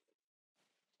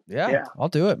 Yeah, I'll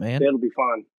do it, man. It'll be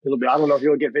fun. I don't know if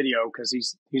you'll get video because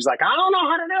he's like, I don't know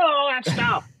how to do all that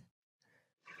stuff.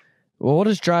 Well, we'll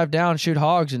just drive down, shoot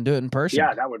hogs, and do it in person.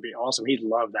 Yeah, that would be awesome. He'd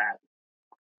love that.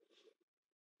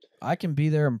 I can be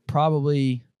there in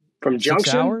probably from 6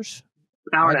 Junction? hours.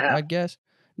 Hour and a half. I guess.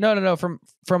 No, from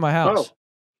my house.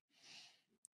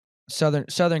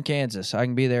 Southern Kansas. I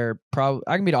can be there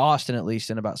I can be to Austin at least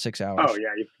in about 6 hours. Oh yeah,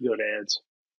 you can go to Ed's.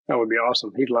 That would be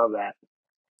awesome. He'd love that.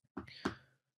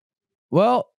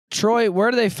 Well, Troy, where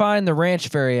do they find the Ranch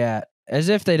Fairy at? As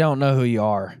if they don't know who you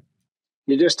are.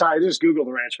 You just Google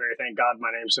the Ranch Fairy. Thank God my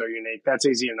name's so unique. That's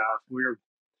easy enough.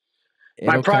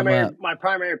 My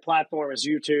primary platform is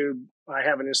YouTube. I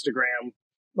have an Instagram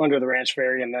under the Ranch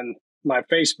Fairy, and then my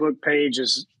Facebook page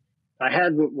is. I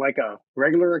had like a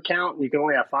regular account. You can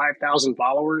only have 5,000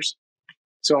 followers,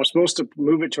 so I'm supposed to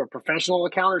move it to a professional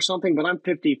account or something. But I'm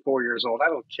 54 years old. I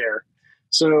don't care.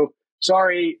 So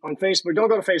sorry on Facebook. Don't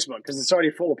go to Facebook because it's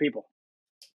already full of people.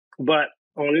 But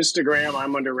on Instagram,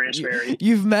 I'm under Ranch Fairy.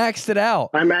 You've maxed it out.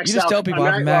 I maxed out. You just tell people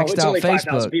I've maxed out only Facebook.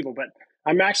 5,000 people, but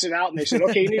I maxed it out, and they said,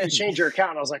 "Okay, you need to change your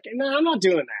account." And I was like, "No, I'm not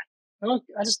doing that.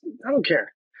 I don't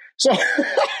care." So,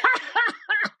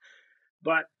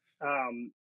 but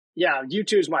yeah,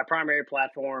 YouTube is my primary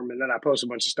platform, and then I post a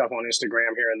bunch of stuff on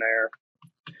Instagram here and there.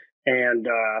 And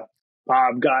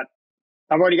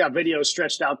I've already got videos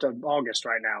stretched out to August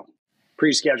right now,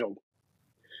 pre-scheduled.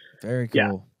 Very cool.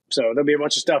 Yeah. So there'll be a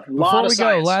bunch of stuff. Before we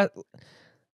go,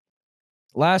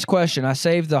 last question. I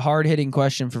saved the hard-hitting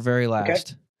question for very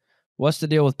last. Okay. What's the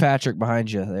deal with Patrick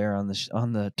behind you there on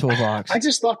the toolbox? I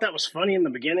just thought that was funny in the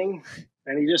beginning,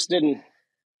 and he just didn't.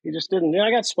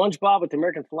 I got SpongeBob with the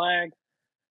American flag,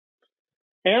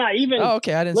 and I even. Oh,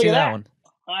 okay. I didn't see that one.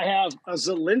 I have a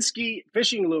Zelensky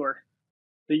fishing lure,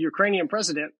 the Ukrainian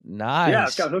president. Nice. Yeah,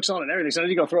 it's got hooks on it and everything. So I need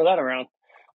to go throw that around.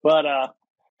 But I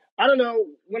don't know.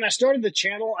 When I started the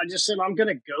channel, I just said I'm going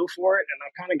to go for it, and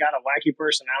I've kind of got a wacky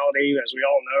personality, as we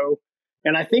all know.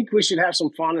 And I think we should have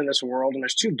some fun in this world. And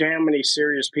there's too damn many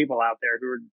serious people out there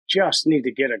who just need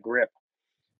to get a grip.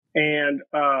 And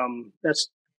that's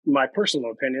my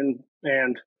personal opinion.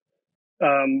 And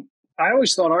I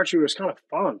always thought archery was kind of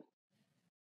fun.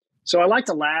 So I like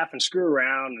to laugh and screw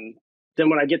around. And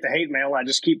then when I get the hate mail, I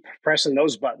just keep pressing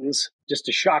those buttons just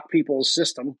to shock people's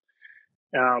system.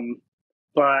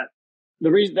 But the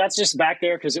reason that's just back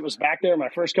there because it was back there in my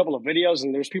first couple of videos.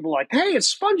 And there's people like, "Hey,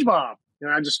 it's SpongeBob."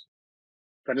 And I just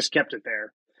kept it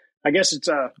there. I guess it's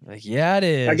yeah, it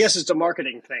is. I guess it's a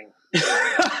marketing thing.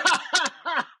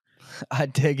 I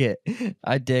dig it.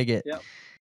 Yep.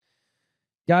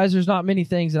 Guys, there's not many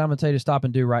things that I'm going to tell you to stop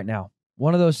and do right now.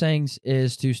 One of those things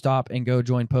is to stop and go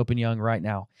join Pope and Young right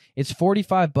now. It's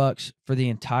 $45 for the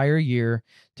entire year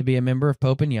to be a member of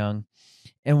Pope and Young.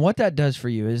 And what that does for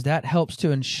you is that helps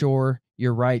to ensure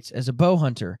your rights as a bow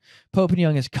hunter. Pope and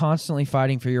Young is constantly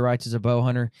fighting for your rights as a bow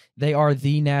hunter. They are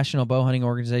the national bow hunting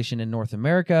organization in North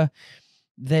America.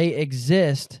 They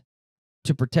exist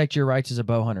to protect your rights as a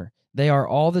bow hunter. They are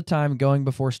all the time going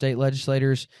before state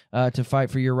legislators to fight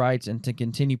for your rights and to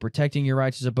continue protecting your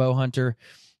rights as a bow hunter.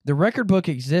 The record book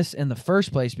exists in the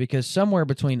first place because somewhere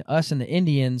between us and the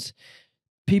Indians,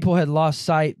 people had lost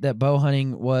sight that bow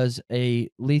hunting was a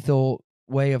lethal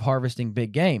way of harvesting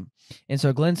big game. And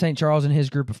so Glenn St. Charles and his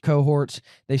group of cohorts,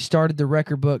 they started the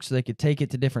record book so they could take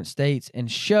it to different states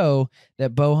and show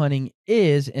that bow hunting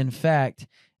is, in fact,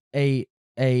 a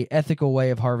ethical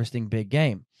way of harvesting big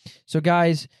game. So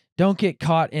guys, don't get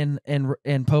caught in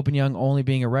Pope and Young only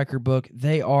being a record book.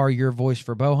 They are your voice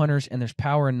for bow hunters, and there's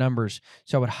power in numbers.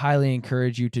 So I would highly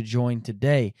encourage you to join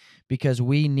today because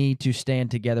we need to stand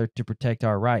together to protect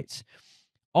our rights.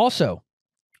 Also,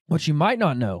 what you might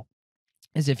not know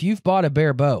is if you've bought a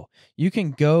Bear bow, you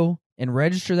can go and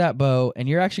register that bow, and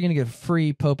you're actually going to get a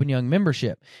free Pope and Young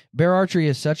membership. Bear Archery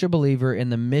is such a believer in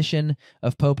the mission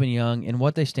of Pope and Young and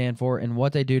what they stand for and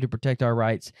what they do to protect our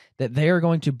rights that they are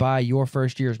going to buy your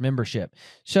first year's membership.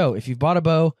 So if you've bought a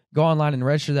bow, go online and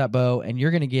register that bow, and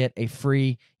you're going to get a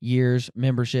free year's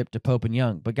membership to Pope and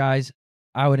Young. But guys,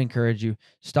 I would encourage you,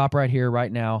 stop right here,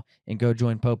 right now, and go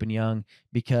join Pope and Young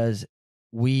because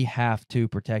we have to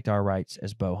protect our rights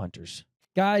as bow hunters.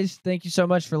 Guys, thank you so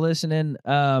much for listening.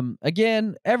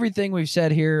 Again, everything we've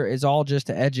said here is all just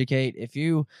to educate. If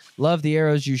you love the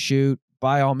arrows you shoot,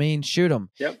 by all means, shoot them.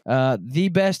 Yep. The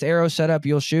best arrow setup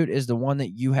you'll shoot is the one that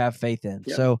you have faith in.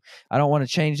 Yep. So I don't want to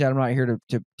change that. I'm not here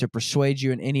to persuade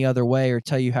you in any other way or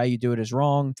tell you how you do it is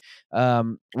wrong.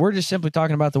 We're just simply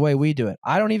talking about the way we do it.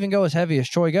 I don't even go as heavy as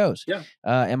Troy goes. Yeah.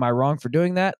 Am I wrong for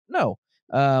doing that? No.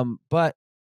 But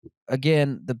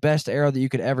again, the best arrow that you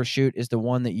could ever shoot is the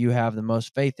one that you have the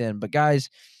most faith in. But guys,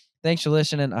 thanks for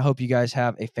listening. I hope you guys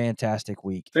have a fantastic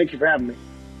week. Thank you for having me.